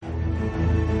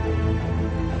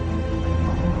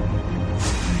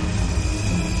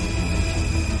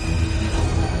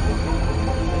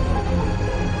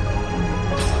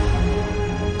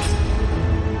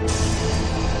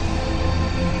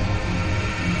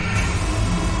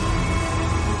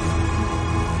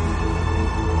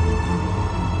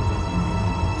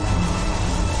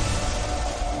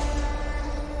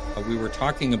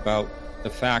talking about the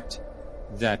fact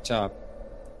that,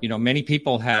 many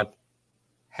people have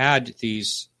had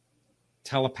these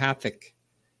telepathic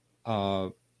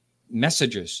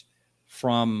messages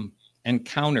from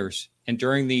encounters. And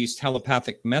during these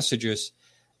telepathic messages,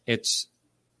 it's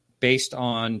based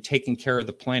on taking care of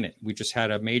the planet. We just had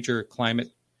a major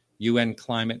UN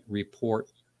climate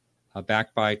report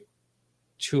backed by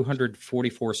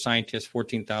 244 scientists,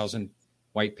 14,000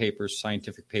 white papers,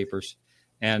 scientific papers.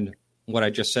 And what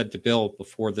I just said to Bill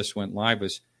before this went live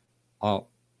was,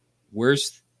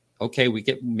 we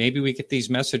get these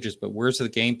messages, but where's the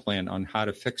game plan on how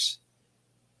to fix?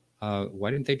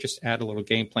 Why didn't they just add a little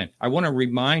game plan? I want to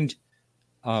remind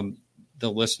the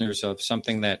listeners of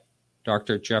something that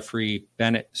Dr. Jeffrey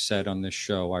Bennett said on this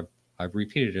show. I've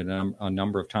repeated it a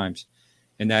number of times,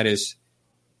 and that is,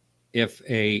 if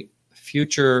a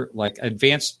future like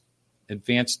advanced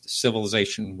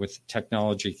civilization with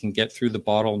technology can get through the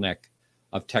bottleneck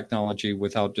of technology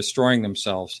without destroying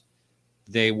themselves,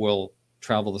 they will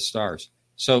travel the stars.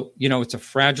 So, it's a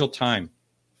fragile time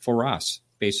for us,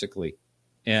 basically.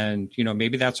 And,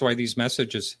 maybe that's why these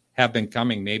messages have been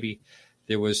coming. Maybe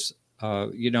there was,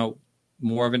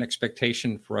 more of an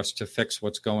expectation for us to fix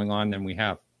what's going on than we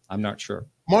have. I'm not sure.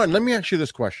 Martin, let me ask you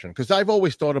this question, because I've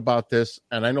always thought about this,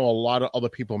 and I know a lot of other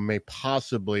people may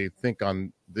possibly think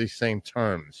on these same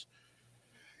terms.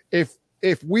 If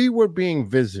we were being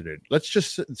visited, let's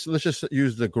just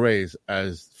use the Greys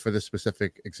as for this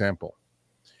specific example.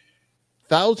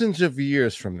 Thousands of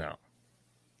years from now,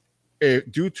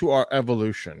 due to our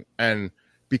evolution and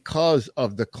because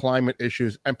of the climate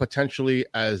issues, and potentially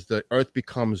as the Earth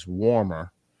becomes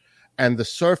warmer and the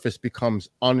surface becomes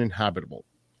uninhabitable,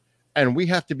 and we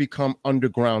have to become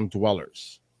underground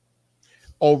dwellers.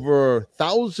 Over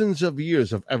thousands of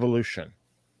years of evolution,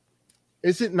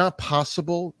 is it not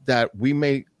possible that we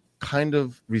may kind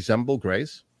of resemble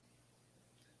Greys?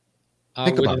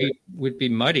 Would be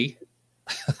muddy.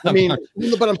 I mean,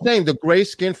 but I'm saying the gray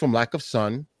skin from lack of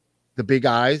sun, the big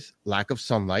eyes, lack of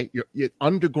sunlight, your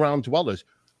underground dwellers,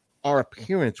 our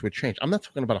appearance would change. I'm not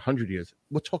talking about 100 years.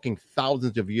 We're talking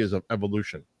thousands of years of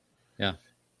evolution. Yeah.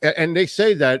 And they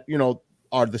say that,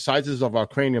 the sizes of our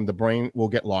cranium, the brain will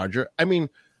get larger. I mean,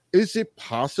 is it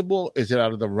possible? Is it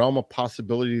out of the realm of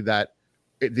possibility that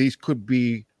these could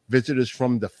be visitors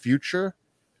from the future?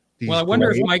 Well, I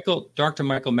wonder if Dr.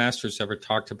 Michael Masters ever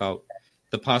talked about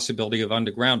the possibility of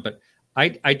underground, but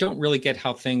I don't really get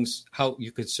how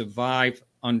you could survive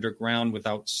underground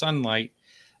without sunlight,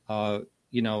 for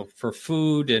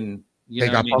food and, they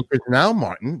got bunkers now,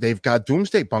 Martin. They've got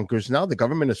doomsday bunkers now. The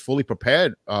government is fully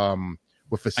prepared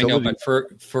with facilities. I know, but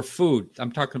for food,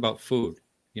 I'm talking about food.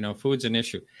 Food's an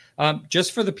issue.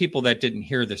 Just for the people that didn't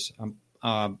hear this,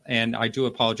 and I do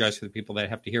apologize for the people that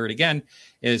have to hear it again,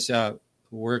 is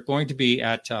we're going to be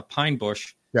at Pine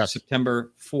Bush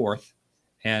September 4th,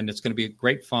 and it's going to be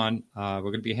great fun. We're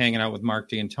going to be hanging out with Mark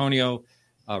D'Antonio,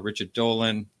 Richard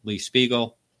Dolan, Lee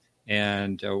Spiegel,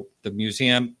 and the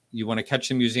museum. You want to catch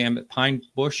the museum at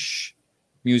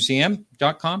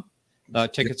pinebushmuseum.com.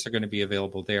 Tickets are going to be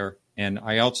available there. And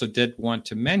I also did want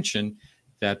to mention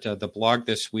that the blog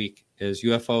this week is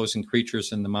UFOs and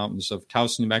Creatures in the Mountains of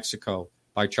Taos, New Mexico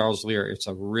by Charles Lear. It's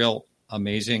a real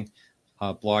amazing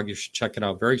blog. You should check it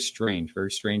out. Very strange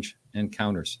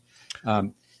encounters.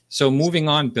 So moving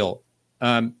on, Bill,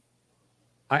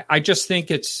 I just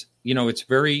think it's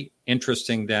very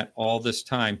interesting that all this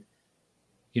time,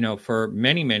 for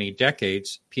many, many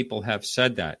decades, people have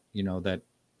said that, that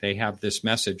they have this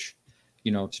message,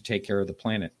 to take care of the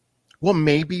planet. Well,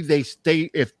 maybe they stay.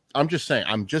 If I'm just saying,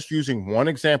 I'm just using one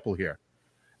example here,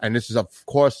 and this is of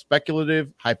course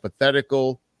speculative,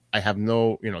 hypothetical. I have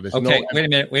no, there's okay. no. Wait a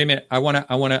minute. I want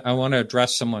to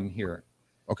address someone here.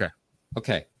 Okay.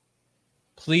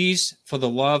 Please, for the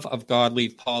love of God,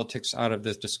 leave politics out of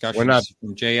this discussion.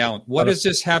 From Jay Allen. What does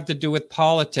this have to do with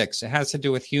politics? It has to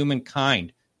do with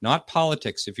humankind, not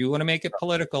politics. If you want to make it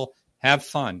political, have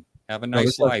fun, have a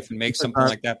nice life, and make something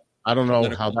like that. I don't know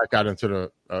political. How that got into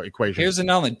the equation. Here's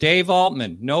another one. Dave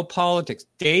Altman, no politics.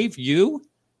 Dave,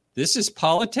 this is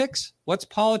politics? What's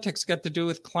politics got to do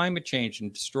with climate change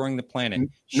and destroying the planet?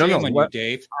 Shame on you,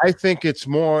 Dave. I think it's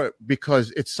more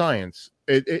because it's science.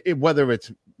 Whether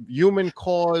it's human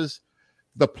cause,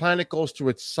 the planet goes through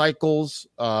its cycles.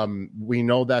 We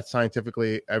know that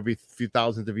scientifically, every few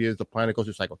thousands of years, the planet goes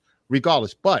through cycles.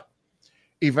 Regardless, but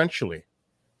eventually,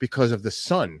 because of the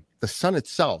sun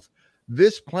itself,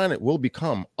 this planet will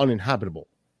become uninhabitable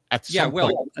at some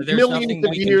point. There's nothing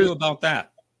we can do about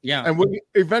that. Yeah. And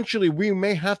eventually we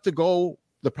may have to go,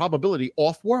 the probability,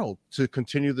 off-world to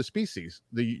continue the species,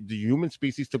 the human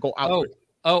species to go out.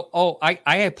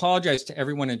 I apologize to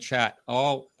everyone in chat.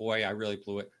 Oh boy, I really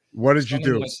blew it. What did you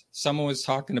do? Someone was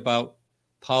talking about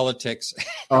politics.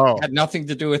 Oh, Had nothing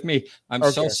to do with me. I'm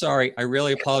so sorry. I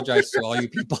really apologize to all you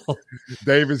people.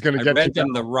 Dave is going to get read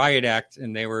them the Riot Act,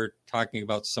 and they were talking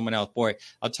about someone else. Boy,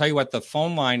 I'll tell you what, the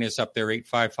phone line is up there,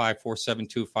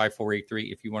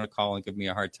 855-472-5483, if you want to call and give me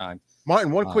a hard time.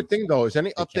 Martin, one quick thing, though. Is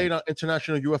any update on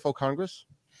International UFO Congress?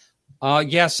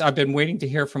 Yes, I've been waiting to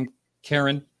hear from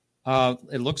Karen.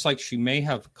 It looks like she may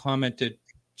have commented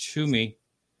to me.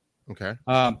 Okay.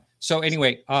 So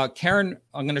anyway, Karen,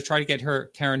 I'm going to try to get her,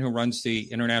 Karen, who runs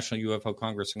the International UFO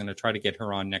Congress, I'm going to try to get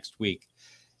her on next week.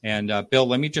 And Bill,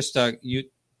 let me just say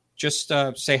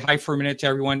hi for a minute to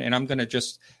everyone, and I'm going to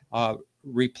just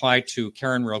reply to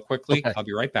Karen real quickly. Okay. I'll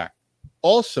be right back.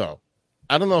 Also,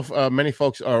 I don't know if many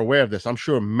folks are aware of this. I'm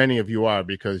sure many of you are,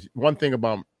 because one thing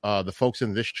about the folks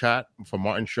in this chat for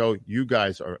Martin's show, you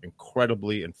guys are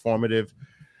incredibly informative,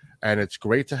 and it's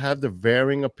great to have the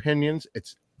varying opinions.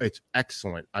 It's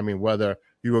excellent. I mean, whether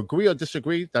you agree or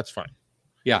disagree, that's fine.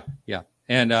 Yeah.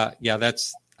 And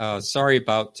that's sorry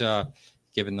about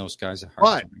giving those guys a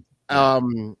hard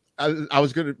time. I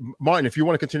was going to, Martin, if you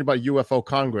want to continue about UFO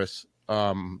Congress,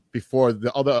 before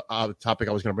the other topic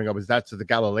I was going to bring up is that's the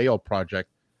Galileo project.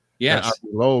 Yes.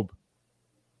 Loeb.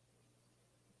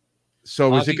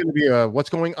 So is it going to be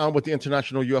what's going on with the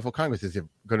International UFO Congress? Is it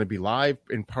going to be live,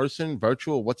 in person,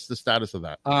 virtual? What's the status of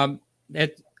that?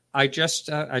 I just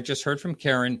heard from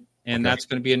Karen, and that's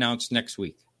going to be announced next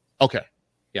week. Okay.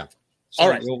 Yeah. So all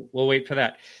right. We'll wait for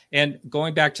that. And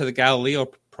going back to the Galileo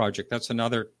project, that's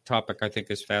another topic I think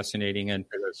is fascinating. And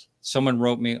someone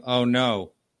wrote me, oh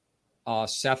no,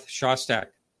 Seth Shostak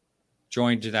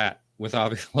joined that with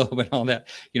Avi Loeb and all that,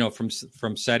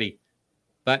 from SETI.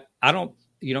 But I don't,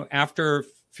 after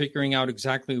figuring out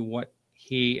exactly what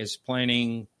he is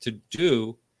planning to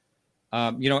do,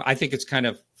 I think it's kind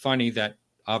of funny that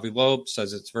Avi Loeb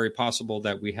says it's very possible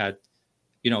that we had,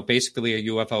 basically a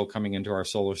UFO coming into our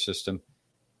solar system.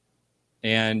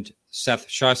 And Seth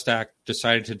Shostak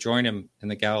decided to join him in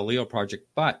the Galileo project.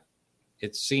 But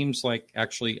it seems like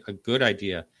actually a good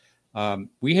idea.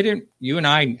 You and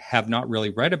I have not really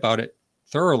read about it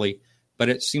thoroughly, but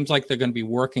it seems like they're going to be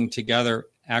working together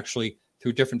actually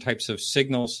through different types of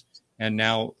signals. And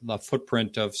now the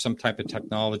footprint of some type of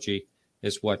technology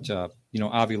is what,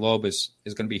 Avi Loeb is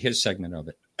going to be his segment of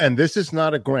it. And this is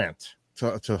not a grant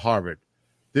to Harvard.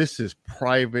 This is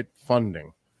private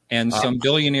funding. And some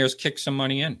billionaires kick some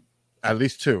money in. At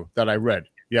least two that I read.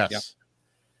 Yes.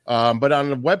 Yep. But on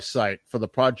the website for the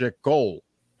Project Goal,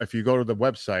 if you go to the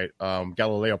website,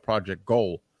 Galileo Project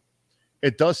Goal,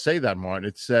 it does say that, Martin.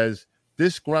 It says,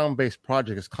 this ground-based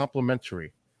project is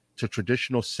complementary to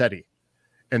traditional SETI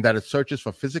in that it searches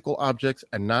for physical objects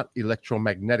and not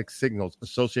electromagnetic signals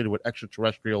associated with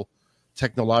extraterrestrial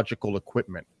technological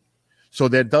equipment. So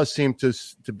there does seem to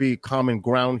be common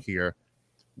ground here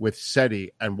with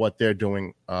SETI and what they're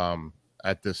doing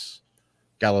at this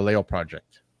Galileo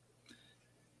project.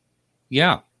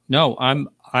 Yeah, no,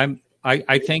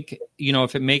 I think,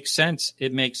 if it makes sense,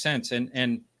 it makes sense.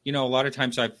 And a lot of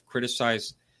times I've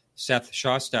criticized Seth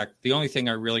Shostak. The only thing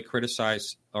I really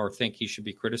criticize or think he should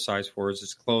be criticized for is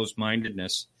his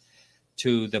closed-mindedness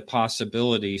to the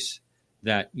possibilities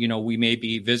that, we may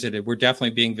be visited. We're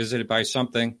definitely being visited by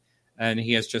something. And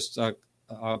he has just,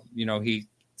 he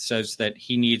says that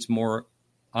he needs more,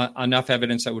 enough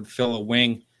evidence that would fill a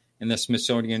wing in the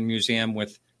Smithsonian Museum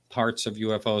with parts of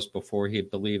UFOs before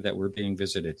he'd believe that we're being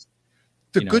visited.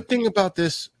 The good thing about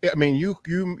this, I mean, you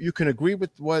can agree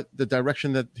with what the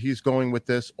direction that he's going with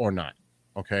this or not,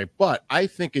 okay? But I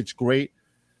think it's great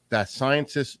that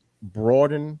scientists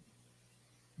broaden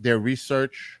their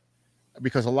research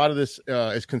because a lot of this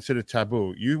is considered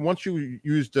taboo. Once you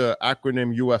use the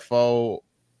acronym UFO,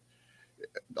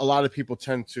 a lot of people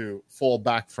tend to fall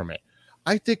back from it.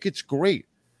 I think it's great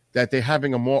that they're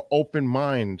having a more open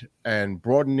mind and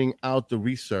broadening out the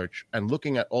research and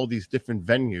looking at all these different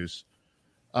venues.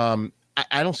 I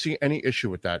don't see any issue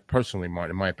with that personally,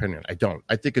 Martin, in my opinion. I don't.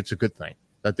 I think it's a good thing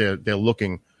that they're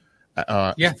looking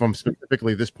from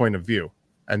specifically this point of view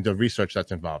and the research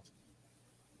that's involved.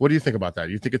 What do you think about that?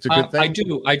 You think it's a good thing? I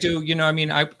do.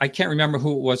 I can't remember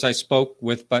who it was I spoke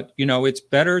with, but, it's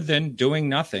better than doing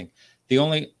nothing. The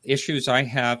only issues I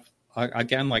have,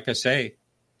 again, like I say,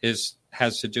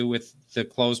 has to do with the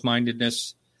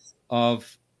closed-mindedness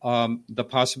of the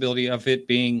possibility of it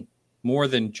being more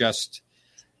than just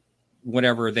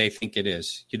whatever they think it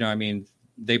is.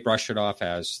 They brush it off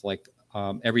as like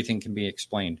everything can be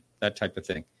explained, that type of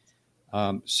thing.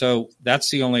 So that's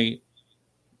the only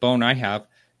bone I have.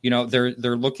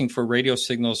 they're looking for radio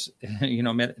signals,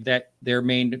 that there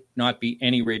may not be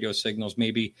any radio signals.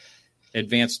 Maybe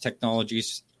advanced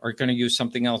technologies are going to use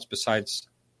something else besides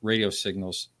radio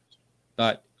signals.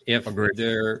 But if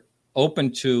they're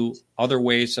open to other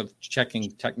ways of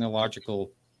checking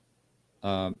technological,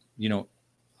 what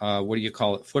do you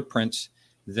call it, footprints,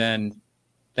 then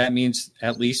that means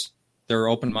at least they're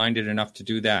open-minded enough to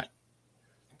do that.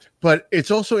 But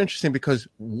it's also interesting because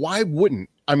why wouldn't,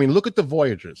 look at the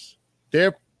Voyagers.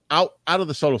 They're out of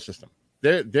the solar system.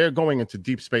 They're going into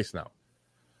deep space now.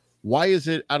 Why is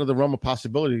it out of the realm of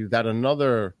possibility that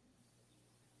another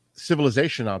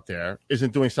civilization out there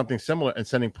isn't doing something similar and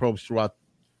sending probes throughout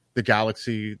the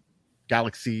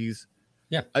galaxies?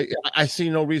 Yeah. I see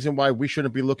no reason why we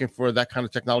shouldn't be looking for that kind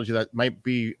of technology that might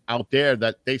be out there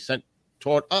that they sent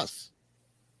toward us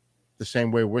the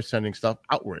same way we're sending stuff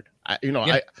outward.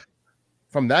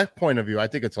 From that point of view, I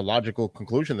think it's a logical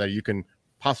conclusion that you can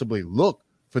possibly look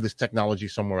for this technology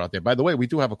somewhere out there. By the way, we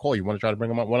do have a call. You want to try to bring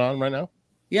them on right now?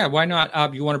 Yeah, why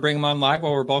not? You want to bring them on live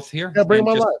while we're both here? Yeah, bring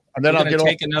them on live. And then I'll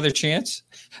take another chance.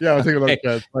 Yeah, I'll take another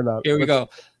chance. Why not? Here we go.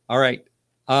 All right.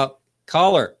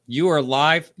 Caller, you are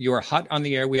live. You are hot on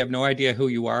the air. We have no idea who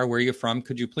you are, where you're from.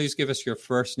 Could you please give us your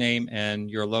first name and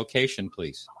your location,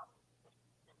 please?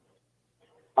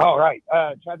 All right.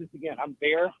 Try this again. I'm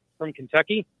Bear from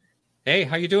Kentucky. Hey,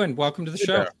 how you doing? Welcome to the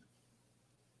show. Bear.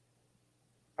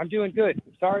 I'm doing good.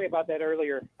 Sorry about that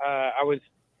earlier.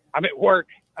 I'm at work,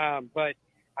 but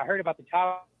I heard about the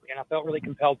topic and I felt really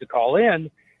compelled to call in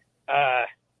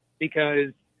because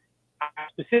I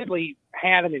specifically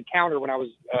had an encounter when I was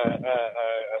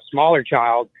a smaller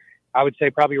child. I would say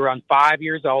probably around 5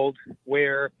 years old,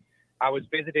 where I was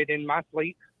visited in my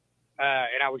sleep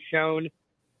and I was shown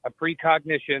a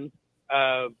precognition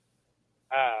of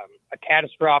a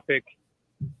catastrophic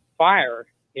fire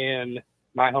in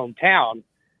my hometown.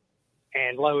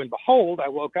 And lo and behold, I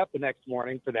woke up the next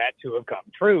morning for that to have come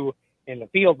true in the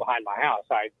field behind my house.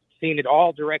 I'd seen it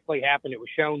all directly happen. It was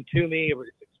shown to me. It was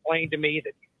explained to me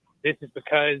that this is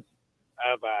because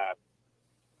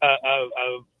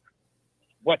of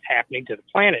what's happening to the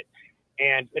planet.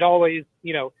 And it always,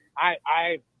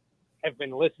 I have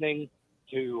been listening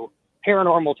to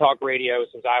paranormal talk radio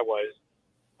since I was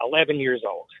 11 years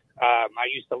old. I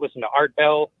used to listen to Art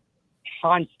Bell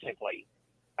constantly.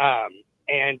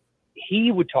 And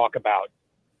he would talk about,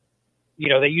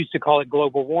 they used to call it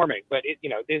global warming, but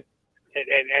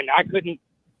and I couldn't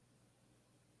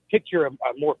picture a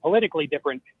more politically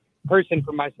different person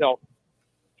from myself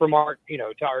from Art,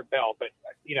 to Art Bell, but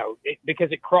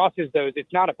because it crosses those,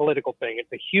 it's not a political thing,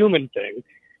 it's a human thing.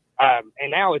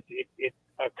 And now it's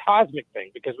a cosmic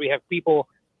thing because we have people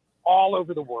all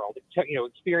over the world,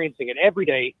 experiencing it every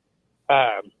day.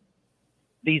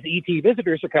 These ET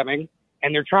visitors are coming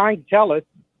and they're trying to tell us,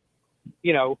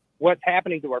 what's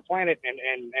happening to our planet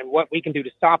and what we can do to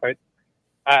stop it.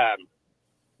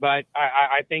 But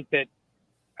I think that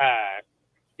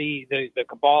the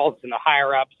cabals and the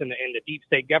higher ups and the deep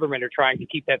state government are trying to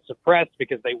keep that suppressed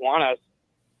because they want us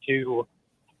to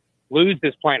lose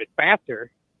this planet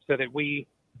faster so that we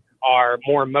are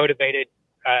more motivated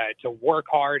to work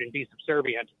hard and be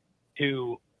subservient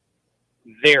to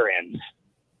their ends.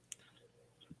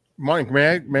 Mike,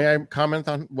 may I comment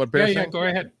on what Bear said? Yeah, go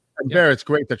ahead. Bear, it's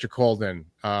great that you called in.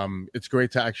 It's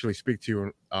great to actually speak to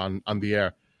you on the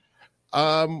air.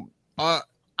 I'm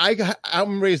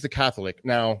raised a Catholic.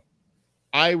 Now,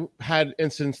 I had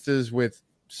instances with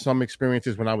some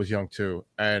experiences when I was young too,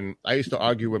 and I used to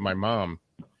argue with my mom,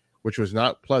 which was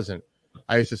not pleasant.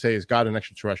 I used to say, "Is God an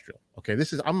extraterrestrial?" Okay,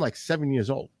 I'm like 7 years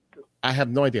old. I have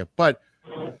no idea. But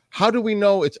how do we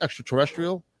know it's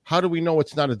extraterrestrial? How do we know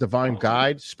it's not a divine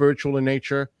guide, spiritual in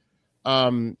nature?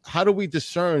 How do we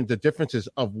discern the differences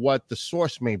of what the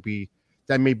source may be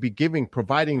that may be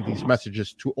providing these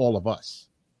messages to all of us?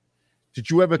 Did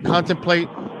you ever contemplate,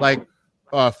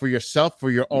 for yourself, for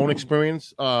your own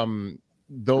experience,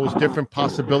 those different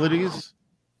possibilities?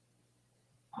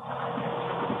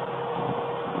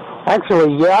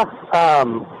 Actually, yeah.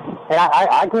 And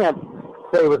I can't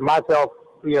say with myself,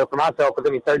 for myself with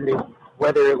any certainty,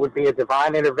 whether it would be a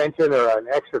divine intervention or an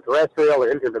extraterrestrial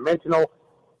or interdimensional.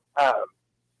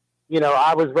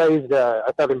 I was raised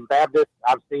a Southern Baptist.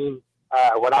 I've seen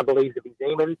what I believe to be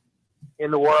demons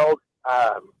in the world.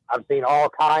 I've seen all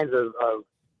kinds of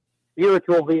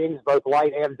spiritual beings, both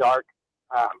light and dark.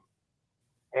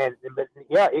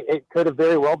 It could have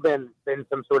very well been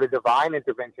some sort of divine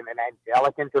intervention, an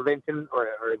angelic intervention, or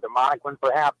a demonic one,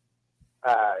 perhaps.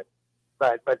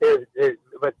 But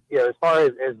as far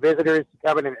as visitors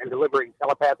coming and delivering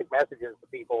telepathic messages to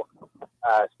people,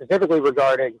 specifically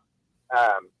regarding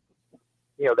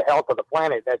the health of the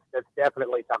planet, that's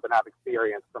definitely something I've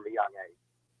experienced from a young age.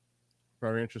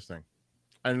 Very interesting.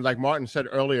 And like Martin said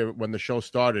earlier when the show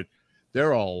started, there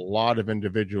are a lot of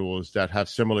individuals that have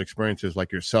similar experiences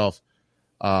like yourself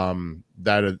that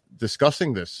are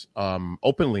discussing this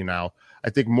openly now. I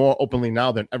think more openly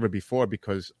now than ever before,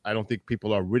 because I don't think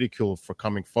people are ridiculed for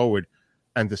coming forward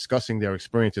and discussing their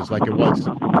experiences like it was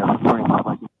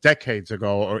decades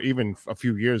ago or even a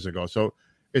few years ago. So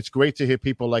it's great to hear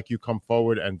people like you come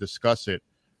forward and discuss it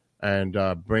and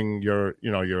bring your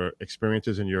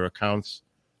experiences and your accounts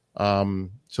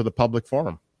to the public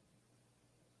forum.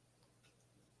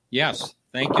 Yes,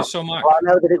 thank you so much. Well, I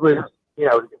know that it was,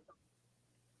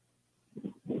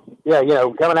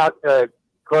 coming out,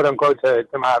 quote unquote, to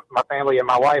my family and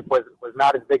my wife was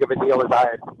not as big of a deal as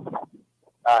I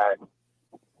had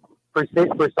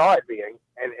foresaw it being.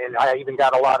 And I even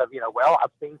got a lot of,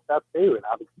 I've seen stuff too, and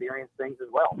I've experienced things as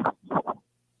well.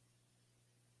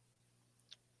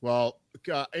 Well,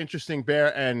 interesting,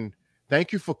 Bear, and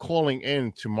thank you for calling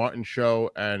in to Martin's show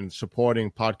and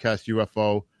supporting Podcast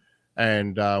UFO.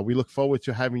 And we look forward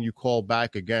to having you call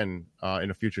back again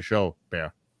in a future show,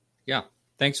 Bear. Yeah,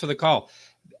 thanks for the call.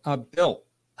 Bill,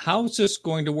 how is this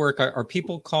going to work? Are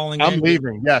people calling in? I'm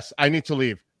leaving. Yes, I need to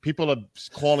leave. People are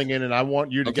calling in, and I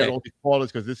want you to get all these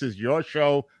callers because this is your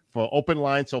show for Open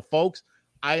Line. So, folks,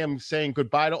 I am saying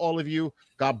goodbye to all of you.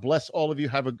 God bless all of you.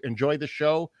 Enjoy the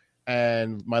show.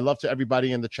 And my love to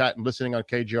everybody in the chat and listening on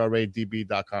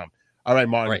KGRADB.com. All right,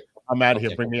 Martin, I'm out of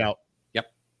here. Bring me out. Yep.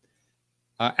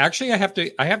 Actually, I have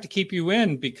to keep you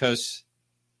in because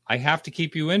I have to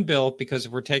keep you in, Bill, because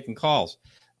we're taking calls.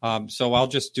 So I'll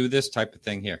just do this type of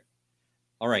thing here.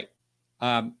 All right.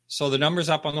 So the number's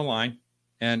up on the line,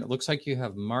 and it looks like you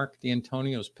have Mark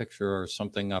D'Antonio's picture or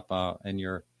something up in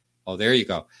your. Oh, there you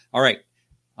go. All right.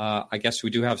 I guess we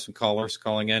do have some callers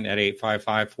calling in at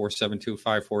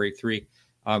 855-472-5483.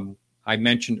 I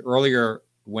mentioned earlier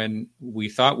when we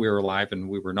thought we were live and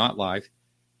we were not live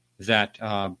that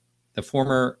the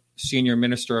former senior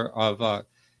minister of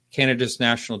Canada's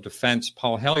national defense,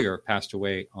 Paul Hellyer, passed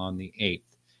away on the 8th.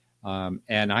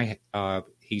 And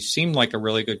he seemed like a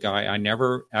really good guy. I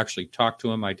never actually talked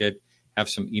to him. I did have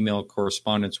some email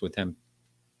correspondence with him.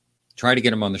 Try to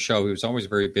get him on the show. He was always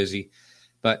very busy,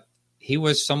 but he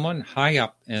was someone high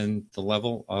up in the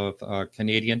level of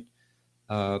Canadian,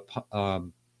 their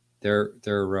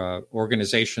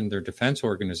organization, their defense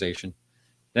organization,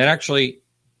 that actually,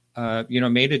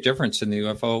 made a difference in the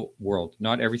UFO world.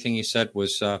 Not everything he said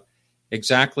was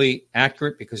exactly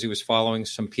accurate because he was following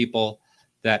some people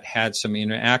that had some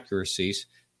inaccuracies,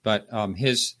 but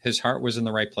his heart was in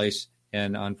the right place.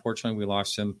 And unfortunately, we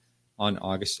lost him on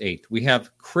August 8th. We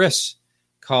have Chris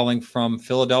calling from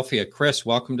Philadelphia. Chris,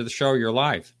 welcome to the show. You're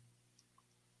live.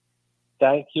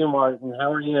 Thank you, Martin.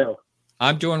 How are you?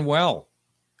 I'm doing well.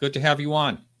 Good to have you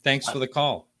on. Thanks for the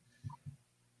call.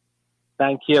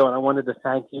 Thank you. And I wanted to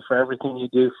thank you for everything you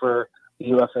do for the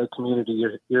UFO community.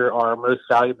 You're our most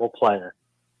valuable player.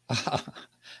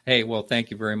 Hey, well,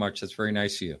 thank you very much. That's very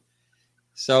nice of you.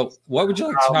 So what would you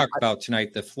like to talk about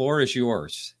tonight? The floor is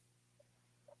yours.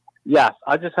 Yes.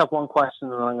 I just have one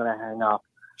question and I'm going to hang up.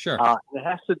 Sure. It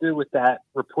has to do with that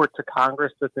report to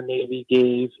Congress that the Navy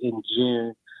gave in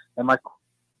June. And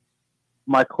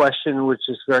my question, which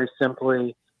is very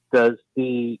simply, does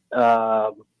the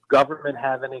government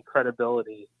have any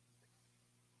credibility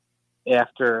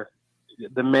after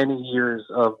the many years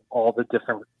of all the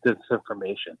different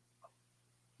disinformation?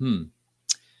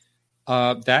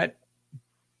 That,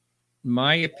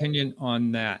 my opinion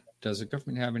on that, does the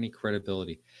government have any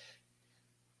credibility?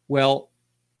 Well,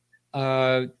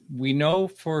 we know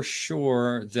for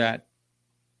sure that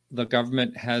the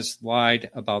government has lied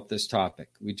about this topic.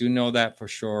 We do know that for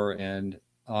sure. And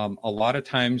a lot of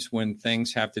times when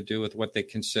things have to do with what they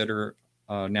consider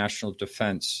national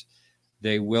defense,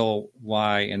 they will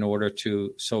lie in order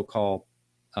to so-called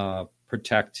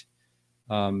protect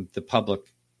the public.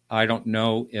 I don't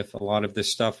know if a lot of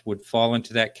this stuff would fall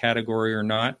into that category or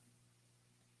not.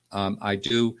 I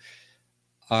do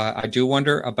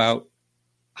wonder about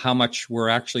how much we're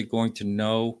actually going to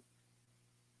know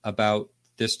about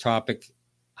this topic,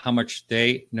 how much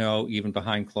they know even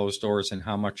behind closed doors, and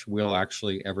how much we'll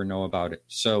actually ever know about it.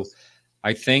 So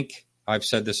I think, I've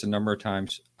said this a number of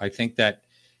times, I think that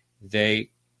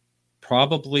they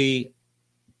probably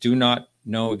do not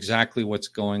know exactly what's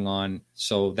going on.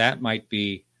 So that might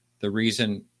be the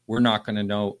reason we're not going to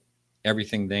know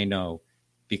everything they know,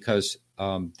 because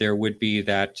there would be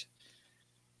that,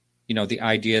 the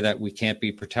idea that we can't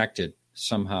be protected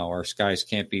somehow. Our skies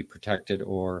can't be protected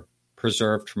or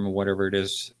preserved from whatever it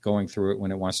is going through it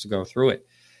when it wants to go through it.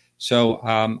 So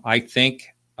I think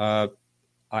I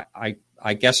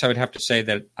guess I would have to say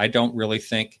that I don't really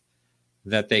think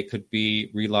that they could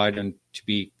be relied on to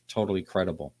be totally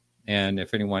credible. And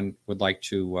if anyone would like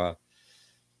to,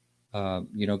 go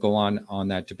on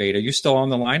that debate, are you still on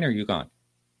the line or are you gone?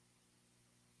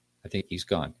 I think he's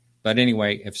gone. But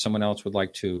anyway, if someone else would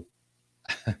like to,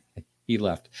 he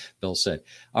left, Bill said.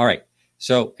 All right.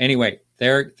 So anyway,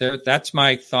 that's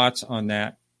my thoughts on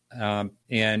that.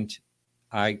 And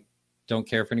I don't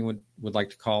care if anyone would like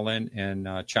to call in and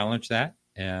challenge that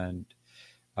and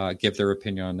give their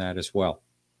opinion on that as well.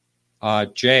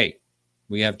 Jay,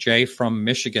 we have Jay from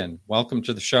Michigan. Welcome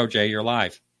to the show, Jay. You're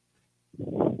live.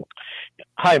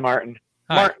 Hi, Martin.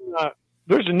 Hi. Martin,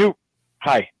 there's a new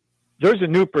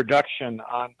production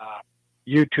on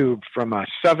YouTube from a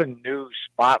 7 News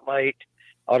Spotlight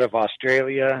out of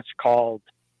Australia. It's called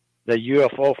The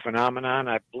UFO Phenomenon.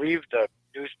 I believe the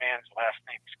newsman's last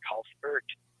name is Cuthbert.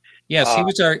 Yes,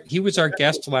 he was our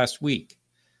guest last week.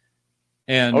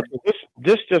 And okay,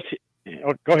 this just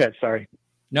go ahead. Sorry.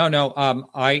 No.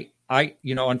 I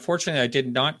unfortunately I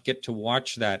did not get to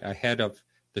watch that ahead of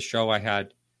the show I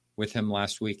had with him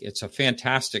last week. It's a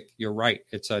fantastic. You're right.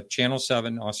 It's a Channel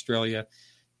 7 Australia,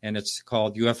 and it's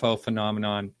called UFO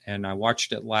Phenomenon. And I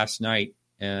watched it last night,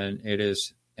 and it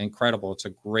is incredible. It's a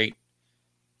great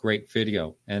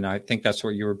video, and I think that's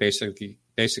what you were basically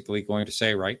going to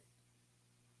say, right?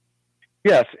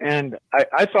 Yes, and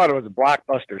I thought it was a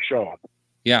blockbuster show.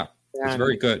 Yeah, it's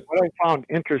very good. What I found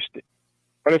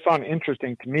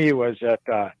interesting to me was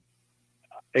that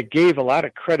it gave a lot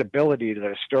of credibility to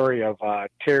the story of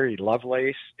Terry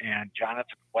Lovelace and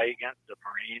Jonathan Wagan, the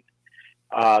Marine.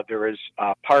 There was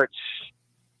parts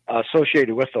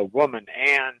associated with a woman,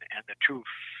 Anne, and the 2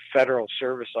 federal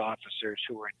service officers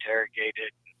who were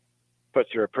interrogated, put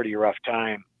through a pretty rough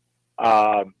time.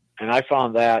 And I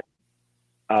found that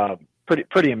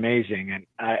pretty amazing. And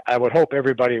I would hope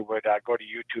everybody would go to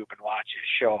YouTube and watch his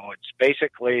show. It's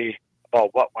basically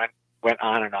about what went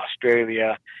on in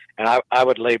Australia, and I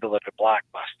would label it a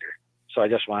blockbuster. So I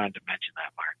just wanted to mention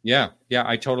that, Mark. Yeah,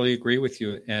 I totally agree with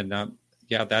you. And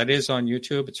that is on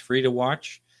YouTube. It's free to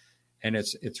watch, and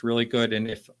it's really good. And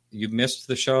if you missed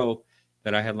the show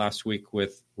that I had last week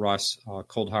with Ross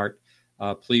Coldheart,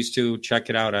 please do check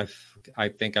it out. I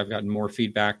think I've gotten more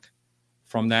feedback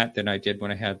from that than I did when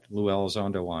I had Lou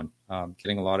Elizondo on.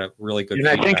 Getting a lot of really good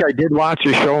feedback. I think I did watch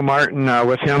your show, Martin,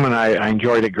 with him, and I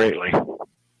enjoyed it greatly.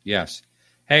 Yes.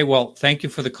 Hey, well, thank you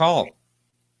for the call.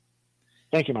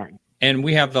 Thank you, Martin. And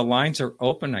we have the lines are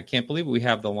open. I can't believe we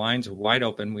have the lines wide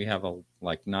open. We have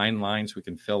 9 lines we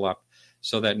can fill up.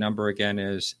 So that number again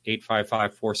is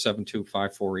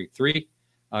 855-472-5483.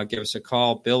 Give us a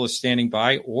call. Bill is standing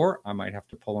by, or I might have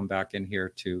to pull him back in here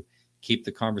to keep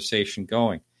the conversation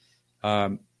going.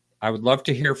 I would love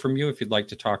to hear from you if you'd like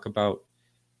to talk about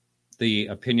the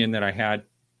opinion that I had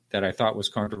that I thought was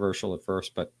controversial at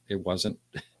first, but it wasn't.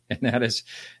 And that is,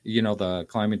 the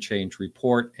climate change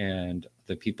report and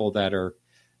the people that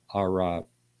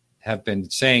have been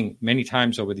saying many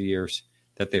times over the years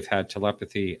that they've had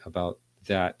telepathy about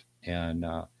that. And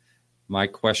my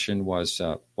question was,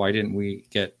 why didn't we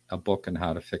get a book on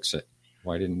how to fix it?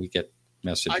 Why didn't we get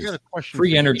messages? I got a question.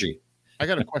 Free energy. I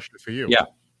got a question for you. Yeah.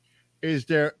 Is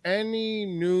there any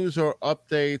news or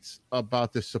updates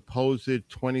about the supposed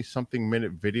 20-something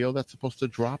minute video that's supposed to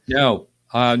drop? No.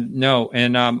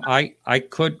 And I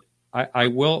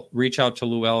will reach out to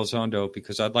Lou Elizondo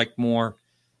because I'd like more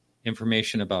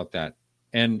information about that.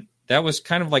 And that was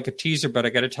kind of like a teaser, but I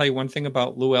got to tell you one thing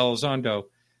about Lou Elizondo.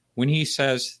 When he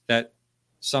says that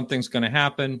something's going to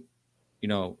happen,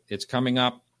 it's coming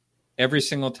up every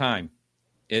single time.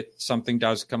 Something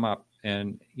does come up.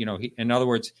 And, in other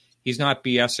words, he's not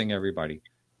BSing everybody.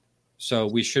 So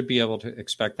we should be able to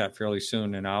expect that fairly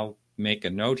soon. And I'll make a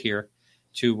note here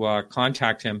to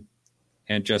contact him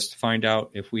and just find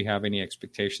out if we have any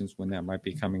expectations when that might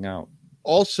be coming out.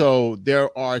 Also,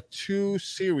 there are 2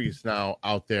 series now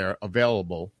out there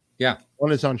available. Yeah.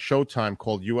 One is on Showtime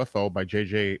called UFO by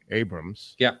J.J.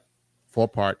 Abrams. Yeah.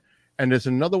 4-part. And there's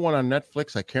another one on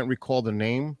Netflix. I can't recall the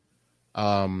name.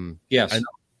 Yes.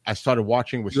 I started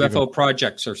watching with UFO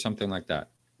Projects or something like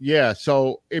that. Yeah.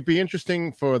 So it'd be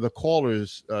interesting for the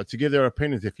callers to give their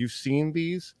opinions if you've seen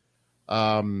these.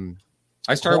 I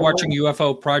started watching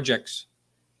UFO Projects.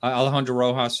 Alejandro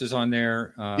Rojas is on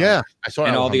there. I saw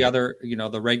and Alejandro. all the other,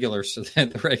 the regulars.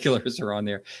 The regulars are on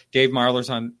there. Dave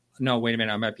Marler's on. No, wait a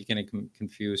minute. I might be getting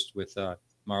confused with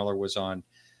Marler was on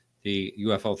the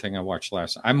UFO thing I watched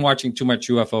last. I'm watching too much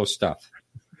UFO stuff,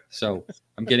 so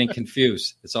I'm getting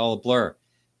confused. It's all a blur.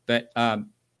 But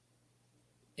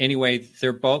anyway,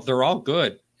 they're all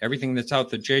good, everything that's out.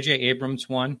 The J.J. Abrams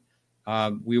one,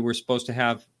 we were supposed to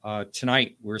have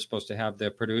tonight. We were supposed to have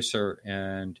the producer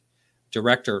and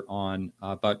director on,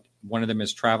 but one of them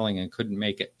is traveling and couldn't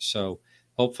make it. So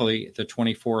hopefully the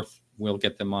 24th we'll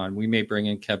get them on. We may bring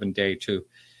in Kevin Day too,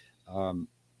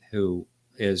 who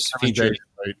is featured. Day,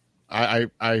 right?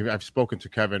 I've spoken to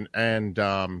Kevin and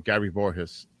Gary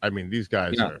Borges. I mean, these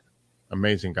guys are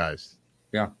amazing guys.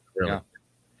 Yeah, really.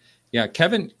 Yeah.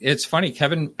 Kevin, it's funny.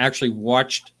 Kevin actually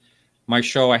watched my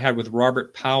show I had with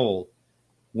Robert Powell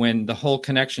when the whole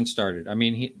connection started. I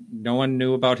mean, no one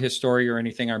knew about his story or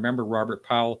anything. I remember Robert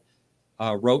Powell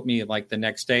wrote me like the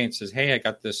next day and says, "Hey, I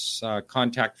got this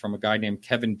contact from a guy named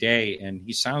Kevin Day, and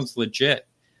he sounds legit."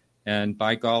 And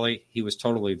by golly, he was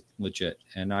totally legit.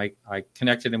 And I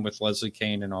connected him with Leslie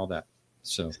Kane and all that.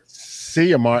 So see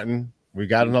you, Martin. We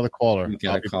got another caller. We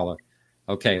got a caller.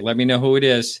 Okay, let me know who it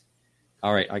is.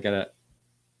 All right, I got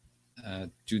to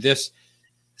do this.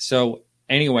 So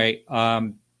anyway,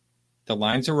 the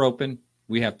lines are open.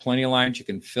 We have plenty of lines. You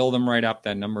can fill them right up.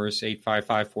 That number is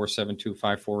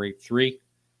 855-472-5483.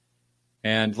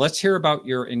 And let's hear about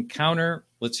your encounter.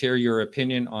 Let's hear your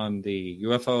opinion on the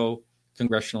UFO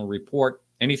congressional report.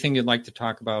 Anything you'd like to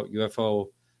talk about, UFO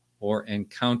or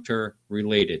encounter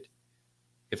related.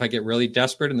 If I get really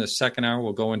desperate in the second hour,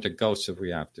 we'll go into ghosts if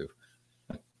we have to.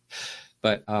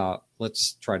 But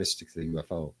let's try to stick to the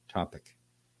UFO topic.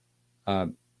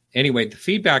 Anyway, the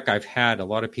feedback I've had, a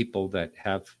lot of people that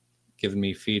have given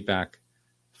me feedback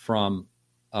from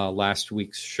last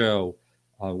week's show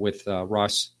with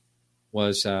Ross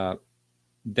was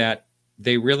that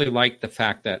they really liked the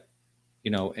fact that,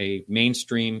 a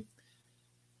mainstream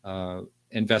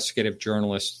investigative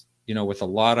journalist, with a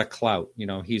lot of clout,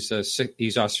 he's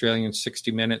Australian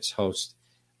 60 Minutes host.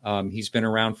 He's been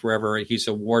around forever. He's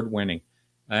award winning.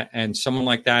 And someone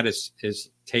like that is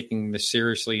taking this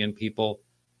seriously, and people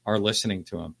are listening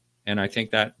to him. And I think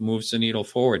that moves the needle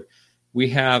forward. We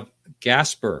have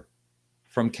Gasper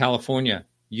from California.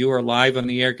 You are live on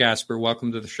the air, Gasper.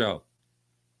 Welcome to the show.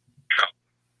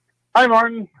 Hi,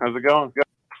 Martin. How's it going?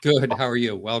 Good. How are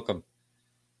you? Welcome.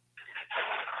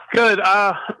 Good.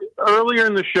 Earlier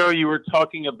in the show, you were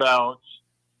talking about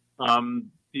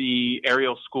the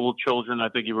aerial school children. I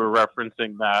think you were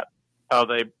referencing that, how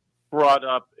they brought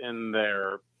up in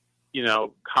their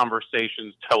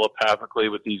conversations telepathically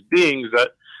with these beings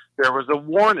that there was a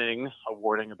warning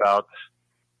about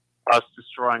us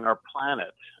destroying our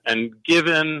planet. And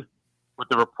given with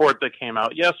the report that came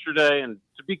out yesterday, and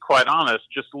to be quite honest,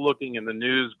 just looking in the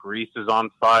news, Greece is on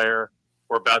fire.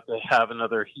 We're about to have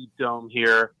another heat dome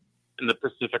here in the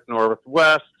Pacific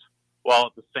Northwest, while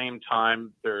at the same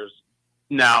time, there's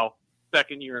now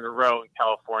second year in a row in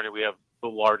California, we have the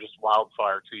largest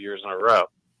wildfire 2 years in a row.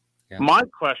 Yeah. My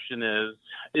question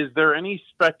is there any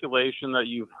speculation that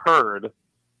you've heard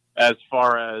as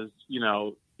far as,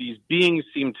 these beings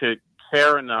seem to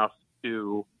care enough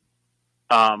to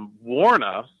warn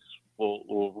us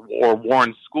or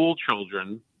warn school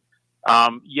children,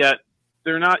 yet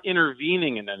they're not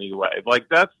intervening in any way? Like,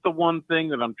 that's the one thing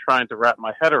that I'm trying to wrap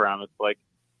my head around. It's like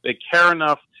they care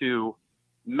enough to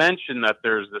mention that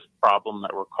there's this problem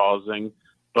that we're causing,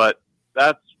 but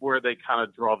that's where they kind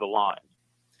of draw the line.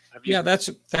 That's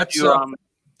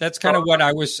kind of what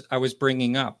I was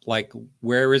bringing up. Like,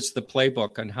 where is the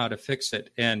playbook on how to fix it?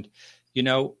 And,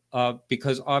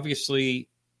 because obviously,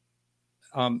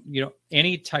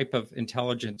 any type of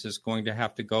intelligence is going to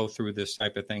have to go through this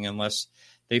type of thing unless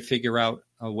they figure out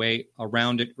a way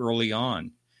around it early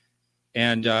on.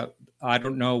 And I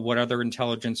don't know what other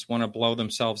intelligence want to blow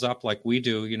themselves up like we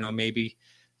do. Maybe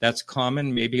that's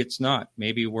common. Maybe it's not.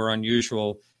 Maybe we're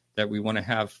unusual that we want to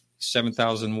have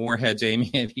 7,000 warheads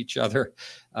aiming at each other.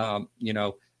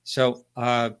 So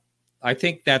I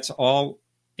think that's all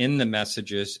in the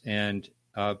messages. And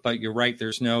but you're right.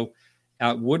 There's no.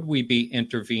 Would we be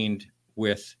intervened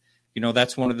with?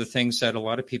 That's one of the things that a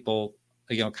lot of people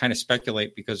kind of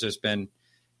speculate, because there's been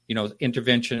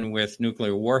intervention with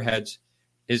nuclear warheads.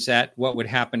 Is that what would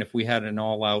happen if we had an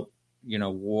all-out,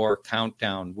 war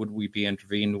countdown? Would we be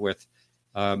intervened with?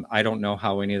 I don't know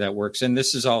how any of that works. And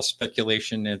this is all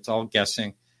speculation. It's all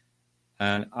guessing.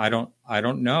 And I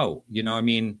don't know.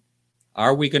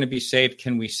 Are we going to be saved?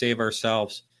 Can we save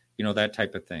ourselves? That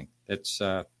type of thing. It's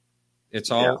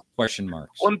all question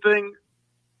marks.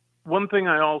 One thing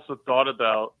I also thought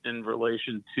about in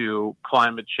relation to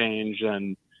climate change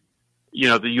and,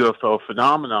 the UFO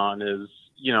phenomenon is,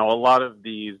 a lot of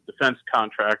these defense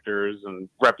contractors and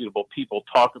reputable people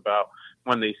talk about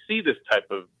when they see this type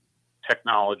of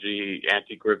technology,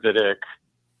 anti-gravitic,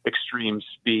 extreme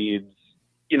speeds,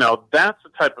 that's the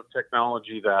type of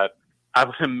technology that I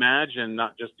would imagine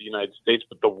not just the United States,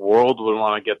 but the world would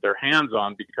want to get their hands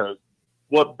on, because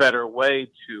what better way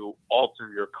to alter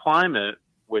your climate,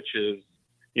 which is,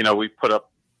 we put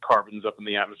up carbons up in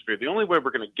the atmosphere. The only way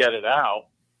we're going to get it out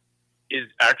is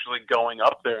actually going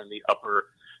up there in the upper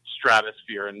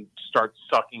stratosphere and start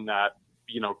sucking that,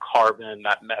 carbon,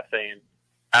 that methane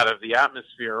out of the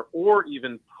atmosphere, or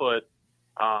even put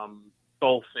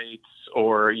sulfates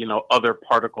or, other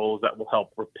particles that will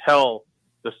help repel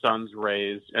the sun's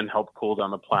rays and help cool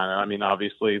down the planet. I mean,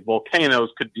 obviously volcanoes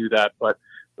could do that, but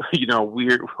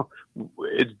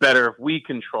it's better if we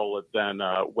control it than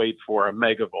wait for a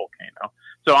mega volcano.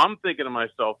 So I'm thinking to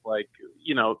myself,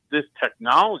 this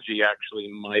technology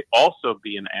actually might also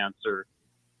be an answer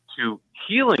to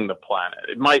healing the planet.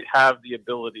 It might have the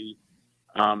ability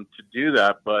to do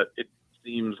that, but it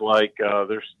seems like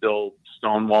they're still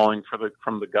stonewalling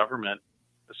from the government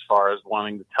as far as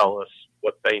wanting to tell us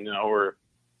what they know, or if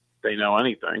they know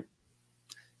anything.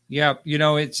 Yeah,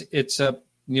 it's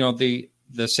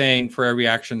the saying, for every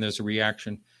action there's a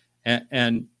reaction,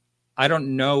 and I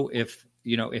don't know if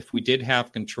we did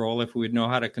have control, if we would know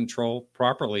how to control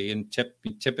properly and tip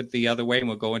it the other way, and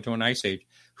we'll go into an ice age.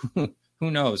 Who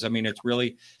knows? I mean, it's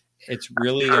really a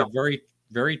very,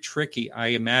 very tricky, I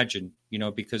imagine,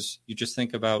 because you just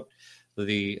think about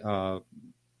the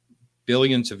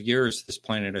billions of years this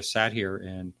planet has sat here,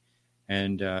 and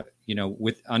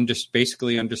with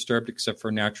basically undisturbed except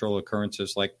for natural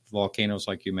occurrences like volcanoes,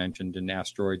 like you mentioned, and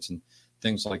asteroids and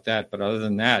things like that. But other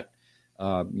than that,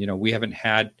 we haven't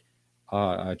had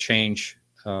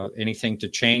anything to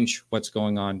change what's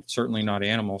going on. Certainly not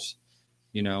animals,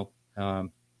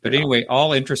 But anyway,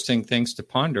 all interesting things to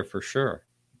ponder for sure.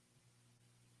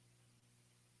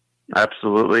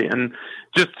 Absolutely. And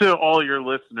just to all your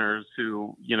listeners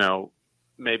who,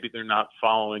 maybe they're not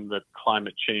following the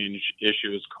climate change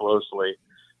issue as closely,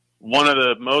 one of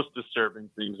the most disturbing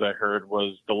things I heard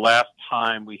was the last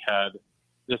time we had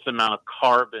this amount of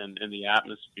carbon in the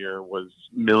atmosphere was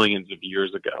millions of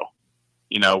years ago.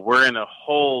 We're in a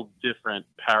whole different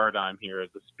paradigm here as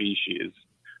a species.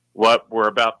 What we're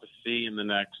about to see in the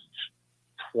next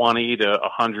 20 to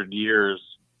 100 years,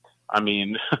 I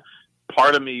mean,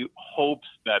 part of me hopes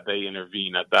that they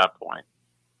intervene at that point.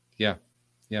 Yeah.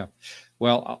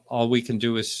 Well, all we can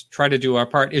do is try to do our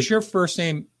part. Is your first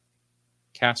name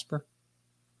Casper?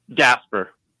 Gasper.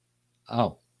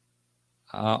 Oh.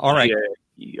 All right.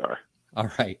 G-A-E-R.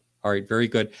 All right. Very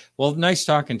good. Well, nice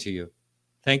talking to you.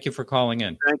 Thank you for calling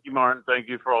in. Thank you, Martin. Thank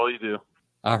you for all you do.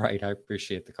 All right. I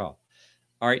appreciate the call.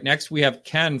 All right. Next, we have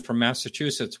Ken from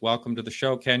Massachusetts. Welcome to the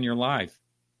show, Ken. You're live.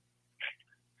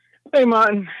 Hey,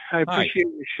 Martin. I appreciate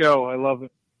your show. I love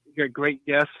it. You got great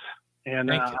guests,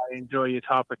 and I enjoy your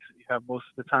topics that you have most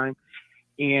of the time.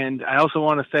 And I also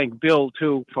want to thank Bill,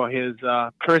 too, for his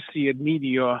Perseid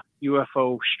Meteor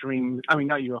UFO stream. I mean,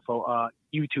 not UFO,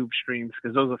 YouTube streams,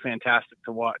 because those are fantastic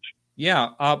to watch.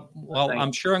 Yeah. Well,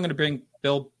 I'm sure I'm going to bring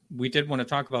Bill. We did want to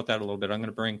talk about that a little bit. I'm going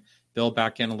to bring Bill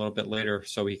back in a little bit later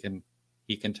so he can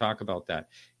talk about that.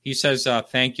 He says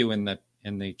thank you in the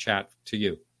chat to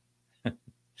you.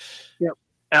 Yep.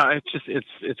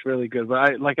 It's really good.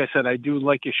 But like I said, I do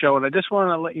like your show, and I just want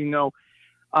to let you know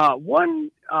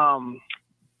one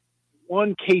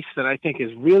case that I think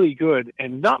is really good,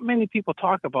 and not many people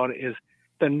talk about it, is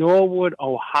the Norwood,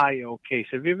 Ohio case.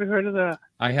 Have you ever heard of that?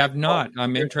 I have not.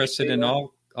 I'm interested in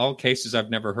all cases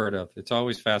I've never heard of. It's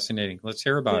always fascinating. Let's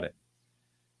hear about it.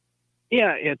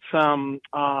 Yeah, it's a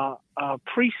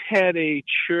priest had a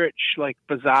church like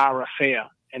bazaar affair,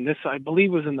 and this I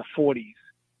believe was in the 40s,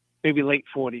 maybe late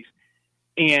 40s.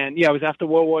 And yeah, it was after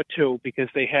World War II, because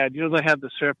they had the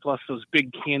surplus, those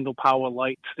big candle power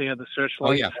lights. They had the searchlights.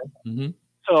 Oh yeah. Mm-hmm.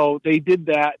 So they did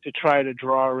that to try to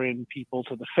draw in people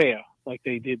to the fair, like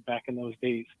they did back in those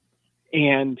days.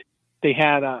 And they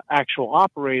had an actual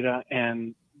operator,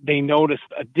 and they noticed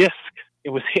a disc. It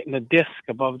was hitting a disc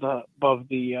above the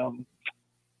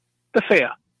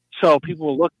fair. So people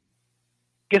were looking.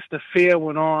 I guess the fair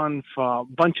went on for a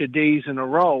bunch of days in a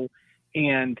row,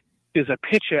 and there's a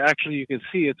picture, actually you can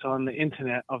see it's on the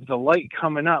internet, of the light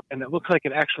coming up, and it looks like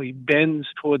it actually bends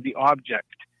toward the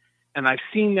object. And I've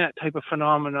seen that type of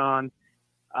phenomenon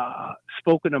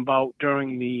spoken about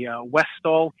during the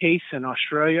Westall case in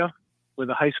Australia, where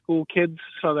the high school kids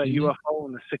saw that UFO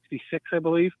in the 66, I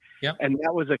believe. Yep. And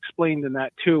that was explained in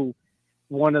that too.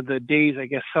 One of the days, I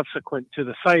guess, subsequent to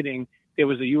the sighting, there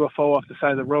was a UFO off the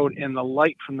side of the road, and the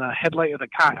light from the headlight of the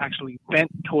car actually bent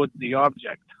towards the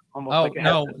object.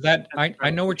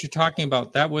 I know what you're talking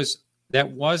about. That was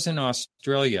in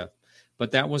Australia,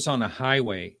 but that was on a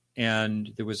highway,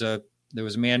 and there was a there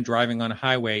was a man driving on a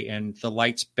highway and the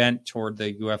lights bent toward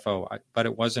the UFO, but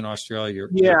it was in Australia. You're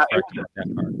correct about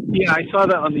that part. Yeah, I saw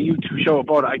that on the YouTube show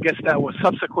about it. I guess that was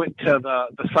subsequent to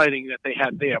the sighting that they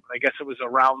had there, but I guess it was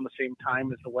around the same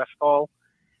time as the Westfall.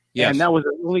 Yes. And that was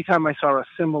the only time I saw a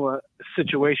similar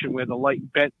situation where the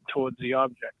light bent towards the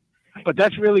object. But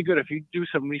that's really good if you do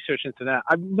some research into that.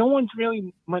 No one's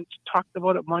really talked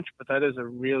about it much, but that is a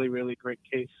really, really great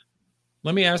case.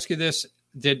 Let me ask you this.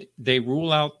 Did they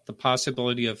rule out the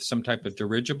possibility of some type of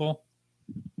dirigible?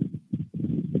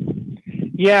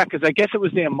 Yeah, because I guess it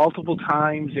was there multiple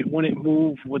times. It wouldn't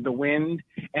move with the wind.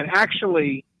 And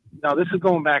actually, now this is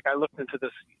going back, I looked into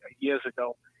this years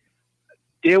ago.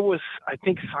 There was, I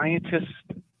think, scientists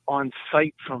on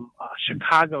site from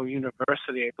Chicago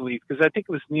University, I believe, because I think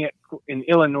it was in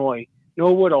Illinois,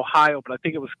 Norwood, Ohio, but I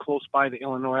think it was close by to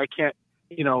Illinois. I can't,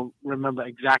 remember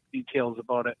exact details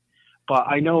about it. But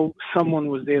I know someone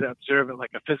was there to observe it,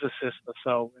 like a physicist or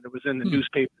so, and it was in the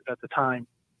newspapers at the time.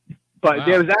 But Wow.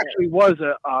 there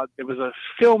was a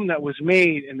film that was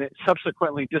made and it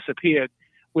subsequently disappeared,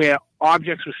 where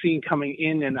objects were seen coming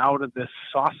in and out of this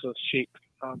saucer-shaped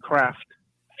craft.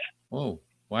 Oh,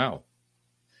 wow,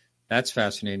 that's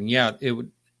fascinating. Yeah,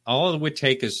 all it would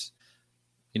take is,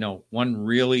 one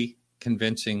really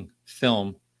convincing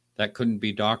film that couldn't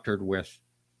be doctored with,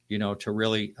 to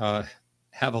really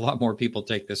have a lot more people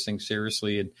take this thing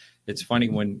seriously. And it's funny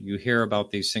when you hear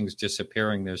about these things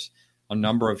disappearing. There's a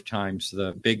number of times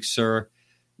the Big Sur,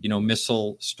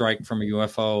 missile strike from a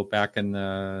UFO back in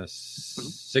the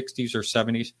 60s or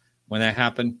 70s. When that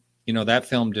happened, that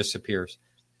film disappears.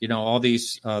 All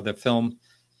these, the film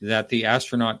that the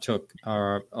astronaut took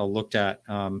looked at,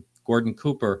 Gordon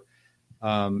Cooper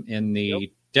in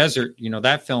the desert,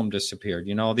 that film disappeared.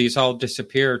 These all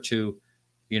disappear to,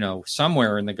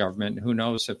 somewhere in the government. Who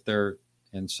knows if they're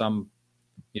in some,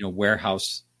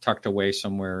 warehouse tucked away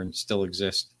somewhere and still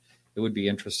exist. It would be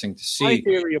interesting to see. My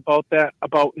theory about that,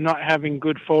 about not having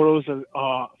good photos of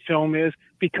film is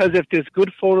because if there's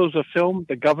good photos of film,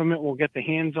 the government will get the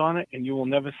hands on it and you will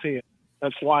never see it.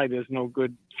 That's why there's no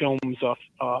good films of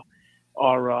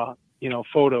or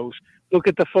photos. Look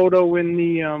at the photo in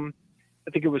the I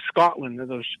think it was Scotland that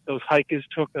those hikers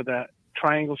took of that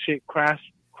triangle-shaped craft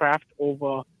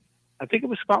over, I think it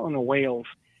was Scotland or Wales,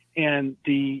 and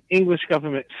the English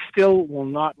government still will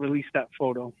not release that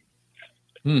photo.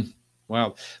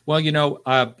 Wow. Well,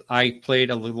 I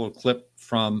played a little clip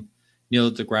from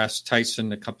Neil deGrasse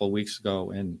Tyson a couple of weeks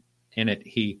ago, and in it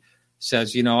he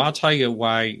says, I'll tell you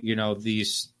why,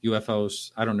 these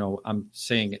UFOs, I don't know, I'm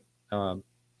saying it, I'm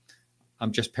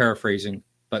just paraphrasing,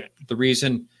 but the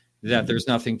reason that there's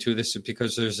nothing to this is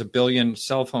because there's a billion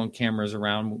cell phone cameras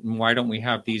around. And why don't we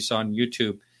have these on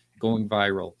YouTube going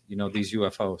viral, these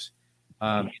UFOs?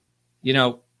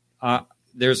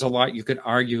 There's a lot you could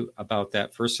argue about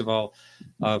that. First of all,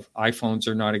 iPhones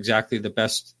are not exactly the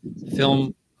best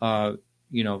filming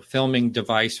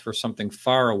device for something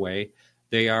far away.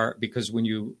 They are, because when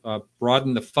you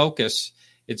broaden the focus,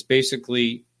 it's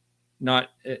basically not,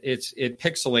 it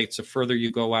pixelates the further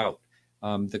you go out.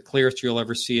 The clearest you'll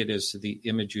ever see it is the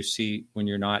image you see when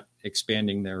you're not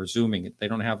expanding there or zooming it. They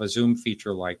don't have a zoom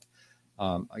feature like,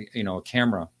 a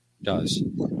camera does.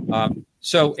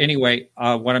 So anyway,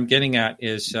 what I'm getting at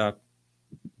is, a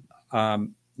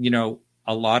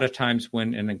lot of times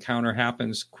when an encounter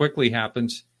quickly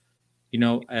happens,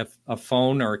 if a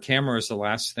phone or a camera is the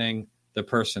last thing the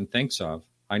person thinks of.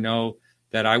 I know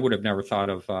that I would have never thought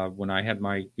of when I had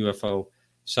my UFO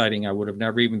sighting. I would have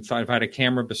never even thought if I had a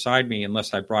camera beside me,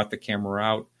 unless I brought the camera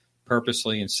out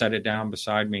purposely and set it down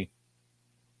beside me.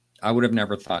 I would have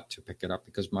never thought to pick it up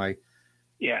because my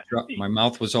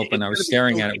mouth was open. I was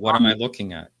staring at it. What am I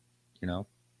looking at? Yeah,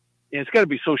 it's got to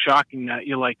be so shocking that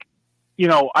you're like,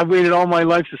 I've waited all my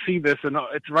life to see this, and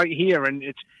it's right here, and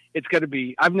it's got to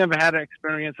be. I've never had an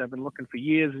experience. I've been looking for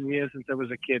years and years since I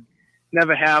was a kid.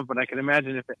 Never have, but I can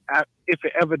imagine if it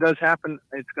ever does happen,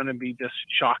 it's going to be just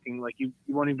shocking. Like you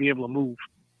won't even be able to move.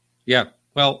 Yeah.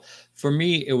 Well, for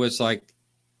me, it was like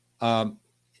I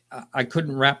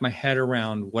couldn't wrap my head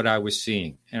around what I was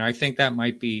seeing, and I think that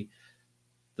might be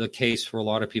the case for a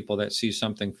lot of people that see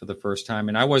something for the first time.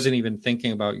 And I wasn't even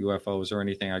thinking about UFOs or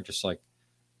anything. I just like,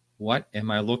 what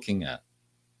am I looking at?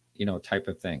 Type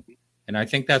of thing. And I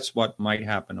think that's what might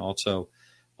happen also.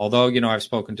 Although, I've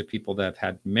spoken to people that have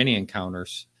had many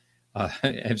encounters,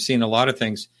 have seen a lot of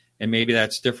things, and maybe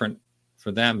that's different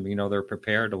for them. They're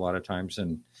prepared a lot of times,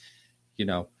 and,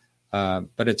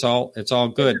 but it's all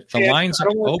good. The lines are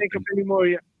open. Take up any more.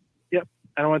 Yep.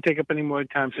 I don't want to take up any more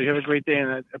time. So you have a great day,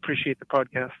 and I appreciate the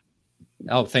podcast.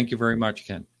 Oh, thank you very much,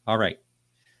 Ken. All right.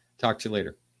 Talk to you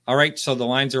later. All right, so the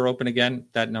lines are open again.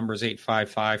 That number is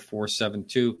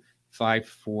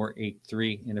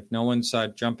 855-472-5483. And if no one's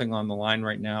jumping on the line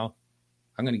right now,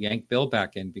 I'm going to yank Bill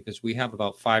back in because we have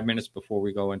about 5 minutes before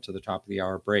we go into the top of the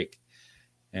hour break.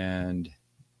 And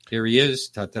here he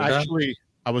is. Actually,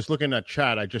 I was looking at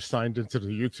chat. I just signed into the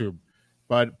YouTube.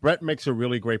 But Brett makes a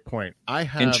really great point. I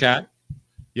have in chat?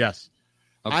 Yes.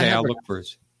 Okay, I'll look for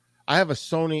his. I have a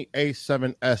Sony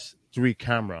A7S III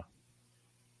camera.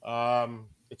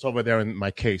 It's over there in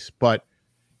my case. But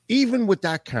even with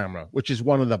that camera, which is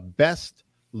one of the best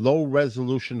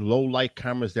low-resolution, low-light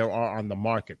cameras there are on the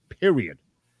market, period,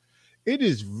 it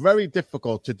is very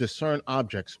difficult to discern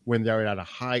objects when they're at a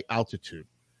high altitude.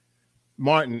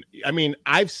 Martin, I mean,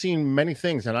 I've seen many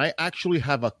things, and I actually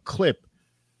have a clip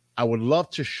I would love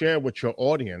to share with your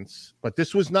audience, but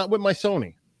this was not with my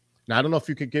Sony. Now, I don't know if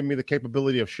you could give me the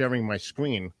capability of sharing my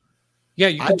screen. Yeah,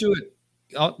 you can do it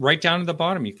right down at the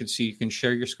bottom. You can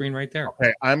share your screen right there.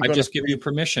 Okay, I just give you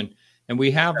permission. And we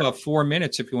have 4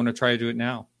 minutes if you want to try to do it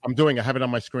now. I have it on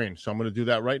my screen, so I'm going to do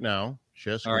that right now.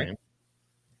 Share screen. All right.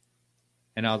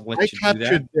 And I'll let you do that. I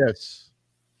captured this.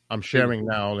 I'm sharing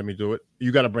now. Let me do it.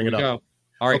 You got to bring it up. Go.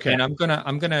 All right, okay. And I'm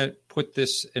gonna put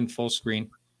this in full screen.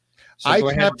 So go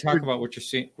ahead and talk about what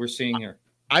we're seeing here.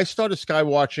 I started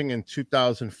skywatching in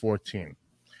 2014,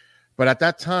 but at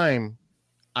that time,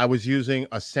 I was using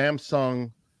a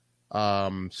Samsung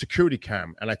security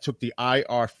cam, and I took the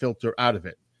IR filter out of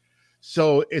it.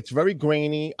 So it's very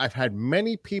grainy. I've had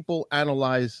many people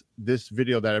analyze this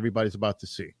video that everybody's about to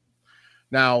see.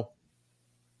 Now,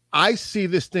 I see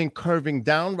this thing curving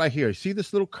down right here. See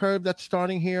this little curve that's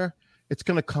starting here? It's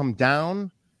going to come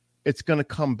down. It's going to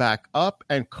come back up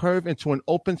and curve into an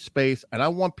open space. And I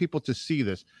want people to see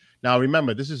this. Now,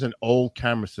 remember, this is an old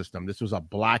camera system. This was a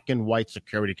black and white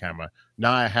security camera.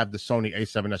 Now I have the Sony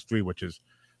A7S III, which is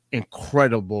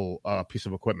incredible piece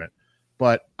of equipment.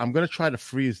 But I'm going to try to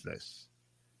freeze this.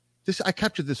 I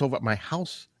captured this over at my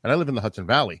house, and I live in the Hudson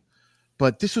Valley.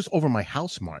 But this was over my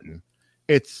house, Martin.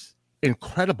 It's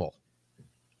incredible.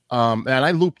 And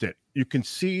I looped it. You can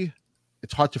see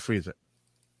it's hard to freeze it.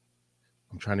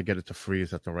 I'm trying to get it to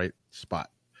freeze at the right spot.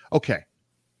 Okay.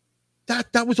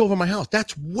 That was over my house.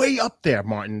 That's way up there,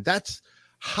 Martin. That's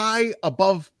high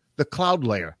above the cloud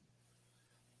layer.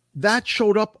 That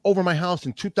showed up over my house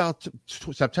in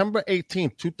September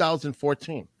 18th,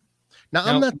 2014. Now,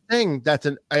 I'm not saying that's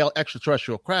an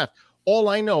extraterrestrial craft. All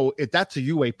I know is that's a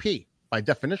UAP by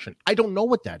definition. I don't know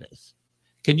what that is.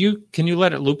 Can you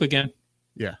let it loop again?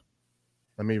 Yeah.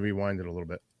 Let me rewind it a little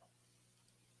bit.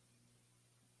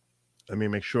 Let me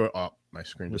make sure. Oh, my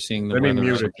screen. We're seeing the. Let me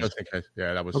mute it just in case.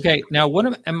 Yeah, that was okay. Now,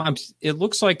 it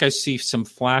looks like I see some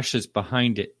flashes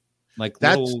behind it, like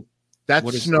that's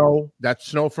snow. That's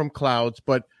snow from clouds.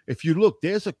 But if you look,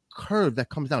 there's a curve that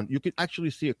comes down. You can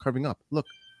actually see it curving up. Look,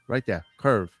 right there,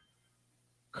 curve.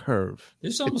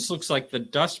 This almost looks like the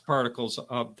dust particles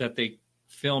that they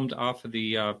filmed off of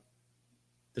the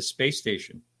space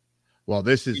station. Well,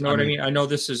 this is. You know what I mean? I know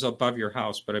this is above your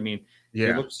house, but I mean,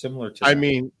 it looks similar to that. I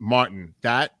mean, Martin,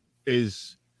 that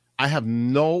is. I have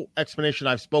no explanation.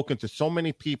 I've spoken to so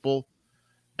many people,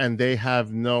 and they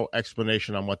have no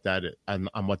explanation on what that is. On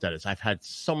what that is, I've had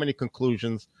so many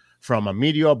conclusions from a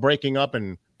meteor breaking up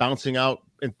and bouncing out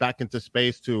and back into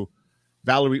space to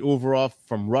Valery Uvarov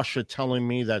from Russia telling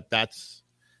me that that's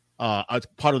a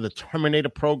part of the Terminator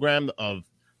program of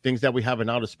things that we have in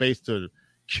outer space to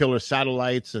killer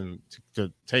satellites and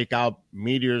to take out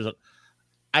meteors.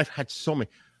 I've had so many.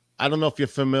 I don't know if you're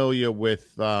familiar with,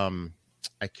 I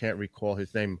can't recall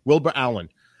his name, Wilbur Allen.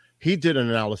 He did an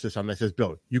analysis on that. Says,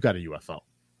 Bill, you got a UFO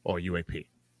or UAP.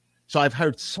 So I've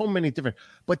heard so many different,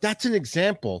 but that's an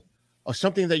example of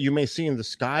something that you may see in the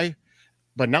sky,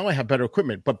 but now I have better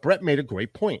equipment. But Brett made a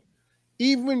great point.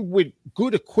 Even with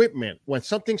good equipment, when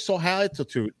something's so high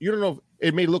altitude, you don't know,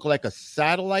 it may look like a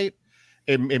satellite.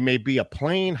 It may be a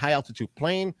plane, high altitude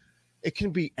plane. It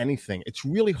can be anything. It's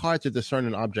really hard to discern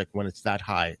an object when it's that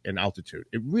high in altitude.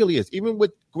 It really is, even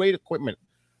with great equipment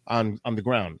on the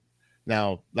ground.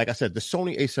 Now, like I said, the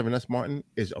Sony A7S, Martin,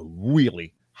 is a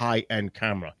really high-end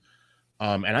camera.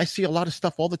 And I see a lot of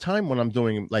stuff all the time when I'm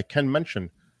doing, like Ken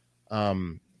mentioned,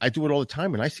 I do it all the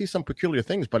time, and I see some peculiar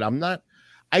things, but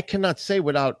I cannot say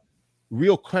without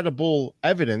real credible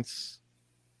evidence,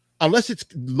 unless it's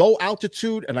low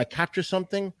altitude and I capture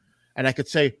something and I could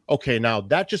say, okay, now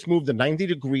that just moved a 90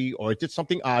 degree or it did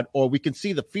something odd, or we can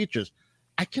see the features.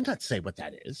 I cannot say what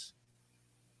that is.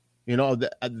 You know,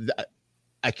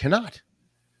 I cannot.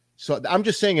 So I'm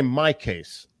just saying in my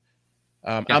case,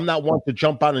 I'm not one to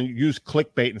jump out and use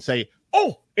clickbait and say,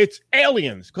 oh, it's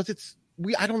aliens, because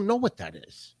I don't know what that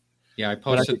is. Yeah, I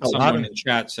posted someone in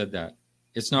chat said that.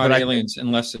 It's not aliens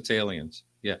unless it's aliens.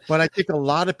 Yeah. But I think a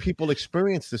lot of people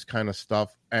experience this kind of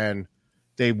stuff and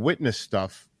they witness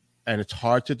stuff, and it's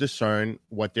hard to discern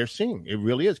what they're seeing. It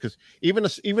really is, because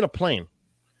even a plane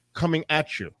coming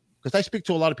at you, because I speak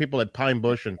to a lot of people at Pine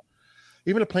Bush, and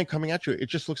even a plane coming at you, it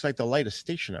just looks like the light is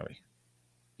stationary.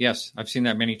 Yes, I've seen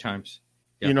that many times.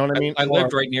 Yeah. You know what I mean? I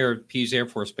lived right near Pease Air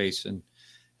Force Base and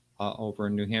over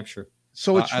in New Hampshire.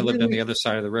 So I lived on the other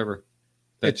side of the river.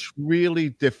 It's really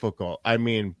difficult. I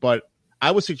mean, but I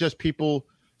would suggest people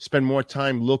spend more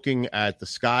time looking at the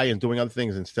sky and doing other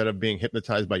things instead of being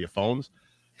hypnotized by your phones.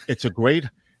 It's a great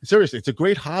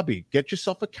hobby. Get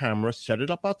yourself a camera, set it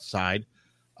up outside.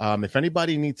 If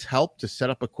anybody needs help to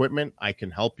set up equipment, I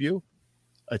can help you.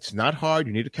 It's not hard.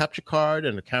 You need a capture card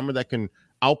and a camera that can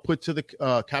output to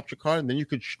the capture card, and then you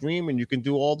could stream and you can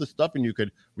do all this stuff and you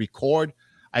could record.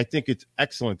 I think it's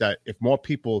excellent that if more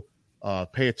people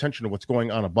pay attention to what's going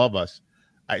on above us,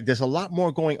 there's a lot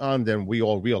more going on than we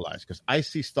all realize, because I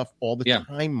see stuff all the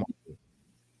time.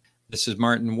 This is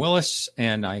Martin Willis,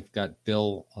 and I've got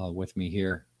Bill with me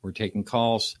here. We're taking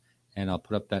calls, and I'll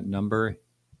put up that number.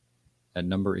 That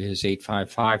number is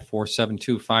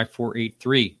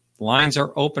 855-472-5483. Lines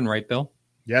are open, right, Bill?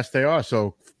 Yes, they are.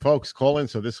 So, folks, call in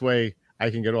so this way I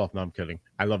can get off. No, I'm kidding.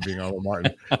 I love being on with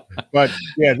Martin. But,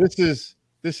 yeah, this is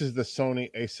the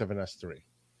Sony A7S III.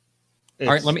 All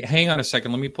right, let me hang on a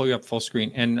second. Let me pull you up full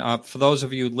screen. And for those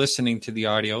of you listening to the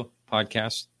audio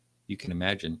podcast, you can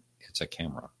imagine it's a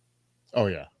camera. Oh,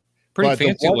 yeah. Pretty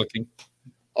fancy looking.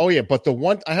 Oh, yeah. But the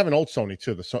one, I have an old Sony,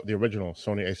 too, the original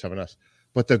Sony A7S.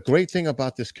 But the great thing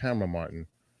about this camera, Martin,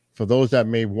 for those that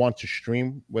may want to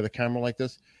stream with a camera like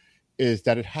this, is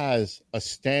that it has a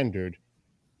standard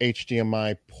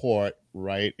HDMI port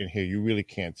right in here. You really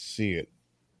can't see it.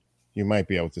 You might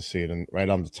be able to see it right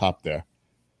on the top there.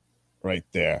 Right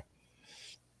there.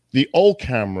 The old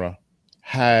camera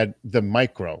had the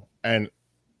micro, and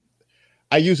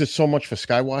I use it so much for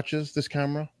Skywatches, this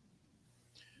camera,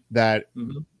 that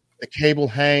the cable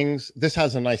hangs. This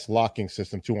has a nice locking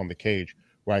system too on the cage,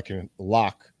 where I can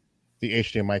lock the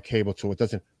HDMI cable so it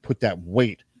doesn't put that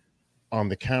weight on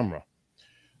the camera.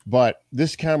 But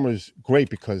this camera is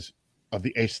great because of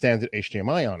the standard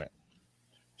HDMI on it.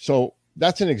 So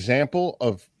that's an example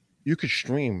of, you could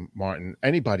stream, Martin.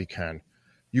 Anybody can.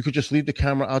 You could just leave the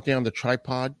camera out there on the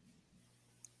tripod,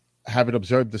 have it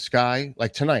observe the sky,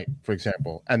 like tonight, for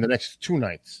example, and the next 2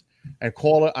 nights. And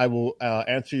caller, I will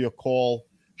answer your call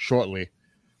shortly.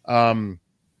 Matter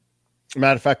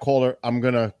of fact, caller, I'm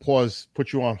going to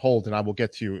put you on hold, and I will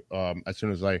get to you as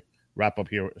soon as I wrap up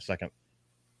here in a second.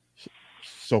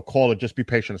 So caller, just be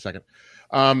patient a second.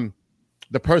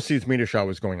 The Perseus meteor shower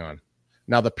is going on.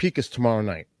 Now, the peak is tomorrow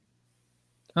night.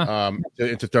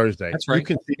 Into Thursday. That's right. You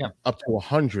can see up to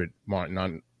 100,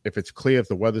 Martin, if it's clear, if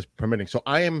the weather's permitting. So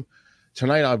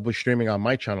tonight I'll be streaming on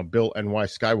my channel, Bill NY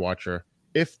Skywatcher,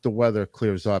 if the weather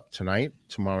clears up tonight,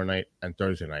 tomorrow night, and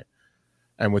Thursday night.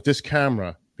 And with this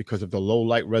camera, because of the low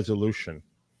light resolution,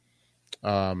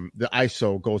 the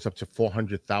ISO goes up to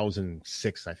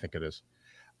 400,006, I think it is.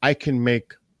 I can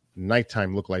make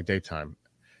nighttime look like daytime.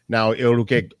 Now, it'll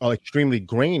get extremely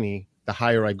grainy the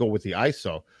higher I go with the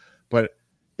ISO, but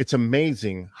it's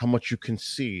amazing how much you can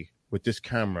see with this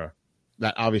camera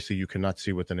that obviously you cannot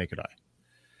see with the naked eye.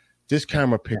 This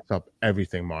camera picks up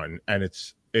everything, Martin, and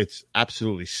it's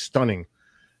absolutely stunning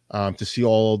to see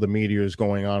all the meteors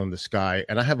going on in the sky.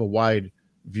 And I have a wide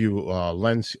view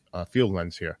lens, field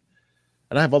lens here,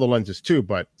 and I have other lenses too,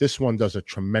 but this one does a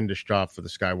tremendous job for the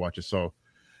Skywatcher. So,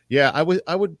 yeah, I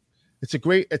would. It's a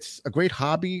great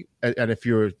hobby, and if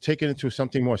you're taking it into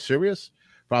something more serious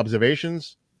for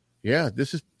observations. Yeah,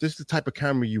 this is the type of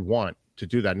camera you want to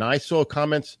do that. Now, I saw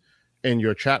comments in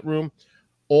your chat room.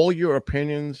 All your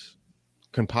opinions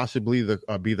can possibly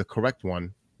be the correct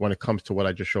one when it comes to what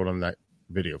I just showed on that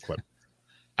video clip.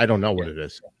 I don't know what it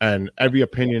is, and every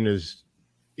opinion is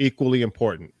equally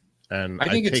important. And I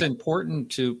think it's important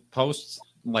to post.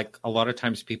 Like a lot of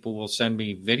times, people will send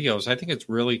me videos. I think it's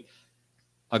really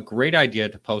a great idea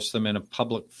to post them in a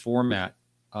public format,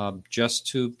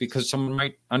 because someone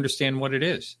might understand what it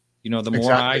is. You know, the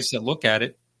more eyes that look at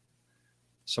it,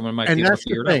 someone might be able to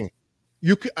figure it out.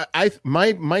 You can,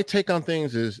 my take on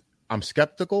things is I'm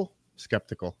skeptical.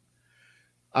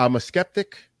 I'm a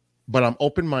skeptic, but I'm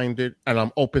open-minded, and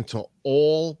I'm open to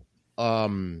all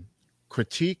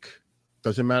critique.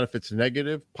 Doesn't matter if it's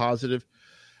negative, positive.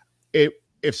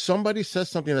 If somebody says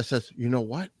something that says, you know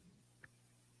what,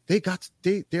 they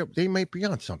might be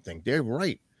on something. They're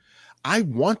right. I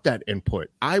want that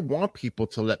input. I want people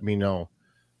to let me know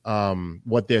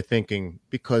what they're thinking,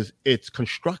 because it's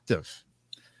constructive.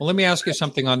 Well, let me ask you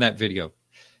something on that video.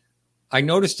 I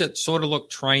noticed it sort of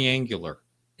looked triangular.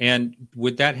 And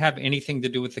would that have anything to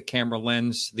do with the camera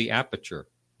lens, the aperture?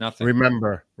 Nothing.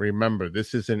 Remember,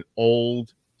 this is an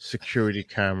old security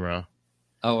camera.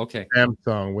 Oh, okay.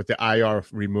 Samsung with the IR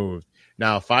removed.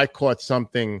 Now, if I caught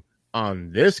something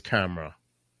on this camera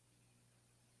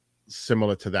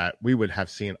similar to that, we would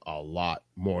have seen a lot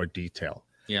more detail.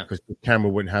 Yeah. Because the camera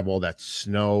wouldn't have all that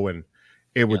snow and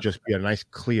it would just be a nice,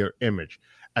 clear image.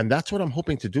 And that's what I'm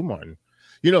hoping to do, Martin.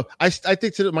 You know, I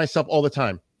think to myself all the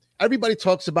time, everybody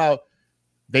talks about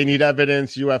they need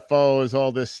evidence, UFOs,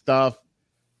 all this stuff.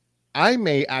 I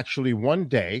may actually one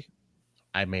day,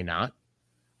 I may not,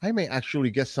 I may actually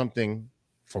get something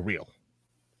for real.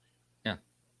 Yeah.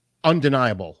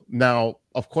 Undeniable. Now,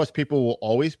 of course, people will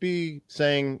always be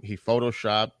saying he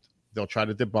photoshopped. They'll try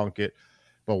to debunk it.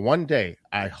 But one day,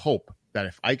 I hope that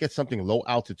if I get something low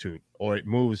altitude or it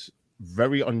moves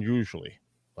very unusually,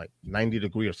 like 90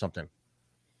 degree or something,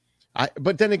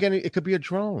 but then again, it could be a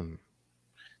drone.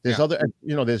 There's other,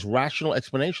 there's rational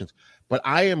explanations. But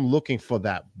I am looking for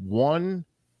that one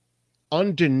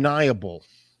undeniable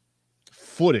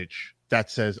footage that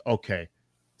says, okay,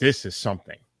 this is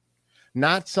something.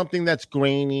 Not something that's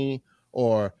grainy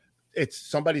or it's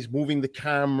somebody's moving the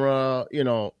camera,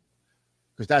 because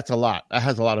that's a lot. That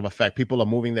has a lot of effect. People are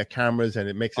moving their cameras and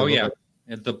it makes it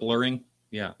and the blurring.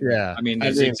 Yeah. Yeah. I mean,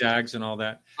 the zigzags and all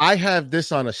that. I have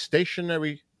this on a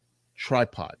stationary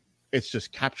tripod. It's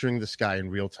just capturing the sky in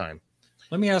real time.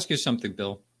 Let me ask you something,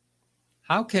 Bill.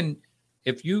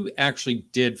 If you actually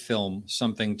did film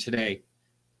something today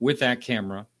with that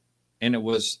camera and it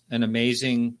was an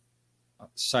amazing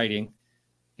sighting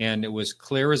and it was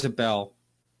clear as a bell,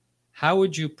 how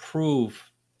would you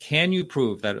can you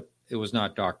prove that it was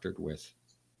not doctored with?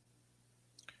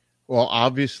 Well,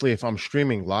 obviously, if I'm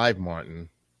streaming live, Martin.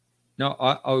 No,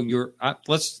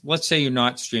 let's say you're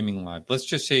not streaming live. Let's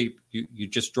just say you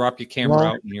just drop your camera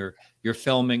out and you're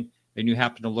filming and you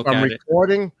happen to look at it. I'm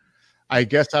recording. I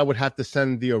guess I would have to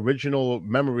send the original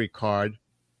memory card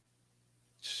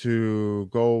to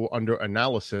go under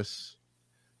analysis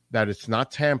that it's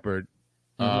not tampered.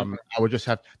 I would just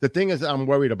have, the thing is I'm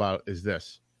worried about is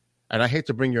this, and I hate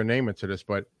to bring your name into this,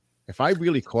 but if I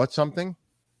really caught something,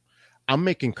 I'm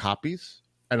making copies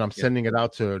and I'm sending it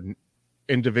out to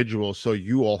individuals so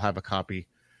you all have a copy.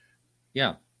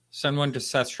 Yeah. Send one to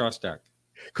Seth Shostak.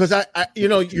 Because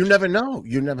you never know.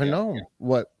 You never know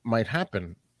what might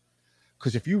happen.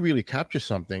 Because if you really capture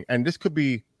something, and this could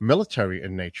be military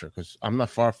in nature, because I'm not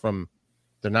far from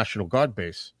the National Guard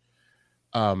base.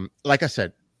 Like I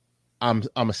said, I'm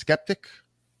a skeptic,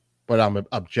 but I'm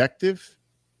objective.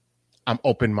 I'm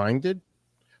open-minded,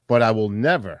 but I will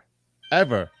never,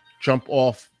 ever jump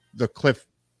off the cliff,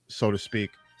 so to speak,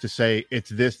 to say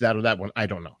it's this, that, or that one. I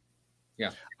don't know.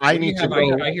 Yeah. I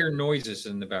hear noises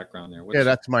in the background there.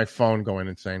 That's my phone going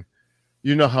insane.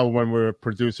 You know how when we're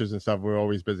producers and stuff, we're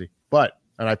always busy.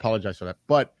 And I apologize for that.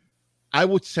 But I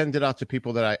would send it out to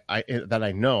people that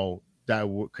I know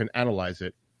that can analyze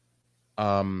it.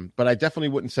 But I definitely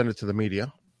wouldn't send it to the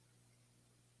media.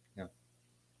 Yeah.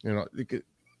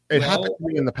 It happened to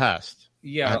me in the past.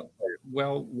 Yeah.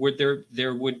 Well,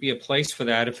 there would be a place for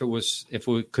that if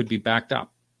it could be backed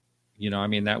up.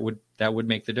 That would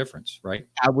make the difference, right?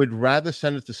 I would rather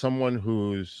send it to someone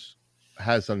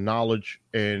has a knowledge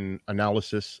in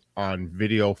analysis on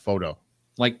video photo.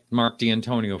 Like Mark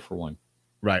D'Antonio, for one.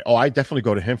 Right. Oh, I definitely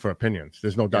go to him for opinions.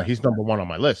 There's no doubt. He's number one on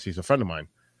my list. He's a friend of mine.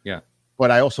 Yeah.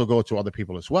 But I also go to other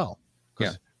people as well.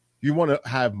 Because you want to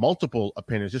have multiple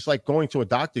opinions. Just like going to a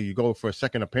doctor, you go for a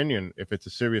second opinion. If it's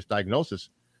a serious diagnosis,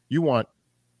 you want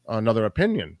another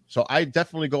opinion. So I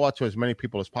definitely go out to as many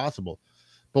people as possible.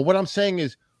 But what I'm saying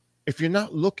is, if you're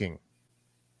not looking,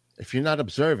 if you're not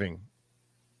observing,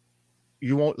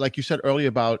 you won't, like you said earlier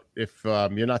about if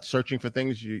you're not searching for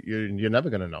things, you're never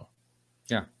going to know.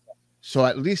 Yeah. So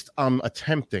at least I'm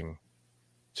attempting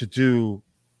to do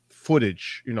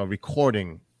footage,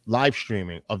 recording, live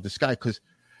streaming of the sky. Because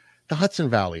the Hudson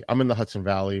Valley, I'm in the Hudson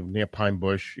Valley near Pine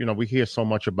Bush. We hear so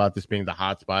much about this being the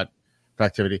hot spot for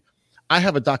activity. I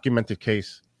have a documented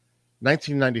case,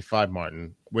 1995,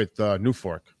 Martin, with New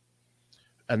Fork.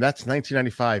 And that's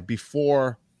 1995,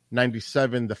 before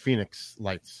 97, the Phoenix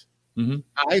lights. Mm-hmm.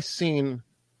 I seen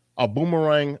a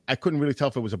boomerang. I couldn't really tell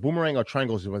if it was a boomerang or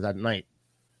triangles. It was at night.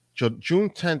 June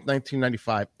 10th,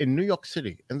 1995, in New York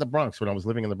City, in the Bronx, when I was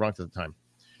living in the Bronx at the time.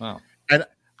 Wow. And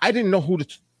I didn't know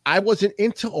I wasn't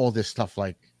into all this stuff.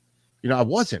 I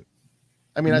wasn't.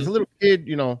 I mean, as a little kid,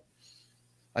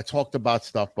 I talked about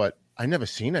stuff, but I never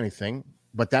seen anything.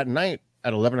 But that night,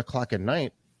 at 11 o'clock at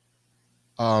night,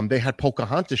 they had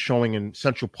Pocahontas showing in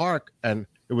Central Park, and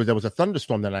there was a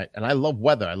thunderstorm that night, and I love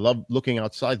weather. I love looking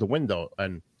outside the window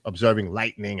and observing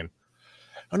lightning, and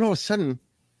all of a sudden,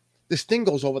 this thing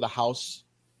goes over the house,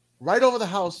 right over the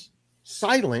house,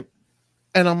 silent,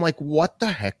 and I'm like, what the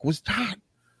heck was that?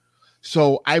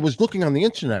 So I was looking on the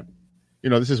internet.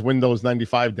 This is Windows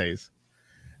 95 days,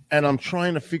 and I'm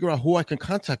trying to figure out who I can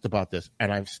contact about this,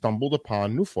 and I've stumbled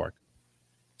upon Newfork.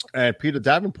 And Peter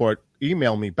Davenport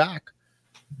emailed me back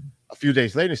a few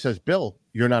days later. He says, Bill,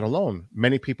 you're not alone.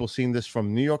 Many people seen this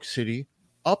from New York City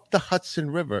up the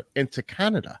Hudson River into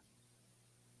Canada.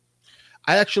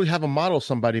 I actually have a model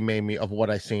somebody made me of what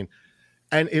I seen.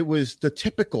 And it was the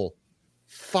typical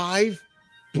 5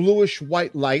 bluish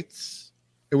white lights.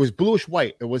 It was bluish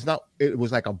white. It was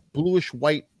like a bluish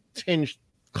white tinged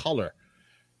color,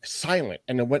 silent,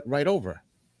 and it went right over.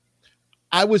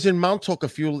 I was in Montauk a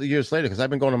few years later because I've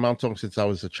been going to Montauk since I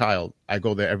was a child. I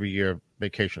go there every year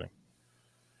vacationing.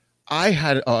 I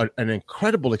had an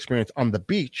incredible experience on the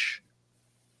beach.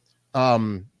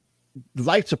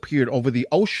 Lights appeared over the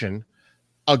ocean.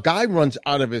 A guy runs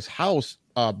out of his house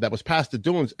that was past the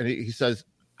dunes, and he says,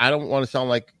 I don't want to sound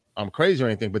like I'm crazy or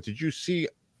anything, but did you see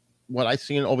what I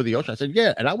seen over the ocean? I said,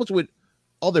 yeah. And I was with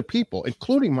other people,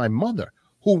 including my mother,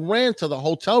 who ran to the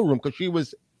hotel room because she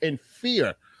was in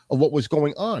fear of what was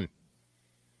going on.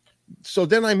 So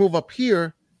then I move up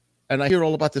here and I hear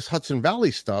all about this Hudson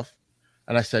Valley stuff.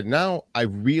 And I said, now I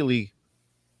really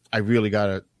got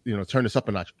to, turn this up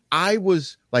a notch. I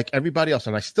was like everybody else,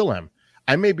 and I still am.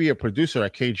 I may be a producer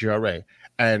at KGRA,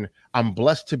 and I'm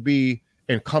blessed to be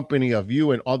in company of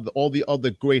you and all the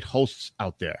other great hosts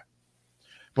out there.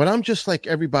 But I'm just like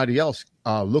everybody else,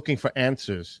 looking for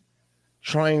answers,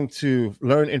 trying to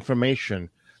learn information,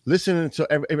 listening to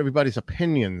everybody's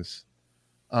opinions.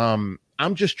 I'm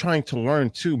just trying to learn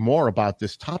too more about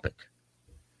this topic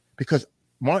because,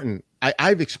 Martin,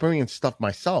 I've experienced stuff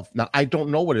myself. Now, I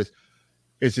don't know what it is.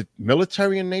 Is it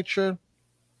military in nature?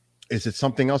 Is it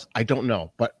something else? I don't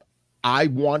know, but I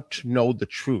want to know the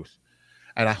truth.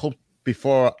 And I hope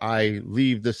before I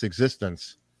leave this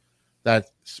existence that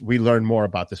we learn more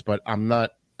about this, but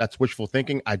that's wishful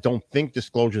thinking. I don't think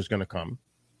disclosure is going to come.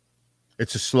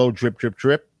 It's a slow drip, drip,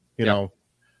 drip, you know,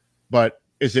 but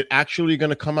is it actually going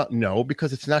to come out? No,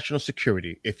 because it's national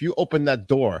security. If you open that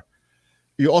door,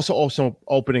 you're also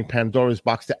opening Pandora's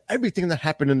box to everything that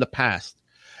happened in the past.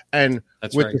 And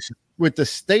with the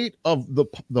state of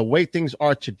the way things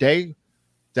are today,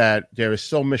 that there is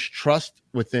so mistrust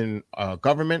within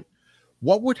government,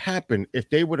 what would happen if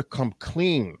they were to come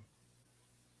clean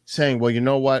saying, well, you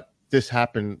know what, this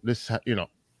happened,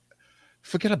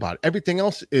 forget about it. Everything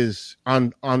else is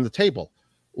on the table.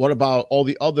 What about all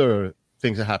the other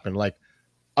things that happened? Like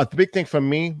a big thing for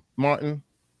me, Martin,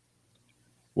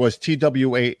 was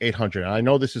TWA 800. I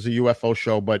know this is a UFO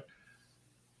show, but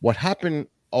what happened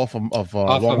off of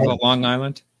Long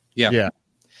Island? Yeah.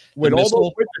 With all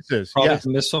those witnesses. The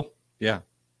missile. Yeah.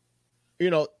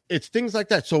 It's things like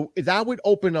that. So that would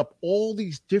open up all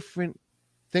these different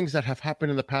things that have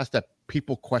happened in the past that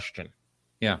people question.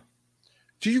 Yeah.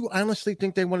 Do you honestly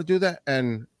think they want to do that?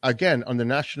 And again, on the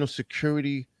national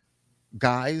security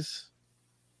guys,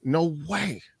 no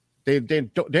way. They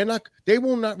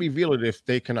will not reveal it if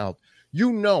they can out.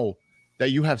 That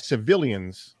you have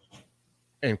civilians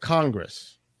in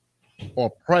Congress or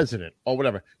president or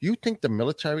whatever. You think the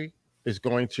military is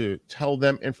going to tell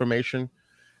them information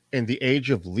in the age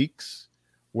of leaks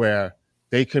where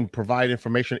they can provide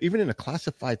information, even in a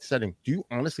classified setting? Do you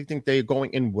honestly think they're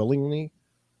going in willingly,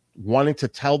 wanting to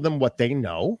tell them what they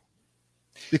know?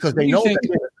 Because they know.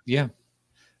 Yeah.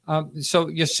 So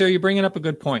you're bringing up a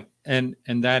good point. And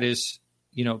that is,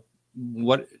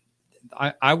 what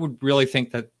I would really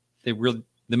think that the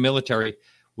military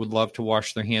would love to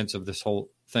wash their hands of this whole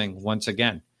thing once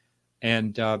again.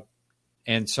 And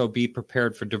so be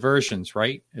prepared for diversions,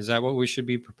 right? Is that what we should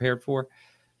be prepared for?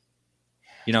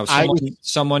 I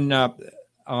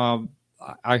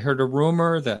heard a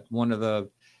rumor that one of the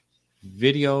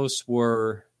videos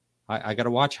were, I got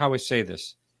to watch how I say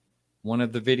this. One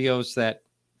of the videos that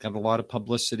got a lot of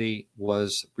publicity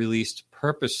was released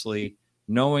purposely,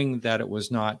 knowing that it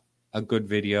was not a good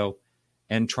video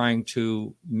and trying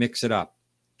to mix it up,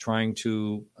 trying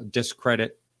to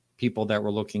discredit people that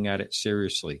were looking at it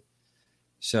seriously.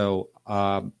 So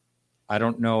I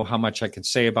don't know how much I can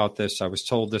say about this. I was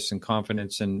told this in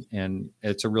confidence, and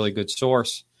it's a really good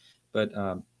source. But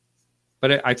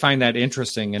I find that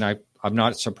interesting, and I'm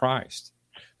not surprised.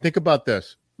 Think about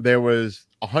this. There was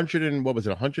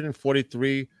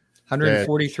 143?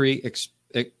 143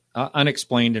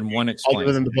 unexplained and one explained.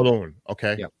 Other than the balloon,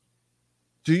 okay? Yeah.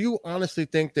 do you honestly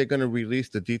think they're going to release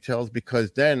the details?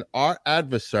 Because then our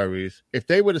adversaries, if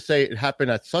they were to say it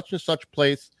happened at such and such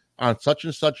place on such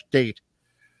and such date,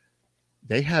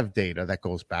 they have data that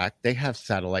goes back. They have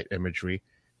satellite imagery.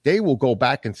 They will go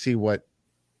back and see what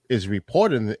is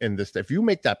reported in this. If you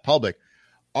make that public,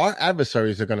 our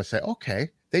adversaries are going to say, okay,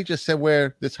 they just said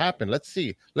where this happened. Let's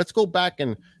see. Let's go back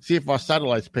and see if our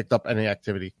satellites picked up any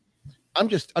activity. I'm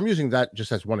using that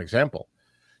just as one example.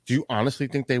 Do you honestly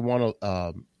think they want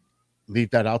to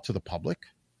leave that out to the public?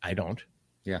 I don't.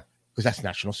 Yeah. Because that's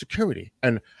national security.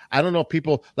 And I don't know,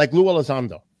 people like Lou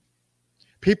Elizondo.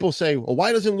 People say, well,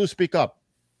 why doesn't Lou speak up?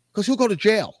 Because he'll go to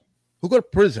jail. He'll go to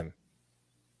prison.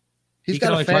 He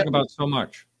can only talk about so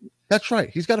much. That's right.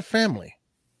 He's got a family.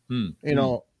 You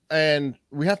know, and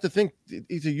we have to think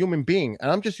he's a human being.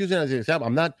 And I'm just using it as an example.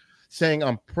 I'm not saying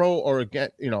I'm pro or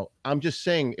against, you know, I'm just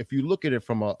saying if you look at it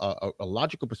from a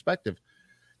logical perspective,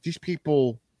 these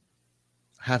people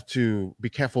have to be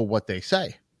careful what they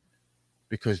say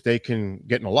because they can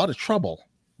get in a lot of trouble,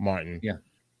 Martin. Yeah.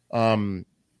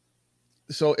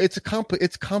 So it's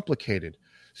complicated.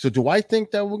 So do I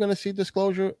think that we're going to see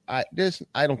disclosure? I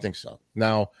don't think so.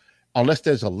 Now, unless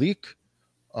there's a leak,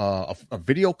 a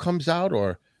video comes out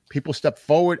or people step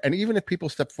forward, and even if people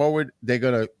step forward, they're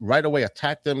going to right away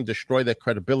attack them, destroy their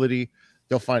credibility.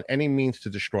 They'll find any means to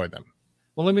destroy them.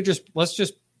 Well, let's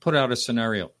just put out a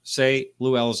scenario. Say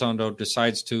Lou Elizondo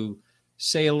decides to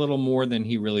say a little more than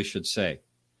he really should say.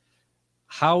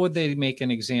 How would they make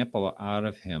an example out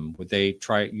of him? Would they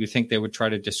try? You think they would try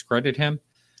to discredit him?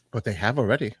 But they have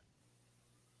already.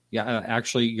 Yeah,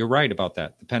 actually, you're right about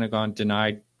that. The Pentagon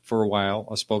denied for a while.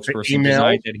 A spokesperson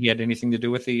denied that he had anything to do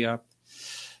with the.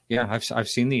 Yeah, I've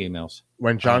seen the emails.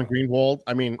 When John Greenwald,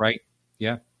 I mean, right?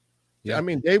 Yeah. I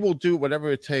mean, they will do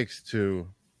whatever it takes to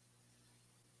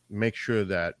make sure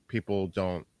that people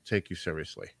don't take you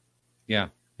seriously. Yeah,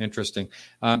 interesting.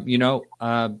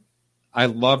 I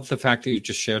love the fact that you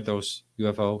just shared those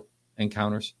UFO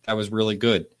encounters. That was really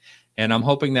good. And I'm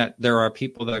hoping that there are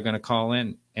people that are going to call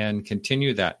in and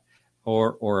continue that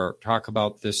or talk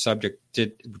about this subject.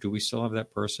 Do we still have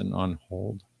that person on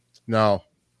hold? No.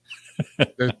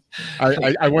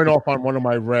 I went off on one of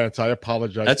my rants. I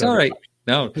apologize. That's all right.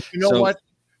 No. You know what?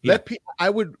 Yeah. I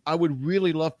would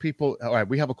really love people. All right,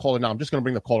 we have a caller now. I'm just going to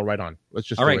bring the caller right on. Let's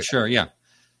just. All right, sure. Yeah.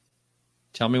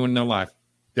 Tell me when they're live.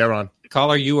 They're on.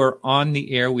 Caller, you are on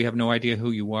the air. We have no idea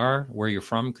who you are, where you're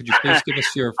from. Could you please give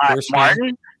us your first Martin?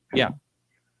 name? Yeah.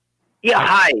 Yeah,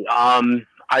 hi.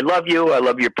 I love you. I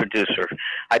love your producer.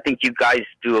 I think you guys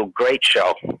do a great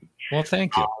show. Well,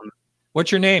 thank you.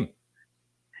 What's your name?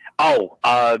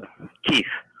 Keith.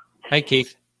 Hi,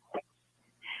 Keith.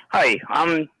 Hi,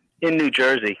 I'm in New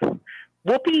Jersey.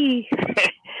 Whoopee.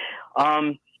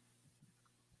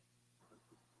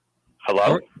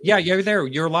 Hello? Yeah, you're there.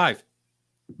 You're live.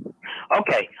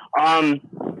 Okay.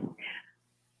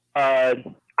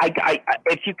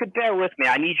 If you could bear with me,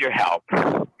 I need your help.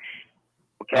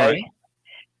 Okay?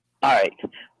 All right.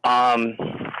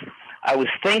 I was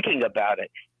thinking about it.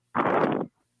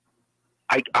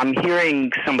 I'm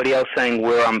hearing somebody else saying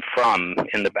where I'm from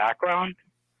in the background.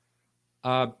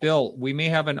 Bill, we may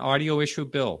have an audio issue.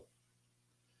 Bill.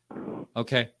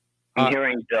 Okay. I'm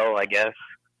hearing Bill, I guess.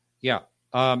 Yeah.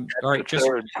 All right. Just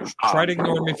try to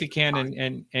ignore him if you can,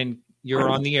 and you're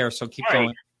on the air, so keep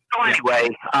going. So anyway,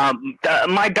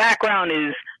 my background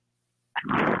is.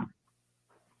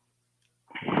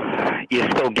 You're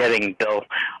still getting Bill,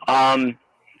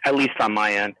 at least on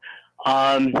my end.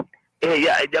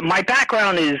 My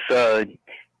background is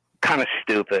kind of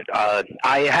stupid.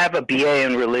 I have a BA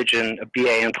in religion, a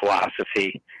BA in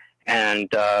philosophy, and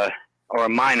or a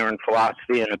minor in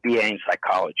philosophy and a BA in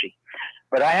psychology.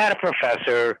 But I had a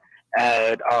professor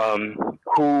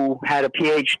who had a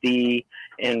PhD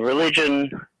in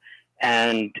religion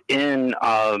and in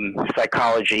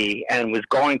psychology and was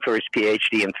going for his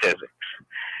PhD in physics.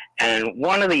 And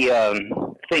one of the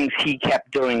things he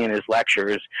kept doing in his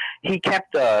lectures, he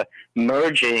kept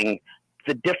merging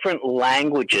the different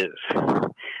languages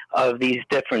of these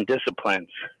different disciplines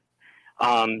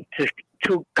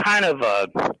to kind of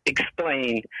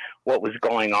explain what was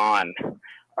going on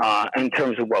in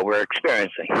terms of what we're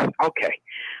experiencing. Okay.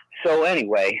 So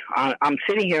anyway, I'm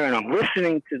sitting here and I'm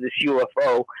listening to this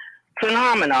UFO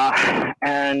phenomena,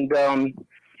 and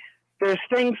there's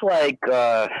things like,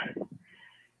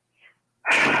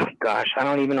 gosh, I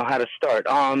don't even know how to start.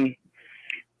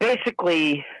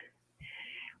 Basically,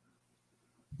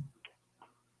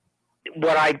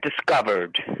 what I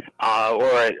discovered,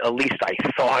 or at least I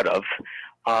thought of,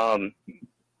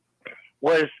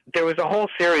 was there was a whole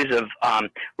series of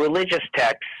religious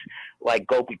texts like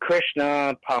Gopi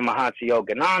Krishna, Paramahansa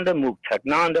Yogananda,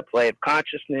 Muktagnanda, Play of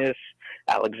Consciousness,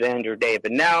 Alexander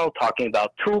David-Nell, talking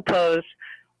about tulpas,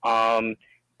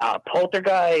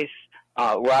 poltergeist,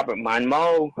 Robert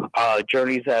Monroe,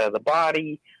 Journeys Out of the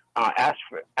Body,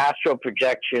 astral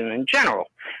projection in general.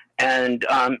 And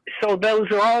so those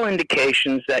are all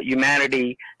indications that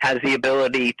humanity has the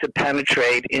ability to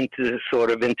penetrate into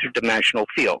sort of interdimensional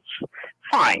fields.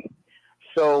 Fine.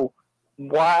 So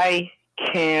why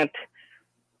can't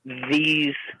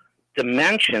these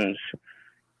dimensions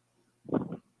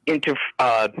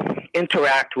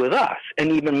interact with us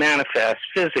and even manifest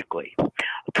physically?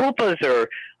 Tulpas are,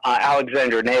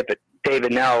 Alexander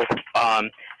David-Nell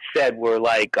said, were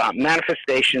like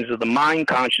manifestations of the mind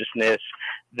consciousness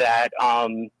that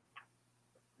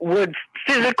would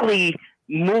physically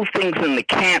move things in the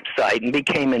campsite and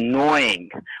became annoying,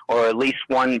 or at least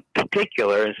one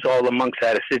particular, and so all the monks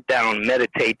had to sit down and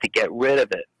meditate to get rid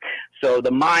of it. So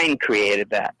the mind created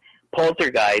that.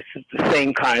 Poltergeist is the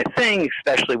same kind of thing,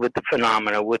 especially with the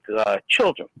phenomena with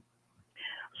children.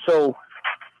 So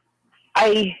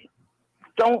I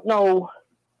don't know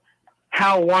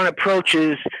how one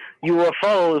approaches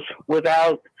UFOs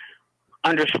without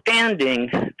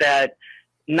understanding that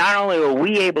not only are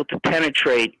we able to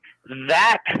penetrate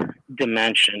that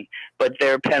dimension, but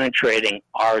they're penetrating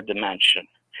our dimension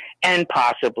and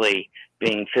possibly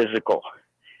being physical.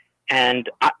 And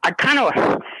I kind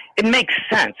of, it makes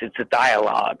sense. It's a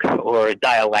dialogue or a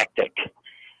dialectic.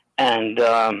 And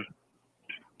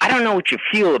I don't know what you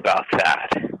feel about that,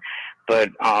 but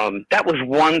that was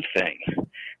one thing.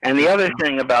 And the other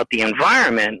thing about the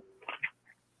environment,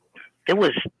 there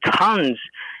was tons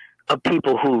of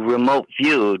people who remote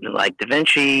viewed, like Da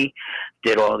Vinci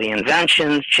did all the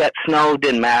inventions, Chet Snow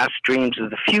did Mass Dreams of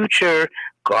the Future,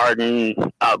 Gordon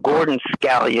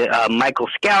Scallion, Michael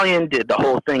Scallion did the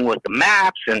whole thing with the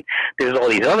maps, and there's all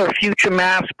these other future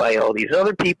maps by all these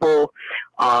other people.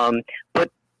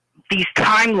 But these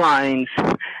timelines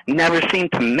never seem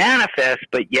to manifest,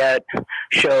 but yet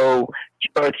show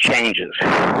Earth changes.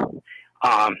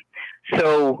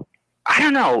 So I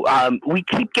don't know. We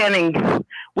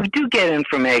do get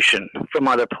information from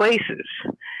other places.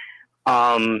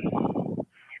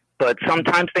 But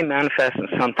sometimes they manifest and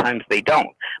sometimes they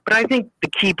don't. But I think the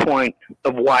key point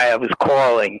of why I was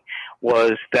calling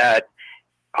was that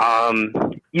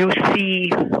you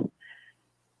see,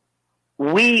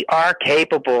 we are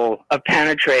capable of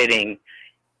penetrating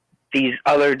these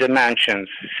other dimensions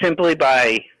simply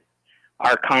by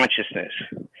our consciousness.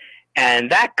 And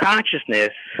that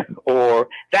consciousness or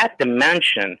that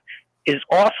dimension is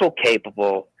also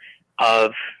capable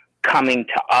of coming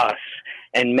to us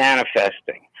and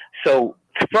manifesting. So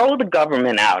throw the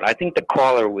government out. I think the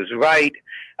caller was right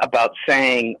about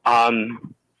saying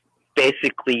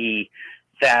basically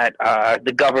that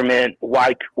the government,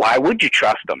 why would you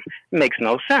trust them? It makes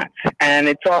no sense. And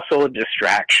it's also a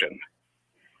distraction.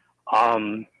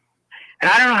 And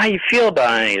I don't know how you feel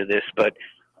about any of this, but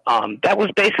that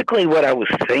was basically what I was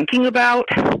thinking about.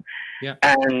 Yeah.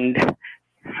 And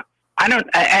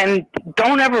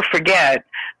don't ever forget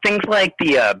things like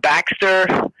the Baxter.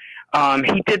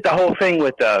 He did the whole thing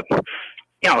with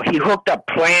he hooked up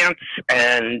plants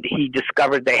and he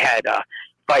discovered they had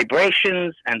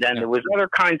vibrations, and then there was other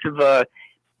kinds of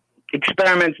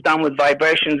experiments done with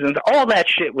vibrations, and all that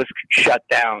shit was shut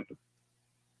down.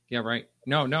 Yeah, right.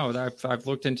 No, I've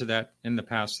looked into that in the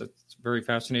past. That's very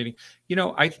fascinating. You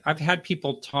know, I've had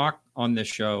people talk on this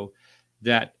show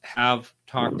that have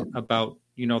talked about,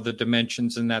 you know, the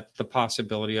dimensions and that the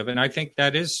possibility of it. And I think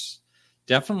that is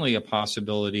definitely a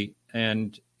possibility.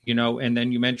 And, you know, and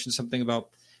then you mentioned something about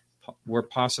we're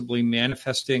possibly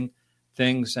manifesting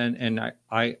things. And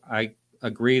I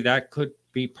agree that could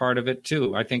be part of it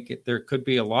too. I think there could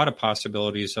be a lot of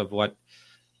possibilities of what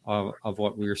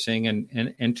we were seeing, and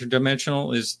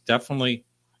interdimensional is definitely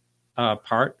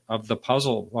part of the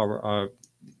puzzle, or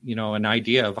you know, an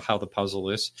idea of how the puzzle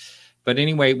is. But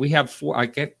anyway, we have four. I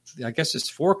guess it's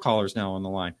 4 callers now on the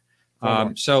line.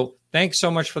 So thanks so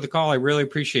much for the call. I really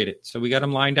appreciate it. So we got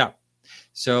them lined up.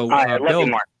 So Bill,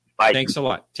 thanks a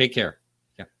lot. Take care.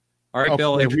 Yeah. All right, okay,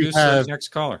 Bill. Introduce the next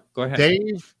caller. Go ahead.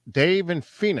 Dave in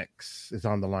Phoenix is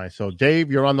on the line. So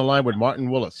Dave, you're on the line with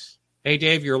Martin Willis. Hey,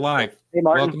 Dave, you're live. Hey,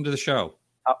 Martin. Welcome to the show.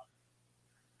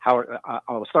 Howard, I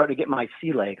was starting to get my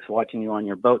sea legs watching you on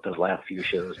your boat those last few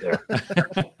shows there.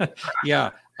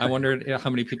 Yeah, I wondered how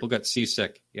many people got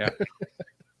seasick. Yeah.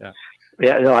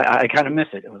 Yeah, no, I kind of miss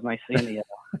it. It was nice seeing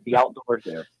the outdoors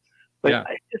there. But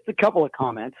just a couple of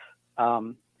comments.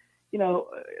 You know,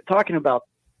 talking about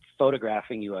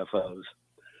photographing UFOs.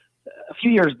 A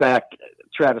few years back,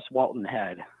 Travis Walton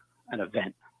had an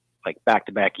event like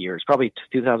back-to-back years, probably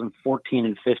 2014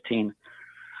 and 15,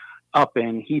 up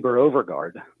in Heber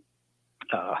Overgaard,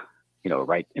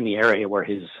 right in the area where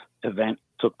his event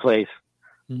took place,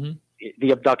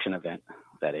 the abduction event,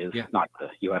 that is, not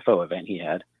the UFO event he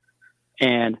had.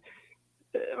 And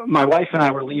my wife and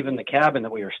I were leaving the cabin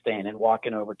that we were staying in,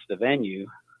 walking over to the venue,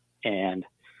 and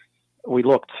we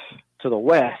looked to the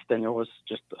west, and there was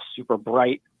just a super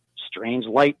bright, strange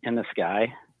light in the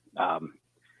sky.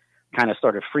 Kind of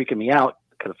started freaking me out,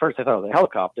 because at first I thought it was a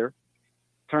helicopter.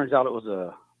 Turns out it was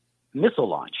a missile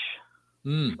launch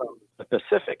from the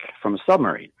Pacific, from a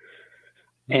submarine.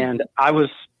 And I was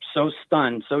so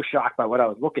stunned, so shocked by what I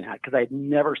was looking at, because I had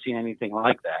never seen anything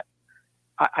like that.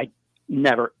 I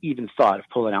never even thought of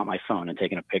pulling out my phone and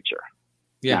taking a picture.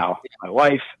 Now, my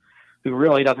wife, who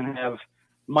really doesn't have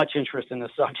much interest in the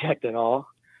subject at all,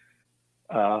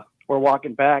 we're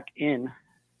walking back in,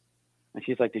 and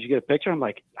she's like, "Did you get a picture?" I'm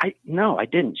like, "No, I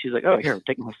didn't." She's like, "Oh, here,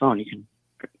 take my phone. You can."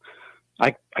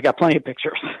 I got plenty of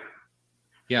pictures.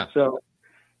 Yeah. So,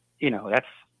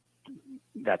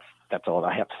 that's all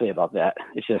I have to say about that.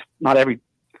 It's just not every,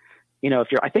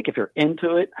 I think if you're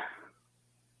into it,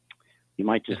 you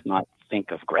might just not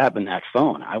think of grabbing that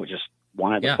phone. I would just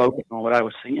wanted to focus on what I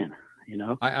was seeing.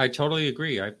 I totally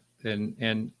agree. I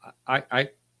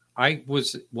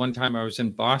was one time I was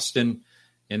in Boston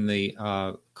in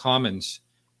the Commons,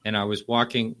 and I was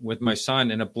walking with my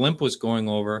son, and a blimp was going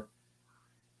over.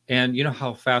 And you know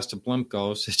how fast a blimp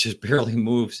goes? It just barely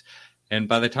moves. And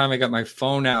by the time I got my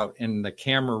phone out and the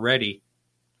camera ready,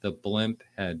 the blimp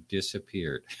had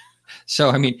disappeared. So,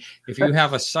 I mean, if you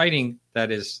have a sighting that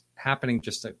is happening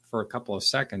just for a couple of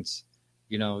seconds,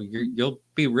 you'll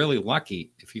be really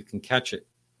lucky if you can catch it.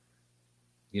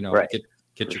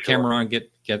 Get your camera on,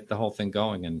 get the whole thing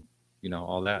going, and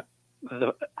all that.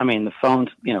 The phone's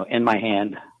in my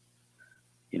hand,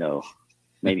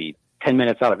 maybe 10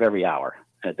 minutes out of every hour.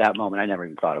 At that moment, I never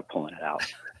even thought of pulling it out.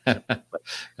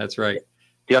 That's right.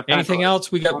 Do you have anything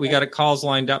else? We got calls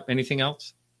lined up. Anything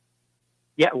else?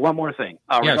 Yeah, one more thing.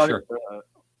 Sure.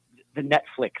 The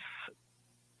Netflix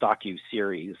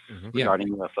docu-series regarding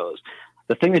UFOs.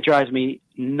 The thing that drives me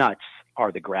nuts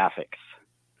are the graphics.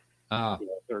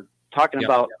 They're talking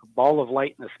about a ball of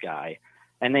light in the sky,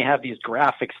 and they have these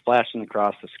graphics flashing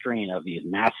across the screen of these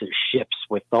massive ships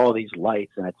with all these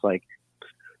lights, and it's like,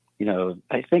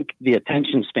 I think the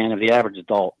attention span of the average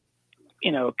adult,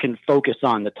 can focus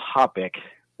on the topic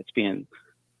that's being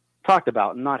talked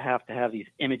about and not have to have these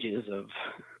images of,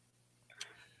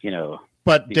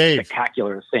 but these Dave,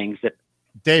 spectacular things that.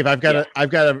 Dave, I've got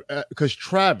because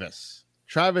Travis,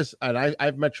 and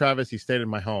I've met Travis. He stayed in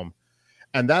my home,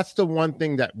 and that's the one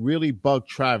thing that really bugged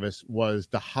Travis was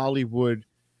the Hollywood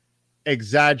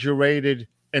exaggerated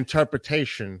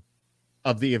interpretation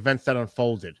of the events that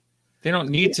unfolded. They don't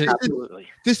need to. Absolutely.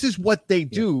 This is what they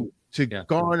do to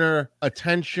garner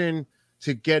attention,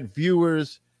 to get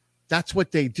viewers. That's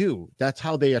what they do. That's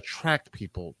how they attract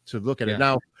people to look at it.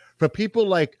 Now, for people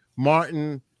like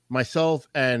Martin, myself,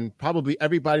 and probably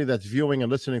everybody that's viewing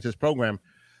and listening to this program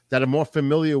that are more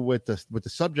familiar with the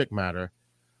subject matter,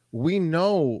 we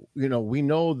know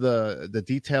the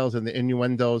details and the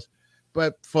innuendos,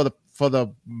 but for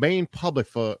the main public,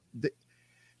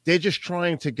 they're just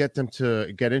trying to get them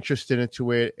to get interested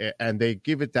into it, and they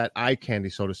give it that eye candy,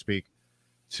 so to speak,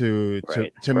 to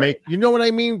make, you know what I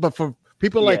mean? But for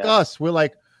people like us, we're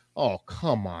like, oh,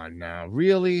 come on now,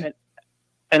 really?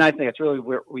 And I think it's really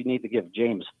where we need to give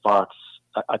James Fox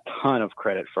a ton of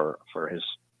credit for his,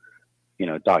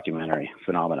 documentary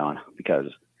phenomenon, because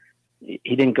he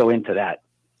didn't go into that,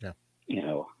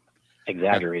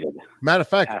 exaggerated. Matter of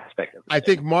fact, aspect of I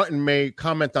think Martin may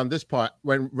comment on this part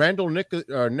when Randall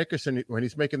Nickerson, when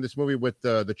he's making this movie with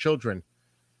the children,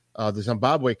 the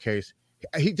Zimbabwe case,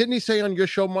 didn't he say on your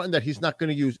show, Martin, that he's not going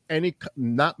to use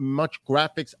not much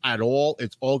graphics at all?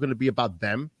 It's all going to be about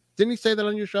them. Didn't he say that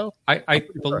on your show? I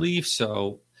believe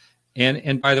so.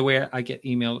 And by the way, I get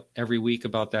emailed every week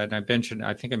about that. And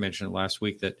I think I mentioned it last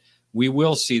week that we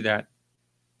will see that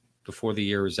before the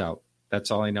year is out.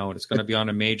 That's all I know. And it's going to be on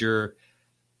a major,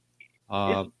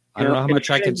 I don't know how much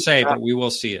I can say, but we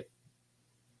will see it.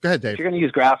 Go ahead, Dave. If you're going to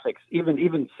use graphics,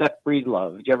 even Seth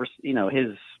Breedlove, did you ever,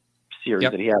 his series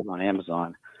that he has on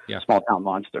Amazon, Small Town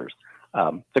Monsters,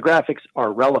 the graphics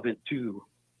are relevant to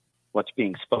what's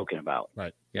being spoken about.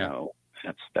 Right. Yeah.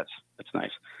 That's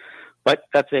nice. But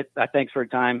that's it. Thanks for your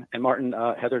time. And Martin,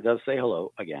 Heather does say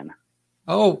hello again.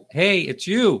 Oh, hey, it's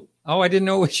you. Oh, I didn't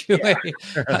know it was you.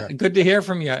 Yeah. Good to hear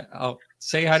from you. I'll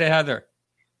say hi to Heather.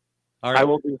 All right. I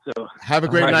will do so. Have a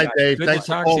great night, Dave. Good Thanks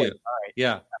to talk to you. All right.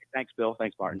 Yeah. Thanks, Bill.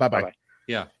 Thanks, Martin. Bye-bye.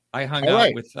 Yeah. I hung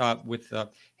out with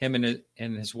him and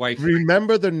his wife.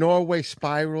 Remember the Norway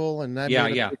spiral and that?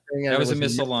 Yeah. Thing, that was a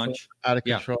missile launch. Out of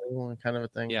control and kind of a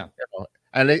thing. Yeah.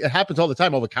 And it happens all the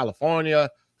time over California,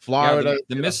 Florida.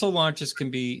 The missile launches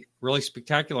can be really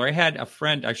spectacular. I had a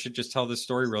friend. I should just tell this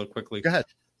story real quickly. Go ahead.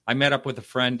 I met up with a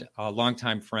friend, a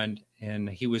longtime friend, and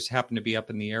he happened to be up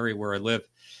in the area where I live.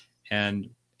 And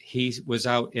he was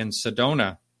out in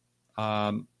Sedona,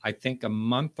 I think a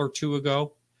month or two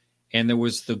ago. And there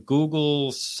was the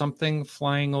Google something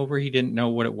flying over. He didn't know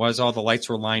what it was. All the lights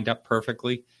were lined up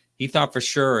perfectly. He thought for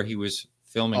sure he was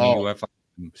filming a UFO.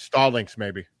 Starlinks,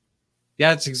 maybe. Yeah,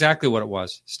 that's exactly what it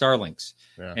was. Starlinks.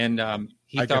 Yeah. And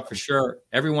he thought for sure.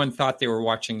 Everyone thought they were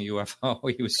watching a UFO.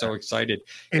 He was so excited.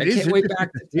 I can't wait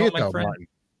back to tell my friend.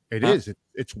 It is.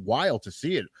 It's wild to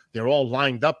see it. They're all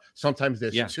lined up. Sometimes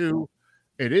there's two.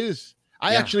 It is.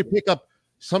 I actually pick up.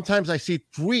 Sometimes I see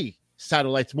 3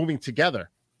 satellites moving together.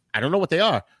 I don't know what they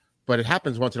are, but it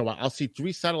happens once in a while. I'll see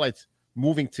 3 satellites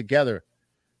moving together.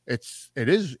 It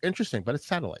is interesting, but it's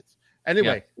satellites.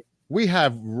 Anyway, we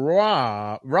have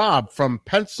Rob from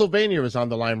Pennsylvania is on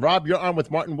the line. Rob, you're on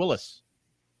with Martin Willis.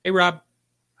 Hey, Rob.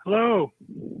 Hello.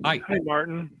 Hi. Hey,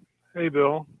 Martin. Hey,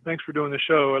 Bill. Thanks for doing the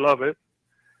show. I love it.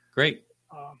 Great.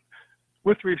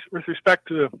 With respect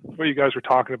to what you guys were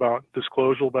talking about,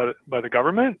 disclosure by the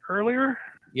government earlier.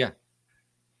 Yeah.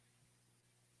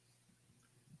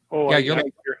 Oh, I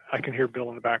can hear Bill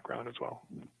in the background as well.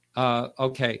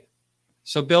 Okay.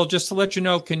 So, Bill, just to let you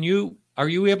know, are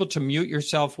you able to mute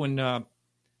yourself when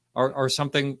or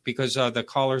something, because the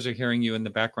callers are hearing you in the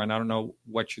background? I don't know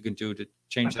what you can do to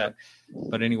change that.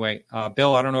 But anyway,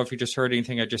 Bill, I don't know if you just heard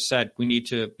anything I just said. We need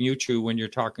to mute you when you're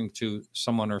talking to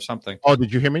someone or something. Oh,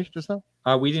 did you hear me just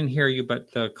now? We didn't hear you, but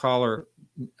the callers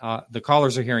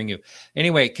are hearing you.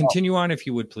 Anyway, continue on if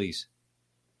you would, please.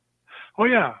 Oh,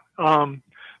 yeah.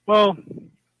 Well,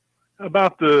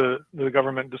 about the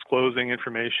government disclosing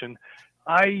information,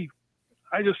 I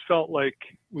just felt like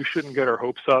we shouldn't get our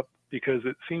hopes up, because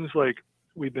it seems like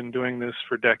we've been doing this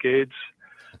for decades.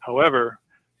 However,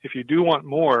 if you do want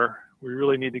more, we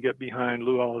really need to get behind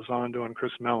Lou Elizondo and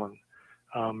Chris Mellon.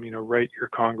 Write your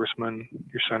congressmen,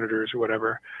 your senators, or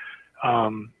whatever,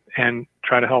 and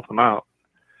try to help them out.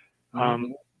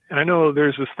 And I know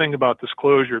there's this thing about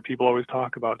disclosure. People always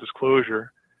talk about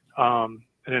disclosure. And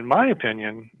in my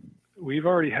opinion, we've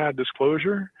already had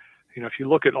disclosure. If you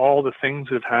look at all the things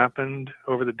that have happened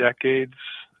over the decades,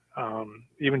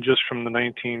 even just from the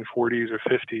 1940s or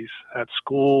 50s at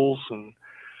schools and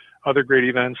other great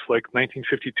events like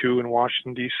 1952 in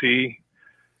Washington, D.C.,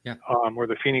 or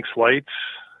the Phoenix Lights.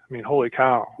 I mean, holy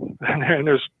cow. And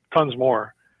there's tons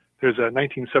more. There's a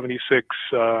 1976,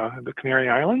 the Canary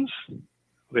Islands.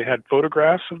 They had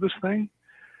photographs of this thing.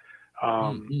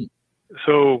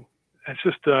 So it's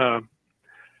just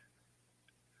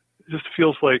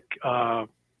feels like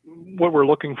what we're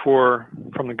looking for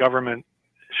from the government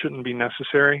shouldn't be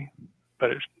necessary,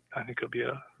 but I think it'll be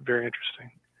very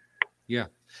interesting. Yeah.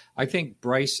 I think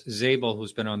Bryce Zabel,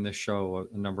 who's been on this show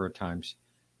a number of times,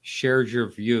 shares your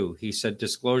view. He said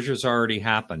disclosure's already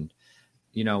happened,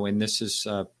 and this is,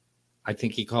 I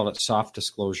think he called it soft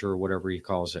disclosure or whatever he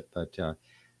calls it, but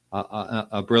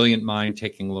a brilliant mind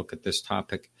taking a look at this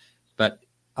topic. But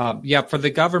for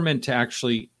the government to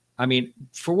actually,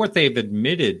 for what they've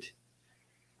admitted,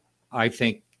 I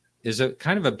think is a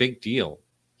kind of a big deal,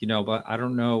 but I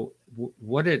don't know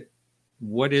what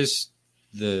is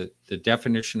the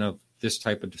definition of this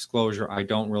type of disclosure. I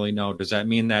don't really know. Does that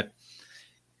mean that,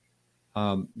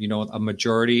 a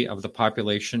majority of the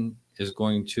population is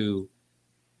going to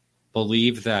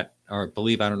believe that, or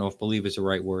believe, I don't know if believe is the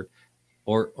right word,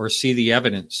 or see the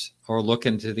evidence or look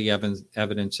into the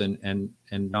evidence and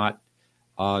not,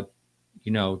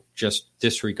 just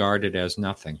disregard it as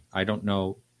nothing. I don't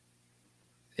know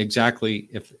exactly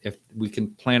if we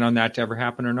can plan on that to ever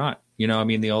happen or not.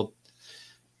 The old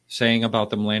saying about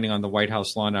them landing on the White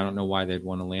House lawn, I don't know why they'd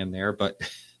want to land there, but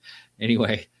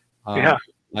anyway, I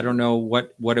don't know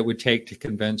what it would take to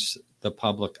convince the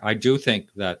public. I do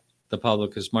think that the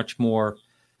public is much more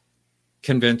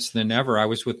convinced than ever. I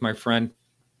was with my friend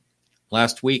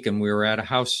last week, and we were at a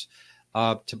house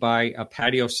to buy a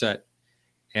patio set,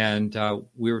 and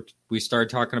we started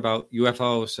talking about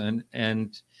UFOs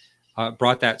and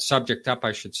brought that subject up,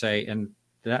 I should say, and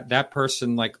that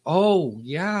person oh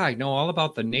yeah, I know all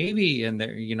about the Navy and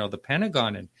the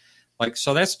Pentagon, and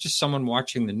so that's just someone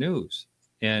watching the news,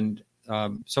 and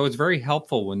so it's very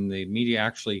helpful when the media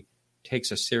actually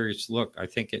takes a serious look. I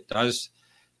think it does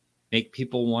make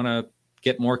people want to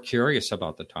get more curious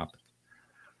about the topic.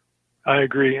 I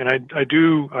agree. And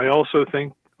I also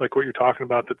think like what you're talking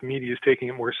about, that the media is taking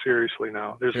it more seriously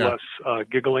now. There's less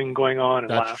giggling going on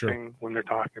and laughing when they're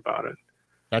talking about it.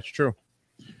 That's true.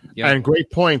 Yeah. And great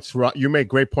points. You make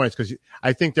great points, because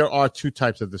I think there are two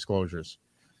types of disclosures.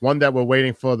 One that we're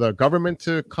waiting for the government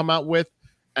to come out with.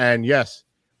 And yes,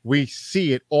 we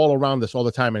see it all around us all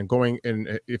the time. And going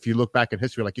in, if you look back in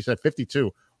history, like you said,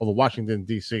 52 over Washington,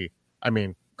 D.C. I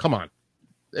mean, come on.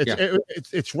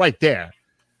 It's right there.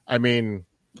 I mean,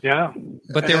 yeah.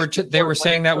 But they were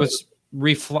saying that was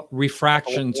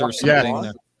refractions or something.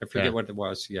 Yeah. I forget what it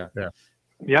was. Yeah.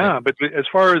 Yeah, but as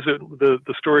far as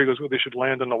the story goes, they should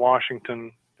land on the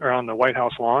Washington or on the White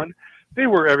House lawn. They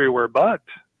were everywhere, but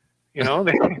they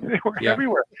were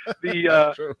everywhere.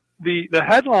 The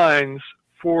headlines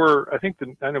for, I think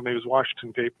I know maybe it was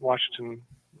Washington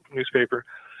newspaper.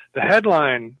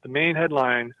 The main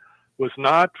headline was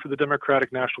not for the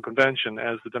Democratic National Convention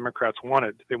as the Democrats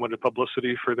wanted. They wanted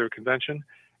publicity for their convention.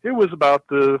 It was about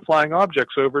the flying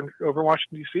objects over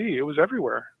Washington, D.C. It was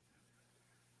everywhere.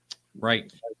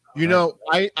 Right.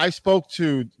 I spoke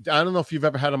to, I don't know if you've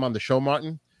ever had him on the show,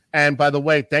 Martin. And by the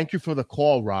way, thank you for the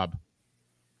call, Rob.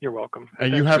 You're welcome.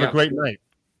 And you have a great night.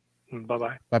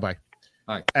 Bye-bye. Bye-bye.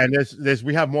 All right. And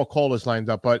we have more callers lined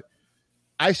up, but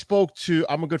I spoke to,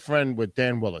 I'm a good friend with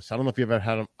Dan Willis. I don't know if you've ever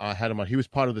had him on. He was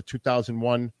part of the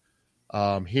 2001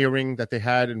 hearing that they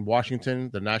had in Washington,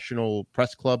 the National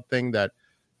Press Club thing that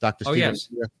Dr. Stevens.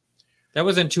 Yes. That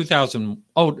was in 2000.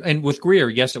 Oh, and with Greer,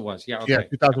 yes, it was. Yeah, okay. Yeah,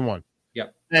 2001. Yeah.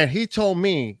 And he told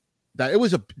me that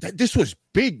this was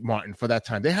big, Martin, for that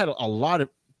time. They had a lot of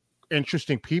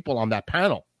interesting people on that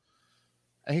panel.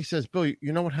 And he says, Bill,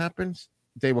 you know what happens?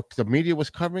 The media was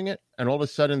covering it, and all of a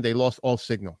sudden they lost all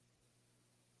signal.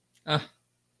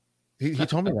 He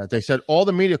told me that. They said all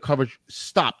the media coverage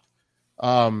stopped,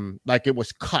 like it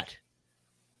was cut.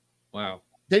 Wow.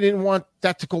 They didn't want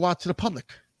that to go out to the public.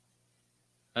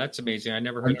 That's amazing. I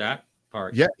never heard that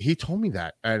part. Yeah, he told me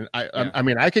that. And I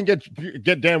mean, I can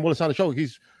get Dan Willis on the show.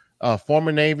 He's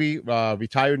former Navy,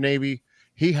 retired Navy.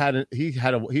 He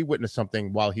witnessed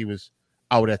something while he was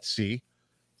out at sea.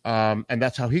 And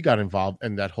that's how he got involved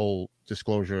in that whole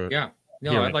disclosure. Yeah.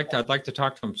 No, hearing. I'd like to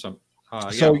talk to him some.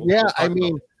 I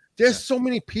mean, there's so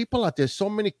many people out there, so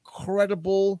many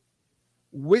credible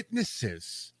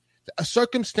witnesses,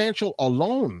 circumstantial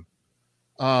alone,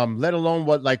 let alone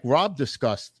what like Rob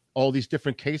discussed, all these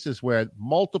different cases where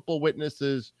multiple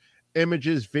witnesses,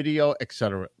 images, video,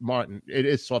 etc. Martin, it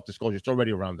is soft disclosure. It's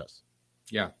already around us.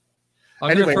 Yeah.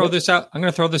 I'm going to throw this out. I'm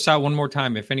going to throw this out one more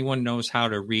time. If anyone knows how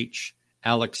to reach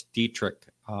Alex Dietrich,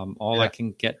 I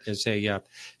can get is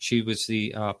she was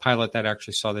the pilot that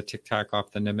actually saw the Tic Tac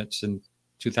off the Nimitz in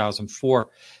 2004.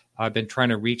 I've been trying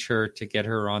to reach her to get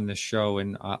her on this show,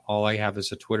 and all I have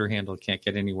is a Twitter handle. Can't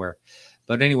get anywhere.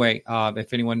 But anyway,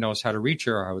 if anyone knows how to reach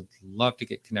her, I would love to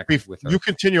get connected with her. You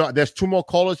continue. There's two more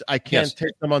callers. I can't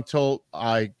take them until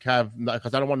I have,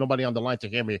 because I don't want nobody on the line to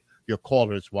hear me, your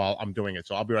callers, while I'm doing it.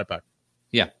 So I'll be right back.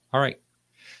 Yeah. All right.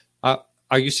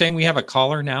 Are you saying we have a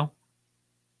caller now?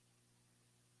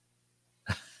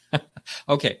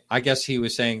 Okay. I guess he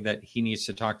was saying that he needs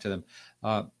to talk to them.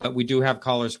 But we do have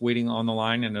callers waiting on the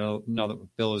line, and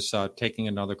Bill is taking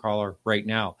another caller right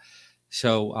now.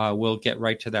 So we'll get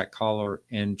right to that caller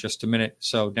in just a minute.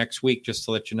 So next week, just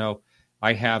to let you know,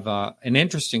 I have an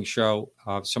interesting show.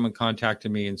 Someone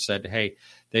contacted me and said, hey,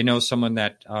 they know someone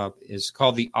that is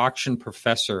called the Auction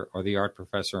Professor or the Art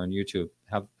Professor on YouTube,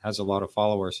 has a lot of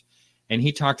followers. And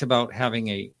he talked about having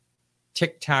a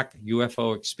Tic Tac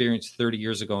UFO experience 30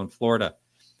 years ago in Florida.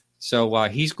 So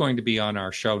he's going to be on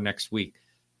our show next week.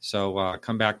 So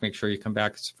come back. Make sure you come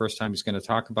back. It's the first time he's going to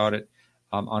talk about it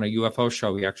on a UFO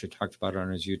show. He actually talked about it on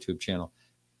his YouTube channel.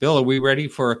 Bill, are we ready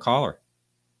for a caller?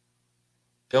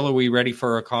 Oh,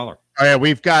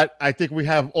 yeah, I think we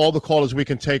have all the callers we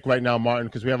can take right now, Martin,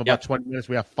 because we have about 20 minutes.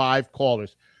 We have 5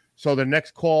 callers. So the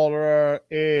next caller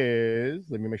is,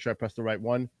 let me make sure I press the right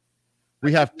one.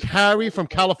 We have Carrie from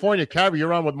California. Carrie,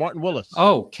 you're on with Martin Willis.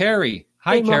 Oh, Carrie.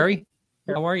 Hi, Carrie.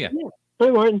 How are you? Yeah. Hi,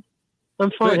 Martin.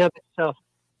 I'm fine. How about yourself?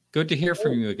 Good to hear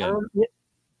from you again.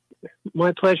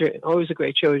 My pleasure. Always a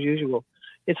great show as usual.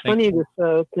 It's funny,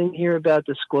 this thing here about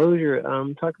disclosure.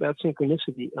 Talk about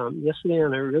synchronicity. Yesterday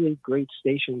on a really great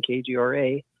station,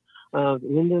 KGRA,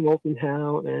 Linda Moulton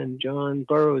Howe and John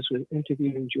Burroughs were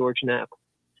interviewing George Knapp.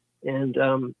 And,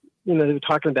 they were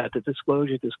talking about the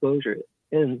disclosure.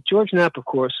 And George Knapp, of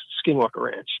course, Skinwalker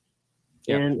Ranch.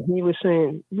 Yeah. And he was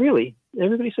saying, really,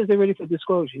 everybody says they're ready for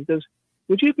disclosure. He goes,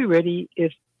 would you be ready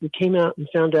if we came out and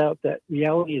found out that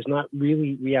reality is not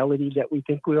really reality that we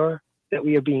think we are, that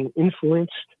we are being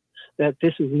influenced, that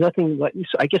this is nothing like,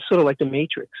 I guess, sort of like the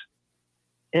Matrix?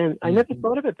 And I never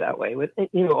thought of it that way. With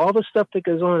all the stuff that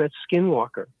goes on at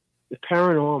Skinwalker, the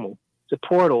paranormal, the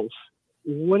portals.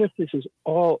 What if this is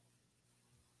all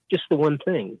just the one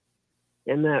thing?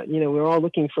 And that, we're all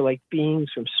looking for like beings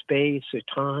from space or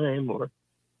time or,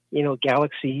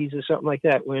 galaxies or something like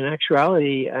that. When in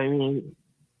actuality, I mean,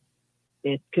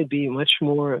 it could be much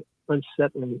more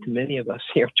unsettling to many of us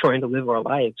here trying to live our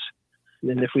lives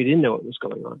than if we didn't know what was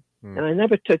going on. And I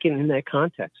never took it in that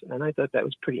context. And I thought that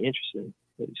was pretty interesting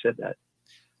that you said that.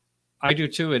 I do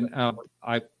too. And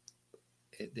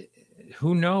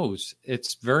who knows?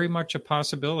 It's very much a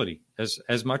possibility,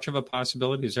 as much of a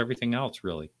possibility as everything else,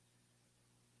 really.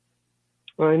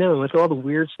 Well, I know. With all the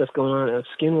weird stuff going on at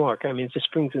Skinwalker, I mean, it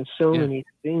just brings in so many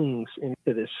things into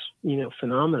this,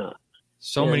 phenomena.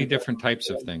 So many different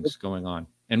types of things going on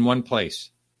in one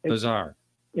place. Bizarre.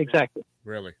 Exactly.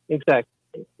 Really? Exactly.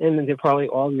 And they're probably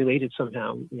all related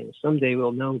somehow. Someday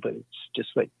we'll know, but it's just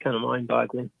like kind of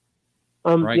mind-boggling.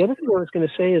 Right. The other thing I was going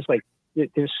to say is like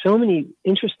there's so many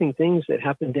interesting things that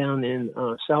happen down in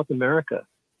South America.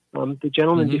 The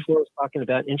gentleman before was talking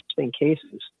about interesting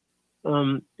cases.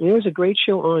 There was a great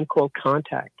show on called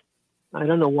Contact. I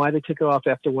don't know why they took it off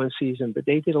after one season, but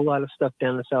they did a lot of stuff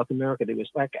down in South America. There was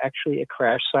like actually a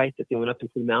crash site that they went up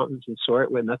into the mountains and saw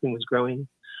it where nothing was growing.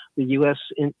 The U.S.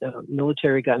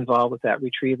 military got involved with that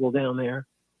retrieval down there.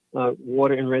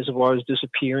 Water in reservoirs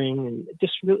disappearing and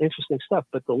just real interesting stuff.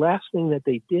 But the last thing that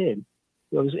they did,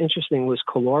 what was interesting, was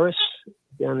Colores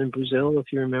down in Brazil,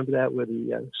 if you remember that, where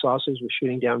the saucers were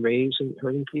shooting down rays and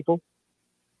hurting people.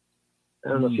 I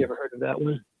don't know if you ever heard of that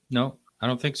one. No, I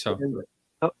don't think so.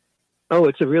 Oh,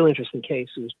 it's a real interesting case.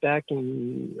 It was back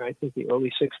in, I think, the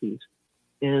early 60s.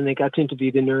 And they got to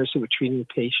interview the nurse who were treating the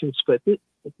patients. But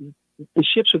the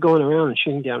ships were going around and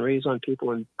shooting down rays on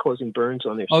people and causing burns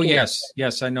on their skin. Oh, yes.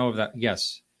 Yes, I know of that.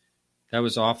 Yes. That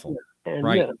was awful. And,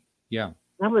 right. Yeah.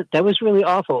 That was really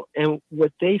awful. And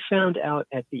what they found out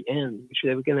at the end, which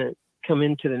they were going to come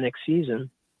into the next season,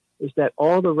 is that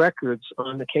all the records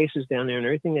on the cases down there and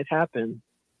everything that happened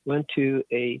went to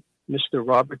a Mr.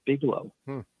 Robert Bigelow.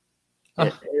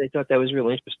 And they thought that was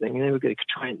really interesting. And they were going to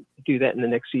try and do that in the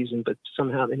next season, but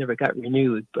somehow they never got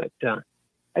renewed. But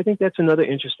I think that's another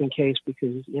interesting case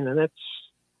because, that's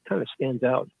kind of stands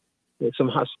out. There's some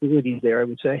hostility there, I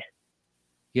would say.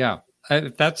 Yeah.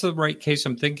 If that's the right case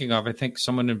I'm thinking of, I think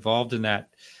someone involved in that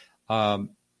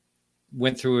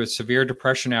went through a severe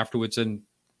depression afterwards and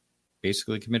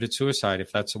basically committed suicide,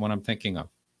 if that's the one I'm thinking of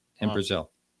in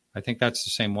Brazil. I think that's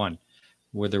the same one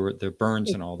where there were the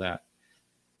burns and all that.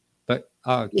 But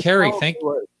Carrie,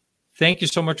 thank you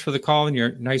so much for the call and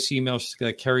your nice emails.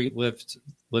 Carrie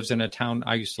lives in a town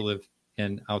I used to live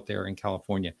in out there in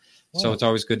California. So it's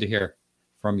always good to hear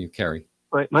from you, Carrie.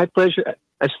 My pleasure.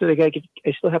 I still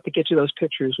have to get you those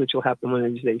pictures, which will happen one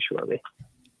of these days shortly.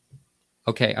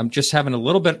 Okay. I'm just having a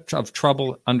little bit of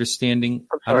trouble understanding.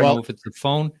 I don't know if it's the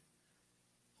phone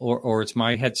or it's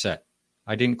my headset.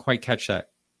 I didn't quite catch that.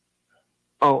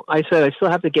 Oh, I said I still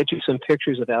have to get you some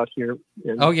pictures of out here.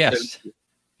 Oh, yes.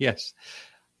 Yes.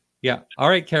 Yeah. All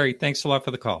right, Carrie. Thanks a lot for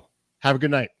the call. Have a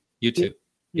good night. You too.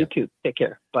 You too. Take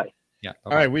care. Bye. Yeah.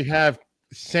 All right. We have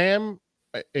Sam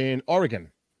in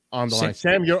Oregon on the line.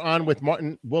 Sam, you're on with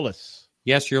Martin Willis.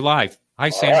 Yes, you're live. Hi,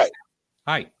 Sam. Right.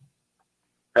 Hi.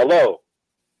 Hello.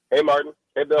 Hey, Martin.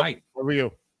 Hey, Bill. Hi. How are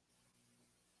you?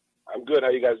 I'm good. How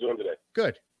you guys doing today?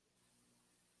 Good.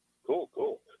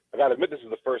 Cool. I got to admit, this is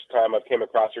the first time I've came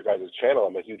across your guys' channel.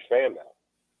 I'm a huge fan now.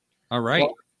 All right.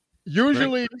 Well,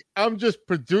 usually I'm just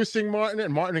producing Martin,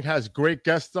 and Martin has great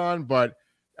guests on, but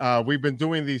we've been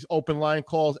doing these open line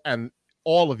calls, and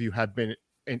all of you have been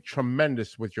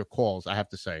tremendous with your calls, I have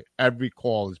to say. Every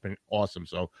call has been awesome.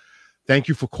 So thank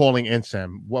you for calling in,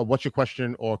 Sam. What's your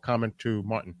question or comment to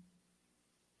Martin?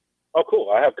 Oh,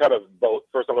 cool. I have kind of both.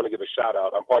 First, I want to give a shout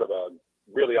out. I'm part of a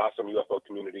really awesome UFO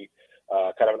community,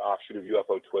 kind of an offshoot of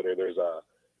UFO Twitter. There's a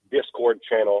Discord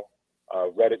channel,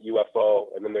 Reddit UFO,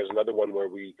 and then there's another one where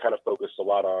we kind of focus a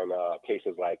lot on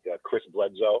cases like Chris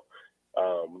Bledsoe.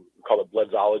 We call it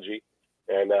Bledsoology.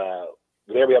 And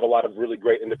there we have a lot of really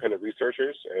great independent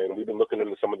researchers, and we've been looking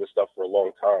into some of this stuff for a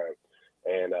long time.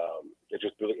 And it's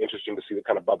just really interesting to see it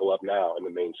kind of bubble up now in the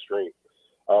mainstream.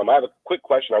 I have a quick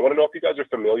question. I want to know if you guys are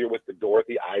familiar with the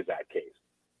Dorothy Isaac case.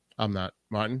 I'm not.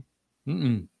 Martin?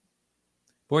 Mm-mm.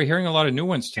 Boy, hearing a lot of new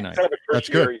ones tonight. Kind of That's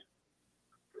good.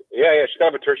 Yeah, she's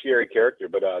kind of a tertiary character,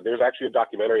 but there's actually a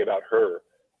documentary about her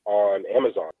on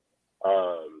Amazon.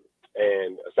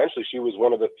 And essentially, she was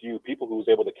one of the few people who was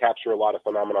able to capture a lot of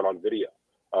phenomenon on video.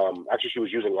 Actually, she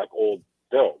was using like old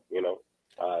film,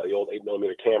 the old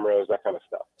 8mm cameras, that kind of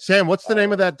stuff. Sam, what's the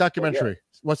name of that documentary?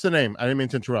 Yeah. What's the name? I didn't mean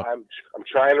to interrupt. I'm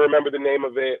trying to remember the name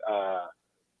of it.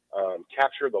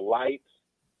 Capture the Light.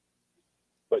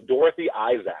 But Dorothy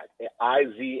Izatt,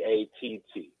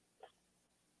 I-Z-A-T-T.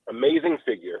 Amazing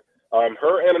figure.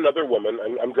 Her and another woman,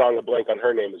 I'm drawing a blank on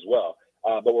her name as well,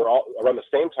 but we're all around the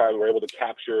same time, we're able to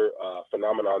capture a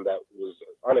phenomenon that was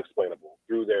unexplainable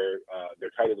through their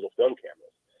tiny little film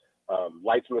cameras.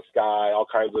 Lights in the sky, all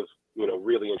kinds of,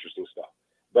 really interesting stuff.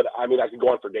 But I mean, I could go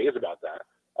on for days about that.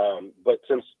 But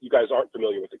since you guys aren't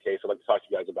familiar with the case, I'd like to talk to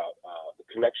you guys about the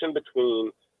connection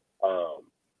between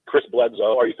Chris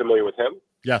Bledsoe. Are you familiar with him?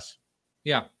 Yes.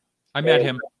 Yeah. I met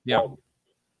him. Yeah.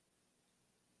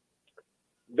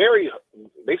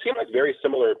 They seem like very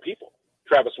similar people,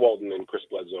 Travis Walton and Chris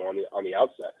Bledsoe on the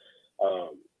outset.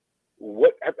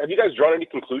 What have you guys drawn any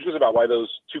conclusions about why those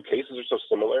two cases are so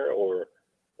similar, or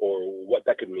what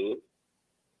that could mean?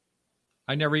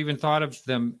 I never even thought of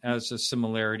them as a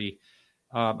similarity.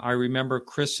 I remember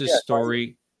Chris's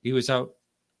story. He was out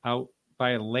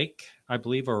by a lake, I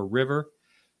believe, or a river.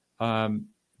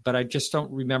 But I just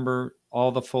don't remember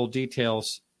all the full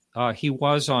details. He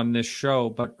was on this show,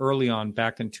 but early on,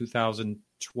 back in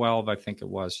 2012, I think it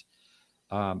was.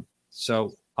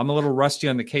 So I'm a little rusty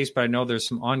on the case, but I know there's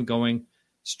some ongoing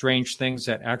strange things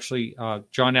that actually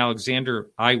John Alexander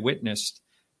eyewitnessed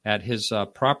at his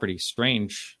property.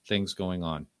 Strange things going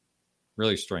on.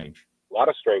 Really strange. A lot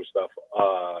of strange stuff.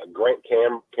 Grant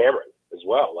Cameron as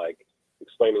well, like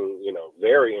explaining,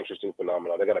 very interesting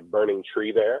phenomena. They got a burning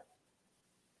tree there.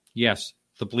 Yes,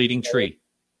 the bleeding tree.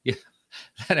 Yeah,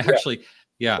 that actually,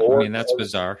 I mean, that's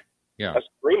bizarre. Yeah, a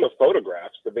stream of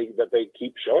photographs that they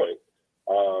keep showing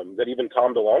that even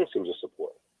Tom DeLonge seems to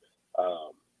support.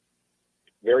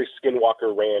 Very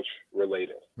Skinwalker Ranch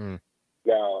related.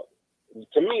 Now,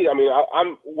 to me, I mean,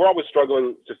 we're always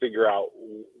struggling to figure out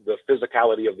the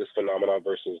physicality of this phenomenon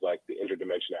versus like the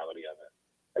interdimensionality of it,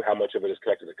 and how much of it is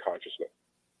connected to consciousness.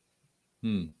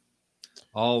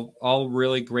 All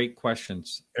really great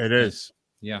questions. It is.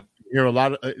 Yeah. You hear a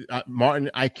lot of Martin.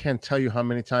 I can't tell you how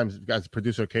many times, as a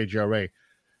producer of KGRA,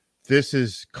 this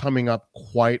is coming up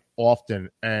quite often,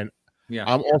 and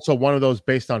I'm also one of those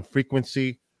based on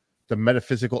frequency, the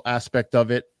metaphysical aspect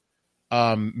of it,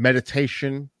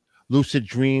 meditation, lucid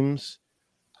dreams.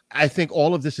 I think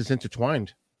all of this is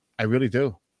intertwined. I really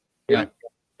do. Yeah.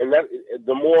 And that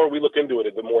the more we look into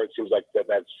it, the more it seems like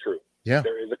that's true. Yeah.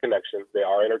 There is a connection. They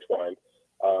are intertwined.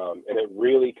 And it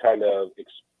really kind of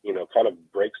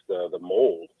breaks the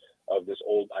mold of this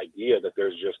old idea that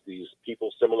there's just these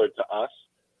people similar to us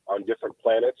on different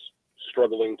planets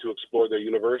struggling to explore their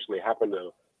universe, and they happen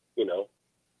to,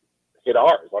 hit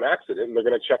ours on accident, and they're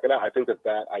going to check it out. I think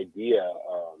that idea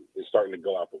is starting to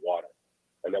go out the water,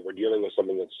 and that we're dealing with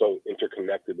something that's so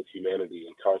interconnected with humanity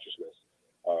and consciousness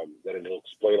that it'll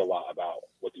explain a lot about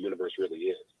what the universe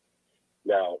really is.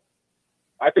 Now,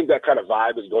 I think that kind of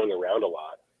vibe is going around a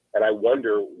lot. And I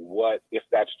wonder if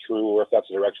that's true, or if that's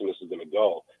the direction this is going to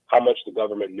go, how much the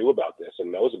government knew about this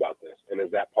and knows about this. And is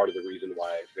that part of the reason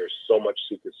why there's so much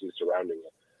secrecy surrounding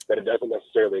it, that it doesn't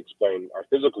necessarily explain our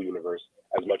physical universe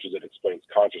as much as it explains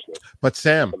consciousness? But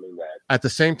Sam, at the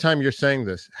same time you're saying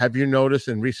this, have you noticed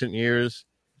in recent years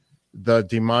the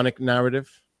demonic narrative?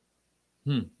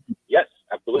 Yes,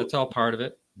 absolutely. That's all part of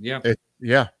it. Yeah.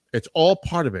 It's all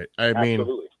part of it. I mean,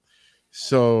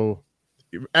 so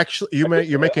actually,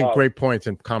 you're making great points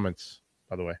and comments,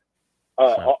 by the way.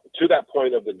 To that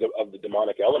point of the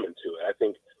demonic element to it, I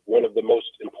think one of the most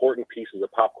important pieces of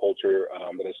pop culture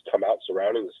that has come out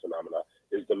surrounding this phenomena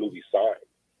is the movie Sign.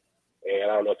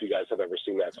 And I don't know if you guys have ever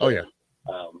seen that film. Oh yeah.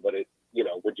 But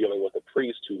we're dealing with a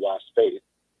priest who lost faith,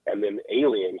 and then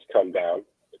aliens come down,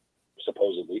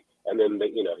 supposedly, and then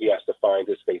he has to find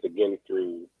his faith again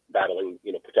through battling,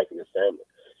 protecting his family.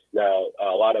 Now,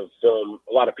 a lot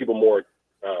of people more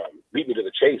beat me to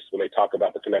the chase when they talk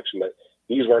about the connection that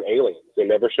these weren't aliens. They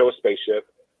never show a spaceship.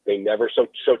 They never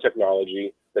show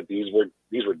technology. That these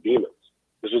were demons.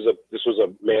 This was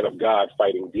a man of God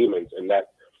fighting demons, and that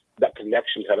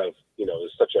connection kind of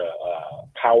is such a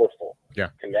powerful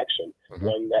connection.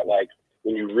 One that, like,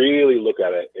 when you really look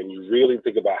at it and you really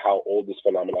think about how old this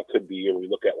phenomenon could be, and we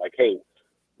look at like, hey,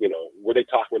 were they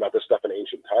talking about this stuff in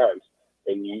ancient times?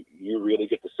 And you really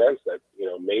get the sense that,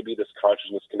 maybe this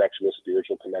consciousness connection, this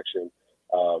spiritual connection,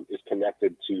 is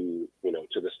connected to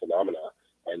this phenomena.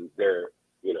 And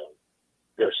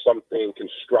there's something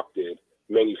constructed,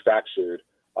 manufactured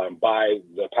by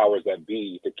the powers that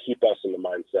be to keep us in the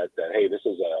mindset that, hey, this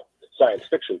is a science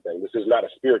fiction thing. This is not a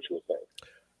spiritual thing.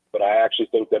 But I actually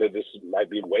think that this might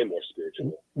be way more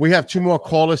spiritual. We have two more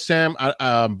callers, Sam.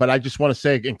 But I just want to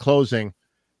say in closing,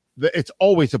 it's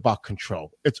always about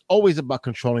control. It's always about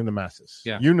controlling the masses.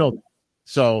 Yeah. You know,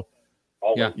 so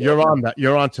yeah, you're on that.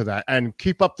 You're onto that, and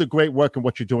keep up the great work and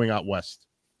what you're doing out west.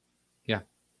 Yeah.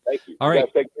 Thank you. All right.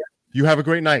 You have a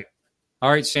great night. All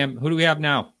right, Sam. Who do we have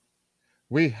now?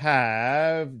 We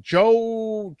have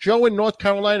Joe. Joe in North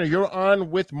Carolina. You're on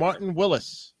with Martin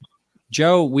Willis.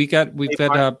 Joe, we've got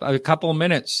a couple of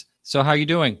minutes. So how you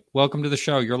doing? Welcome to the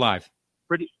show. You're live.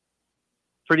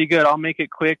 Pretty good. I'll make it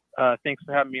quick. Thanks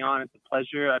for having me on. It's a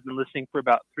pleasure. I've been listening for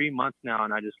about 3 months now,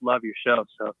 and I just love your show.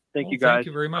 So thank you guys. Thank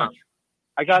you very much.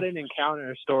 I got an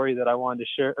encounter story that I wanted to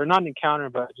share, or not an encounter,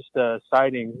 but just a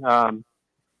sighting.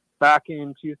 Back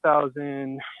in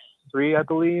 2003, I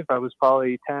believe, I was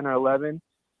probably 10 or 11.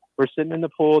 We're sitting in the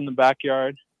pool in the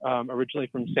backyard, originally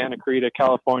from Santa Clarita,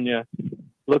 California,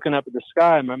 looking up at the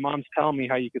sky. My mom's telling me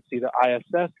how you could see the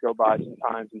ISS go by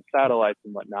sometimes and satellites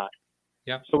and whatnot.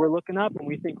 Yeah. So we're looking up and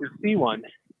we think we see one,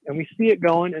 and we see it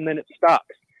going, and then it stops.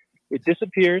 It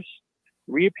disappears,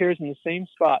 reappears in the same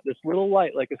spot. This little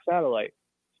light, like a satellite,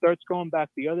 starts going back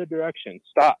the other direction,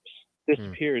 stops,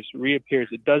 disappears, reappears.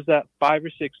 It does that 5 or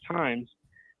 6 times,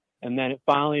 and then it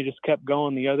finally just kept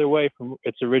going the other way from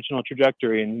its original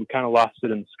trajectory, and we kind of lost it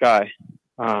in the sky.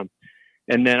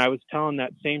 And then I was telling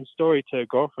that same story to a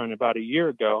girlfriend about a year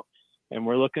ago, and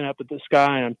we're looking up at the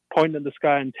sky, and I'm pointing at the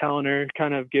sky and telling her,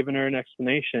 kind of giving her an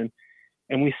explanation.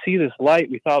 And we see this light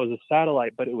we thought was a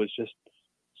satellite, but it was just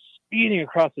speeding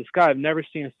across the sky. I've never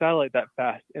seen a satellite that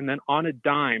fast. And then on a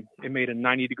dime, it made a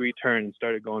 90-degree turn and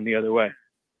started going the other way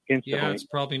instantly. Yeah, it's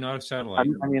probably not a satellite.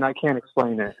 I mean, I can't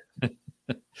explain it.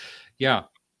 Yeah.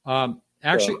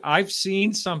 Actually, I've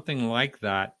seen something like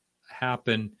that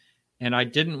happen, and I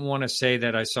didn't want to say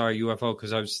that I saw a UFO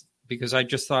because I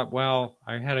just thought, well,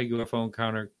 I had a UFO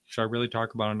encounter. Should I really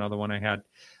talk about another one I had?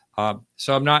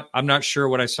 So I'm not sure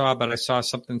what I saw, but I saw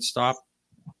something stop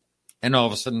and all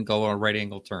of a sudden go a right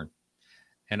angle turn.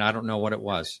 And I don't know what it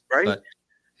was, but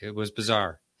it was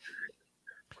bizarre.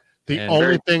 The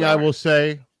only thing I will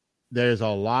say, there's a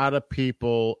lot of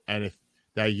people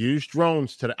that use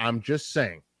drones today. I'm just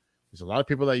saying, there's a lot of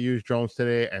people that use drones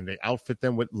today and they outfit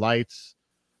them with lights.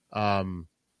 I'm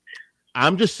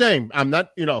just saying, I'm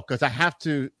not, because I have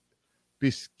to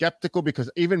be skeptical,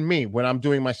 because even me, when I'm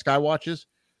doing my sky watches,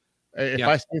 if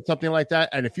I see something like that,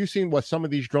 and if you've seen what some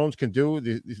of these drones can do,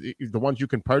 the ones you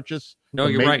can purchase. No,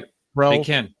 you're right. They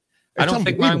can. I don't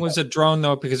think mine was a drone,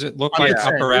 though, because it looked like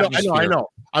upper atmosphere. I know.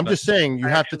 I'm just saying you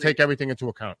have to take everything into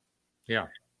account. Yeah.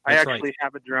 I actually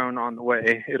have a drone on the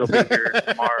way. It'll be here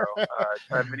tomorrow.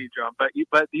 A mini drone.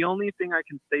 But the only thing I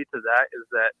can say to that is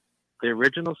that the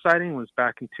original sighting was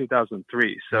back in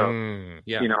 2003. So,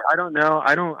 I don't know.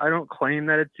 I don't claim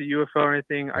that it's a UFO or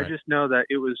anything. Right. I just know that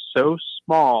it was so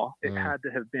small. It had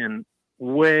to have been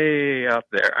way up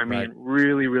there. I mean,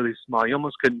 really, really small. You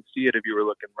almost couldn't see it if you were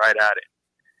looking right at it.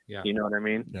 Yeah. You know what I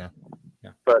mean? Yeah.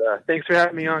 But thanks for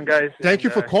having me on, guys. Thank you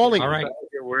for calling. All right.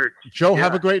 Your word. Joe,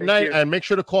 have a great night, and make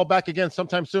sure to call back again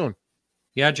sometime soon.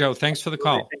 Yeah, Joe, thanks for the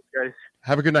call. Thanks, guys.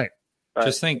 Have a good night.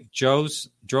 Just think, Joe's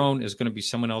drone is going to be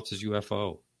someone else's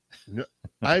UFO. No,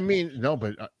 I mean, no,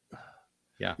 but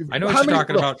yeah, I know what you're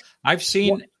talking about. I've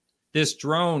seen this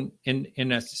drone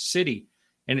in a city,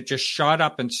 and it just shot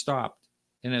up and stopped,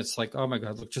 and it's like, oh my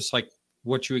god, look, just like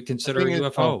what you would consider a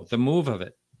UFO. The move of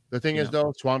it. The thing is,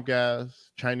 though, swamp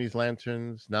gas, Chinese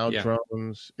lanterns, now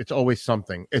drones. It's always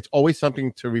something. It's always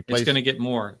something to replace. It's going to get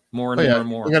more and more and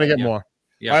more. We're going to get more.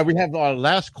 Yeah. All right, we have our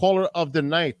last caller of the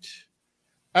night.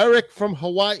 Eric from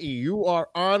Hawaii, you are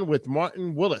on with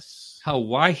Martin Willis.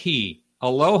 Hawaii.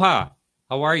 Aloha.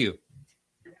 How are you?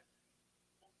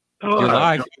 Oh, you're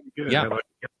live. Good. Yeah.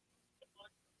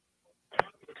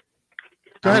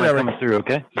 Go ahead, Eric. Coming through,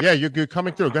 okay? Yeah, you're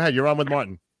coming through. Go ahead. You're on with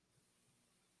Martin.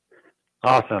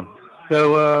 Awesome.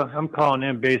 So I'm calling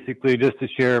in basically just to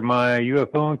share my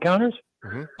UFO encounters.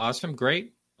 Mm-hmm. Awesome.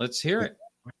 Great. Let's hear it.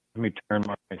 Let me turn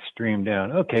my stream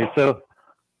down. Okay, so,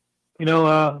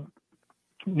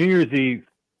 New Year's Eve,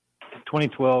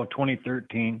 2012,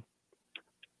 2013,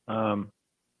 a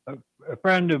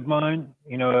friend of mine,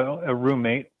 a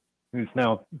roommate who's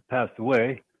now passed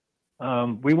away,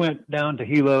 we went down to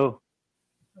Hilo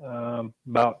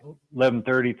about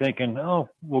 11:30 thinking,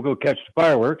 we'll go catch the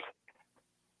fireworks.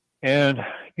 And,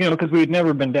 because we'd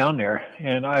never been down there,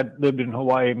 and I'd lived in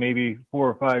Hawaii maybe 4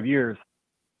 or 5 years,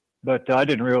 but I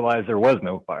didn't realize there was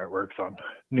no fireworks on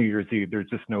New Year's Eve. There's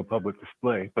just no public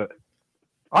display. But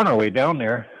on our way down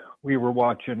there, we were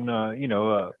watching,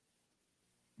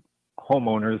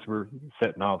 homeowners were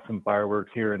setting off some fireworks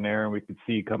here and there, and we could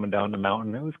see coming down the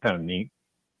mountain. It was kind of neat.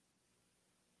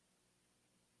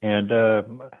 And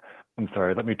I'm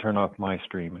sorry, let me turn off my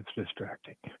stream. It's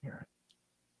distracting here.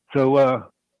 So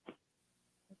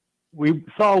we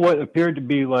saw what appeared to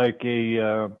be like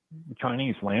a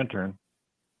Chinese lantern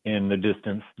in the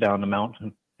distance down the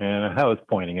mountain, and I was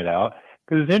pointing it out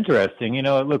because it's interesting. You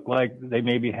know, it looked like they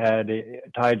maybe had it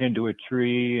tied into a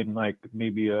tree, and like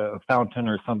maybe a fountain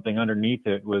or something underneath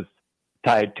it was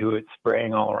tied to it,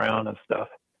 spraying all around and stuff.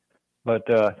 But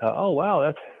I thought, oh wow,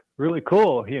 that's really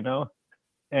cool, you know.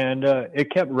 And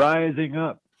it kept rising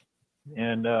up,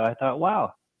 and I thought,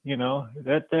 wow, you know,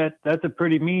 that's a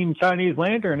pretty mean Chinese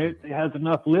lantern. It has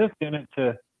enough lift in it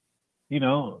to, you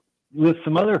know, lift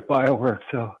some other fireworks.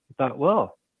 So I thought,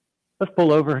 well, let's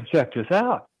pull over and check this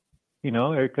out, you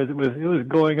know, because it was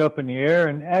going up in the air,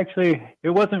 and actually it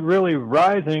wasn't really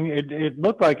rising. It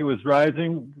looked like it was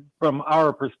rising from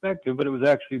our perspective, but it was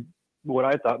actually what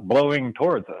I thought blowing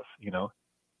towards us, you know.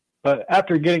 But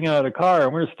after getting out of the car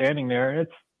and we're standing there, and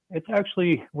it's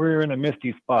actually, we're in a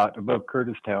misty spot above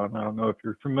Curtistown. I don't know if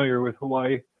you're familiar with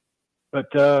Hawaii, but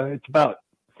it's about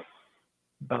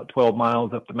 12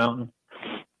 miles up the mountain.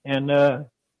 And as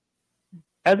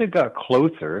it got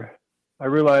closer, I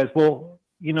realized, well,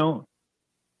 you know,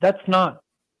 that's not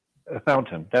a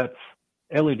fountain. That's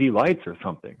LED lights or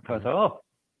something. So I thought, oh,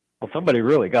 well, somebody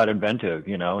really got inventive,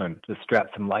 you know, and just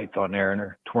strapped some lights on there and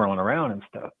are twirling around and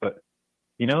stuff. But,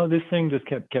 you know, this thing just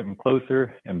kept getting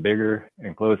closer and bigger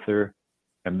and closer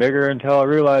and bigger until I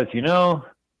realized, you know,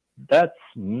 that's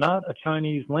not a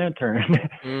Chinese lantern.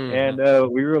 And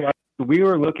we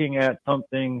were looking at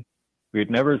something we'd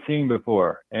never seen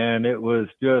before, and it was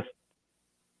just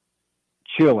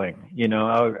chilling. You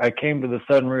know, I came to the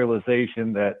sudden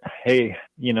realization that, hey,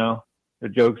 you know, the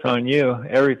joke's on you.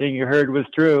 Everything you heard was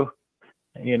true.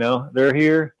 You know, they're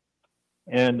here.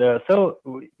 And so,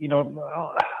 you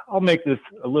know, I'll make this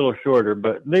a little shorter,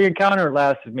 but the encounter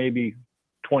lasted maybe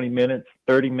 20 minutes,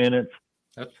 30 minutes.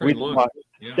 That's pretty long. Saw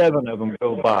 7 of them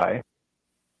go by.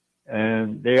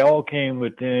 And they all came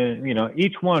within, you know,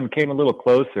 each one came a little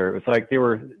closer. It was like they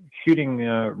were shooting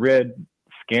red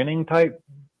scanning type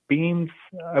beams,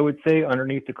 I would say,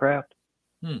 underneath the craft.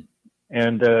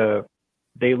 And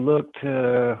they looked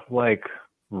like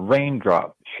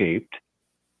raindrop shaped,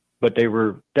 but they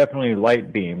were definitely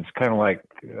light beams, kind of like,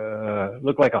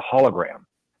 looked like a hologram.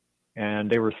 And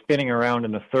they were spinning around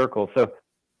in a circle. So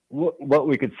what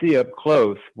we could see up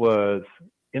close was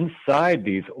inside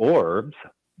these orbs,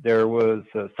 there was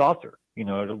a saucer, you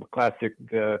know, a classic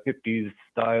 50s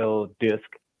style disc,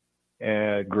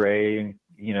 gray,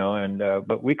 you know, and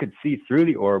but we could see through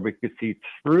the orb, we could see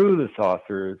through the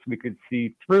saucers, we could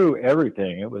see through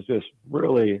everything. It was just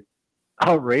really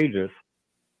outrageous.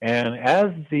 And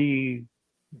as the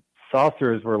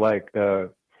saucers were like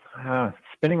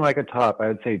spinning like a top, I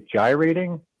would say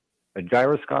gyrating, a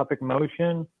gyroscopic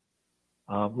motion,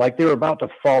 like they were about to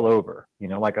fall over, you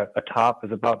know, like a top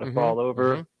is about to fall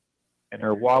over, and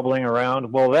they're wobbling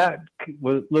around. Well, that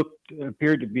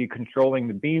appeared to be controlling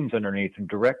the beams underneath and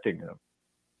directing them.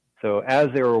 So as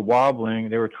they were wobbling,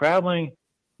 they were traveling,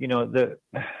 you know,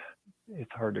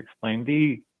 it's hard to explain.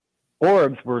 The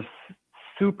orbs were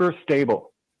super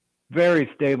stable, very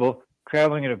stable,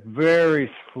 traveling at a very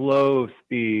slow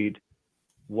speed,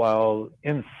 while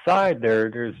inside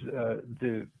there's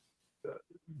the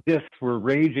discs were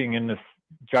raging in this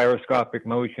gyroscopic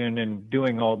motion and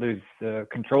doing all these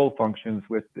control functions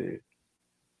with the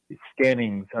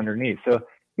scannings underneath. So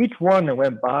each one that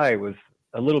went by was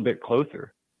a little bit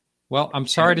closer. Well, I'm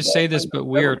sorry to say this, but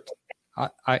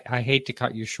I hate to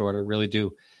cut you short, I really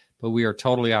do, but we are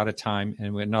totally out of time,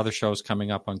 and another show is coming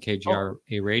up on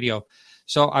KGRA Radio.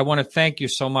 So I want to thank you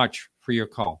so much for your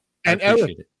call. And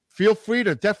Eric, feel free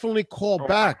to definitely call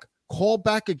back. Call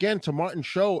back again to Martin's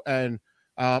show, and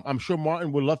I'm sure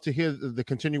Martin would love to hear the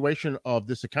continuation of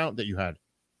this account that you had.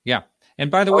 Yeah.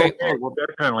 And by the way, well,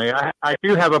 definitely. I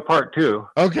do have a part 2.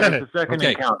 Okay. That's the second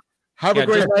account. Have a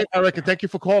great night, Eric, and thank you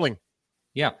for calling.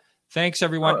 Yeah. Thanks,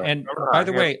 everyone. And by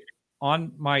the way,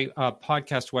 on my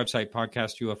podcast website,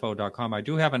 podcastufo.com, I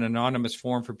do have an anonymous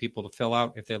form for people to fill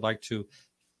out if they'd like to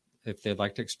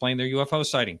explain their UFO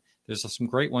sighting. There's some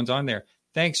great ones on there.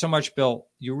 Thanks so much, Bill.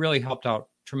 You really helped out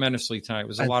tremendously tonight. It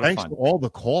was a lot of fun. Thanks to all the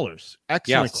callers.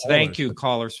 Excellent. Yes, thank you,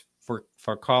 callers,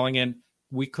 for calling in.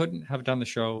 We couldn't have done the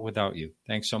show without you.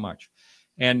 Thanks so much.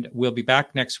 And we'll be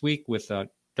back next week with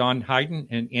Don Hayden,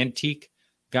 an antique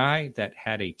guy that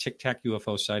had a Tic Tac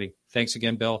UFO sighting. Thanks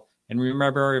again, Bill. And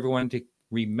remember everyone to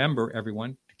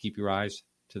keep your eyes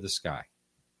to the sky.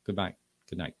 Good night.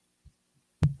 Good night.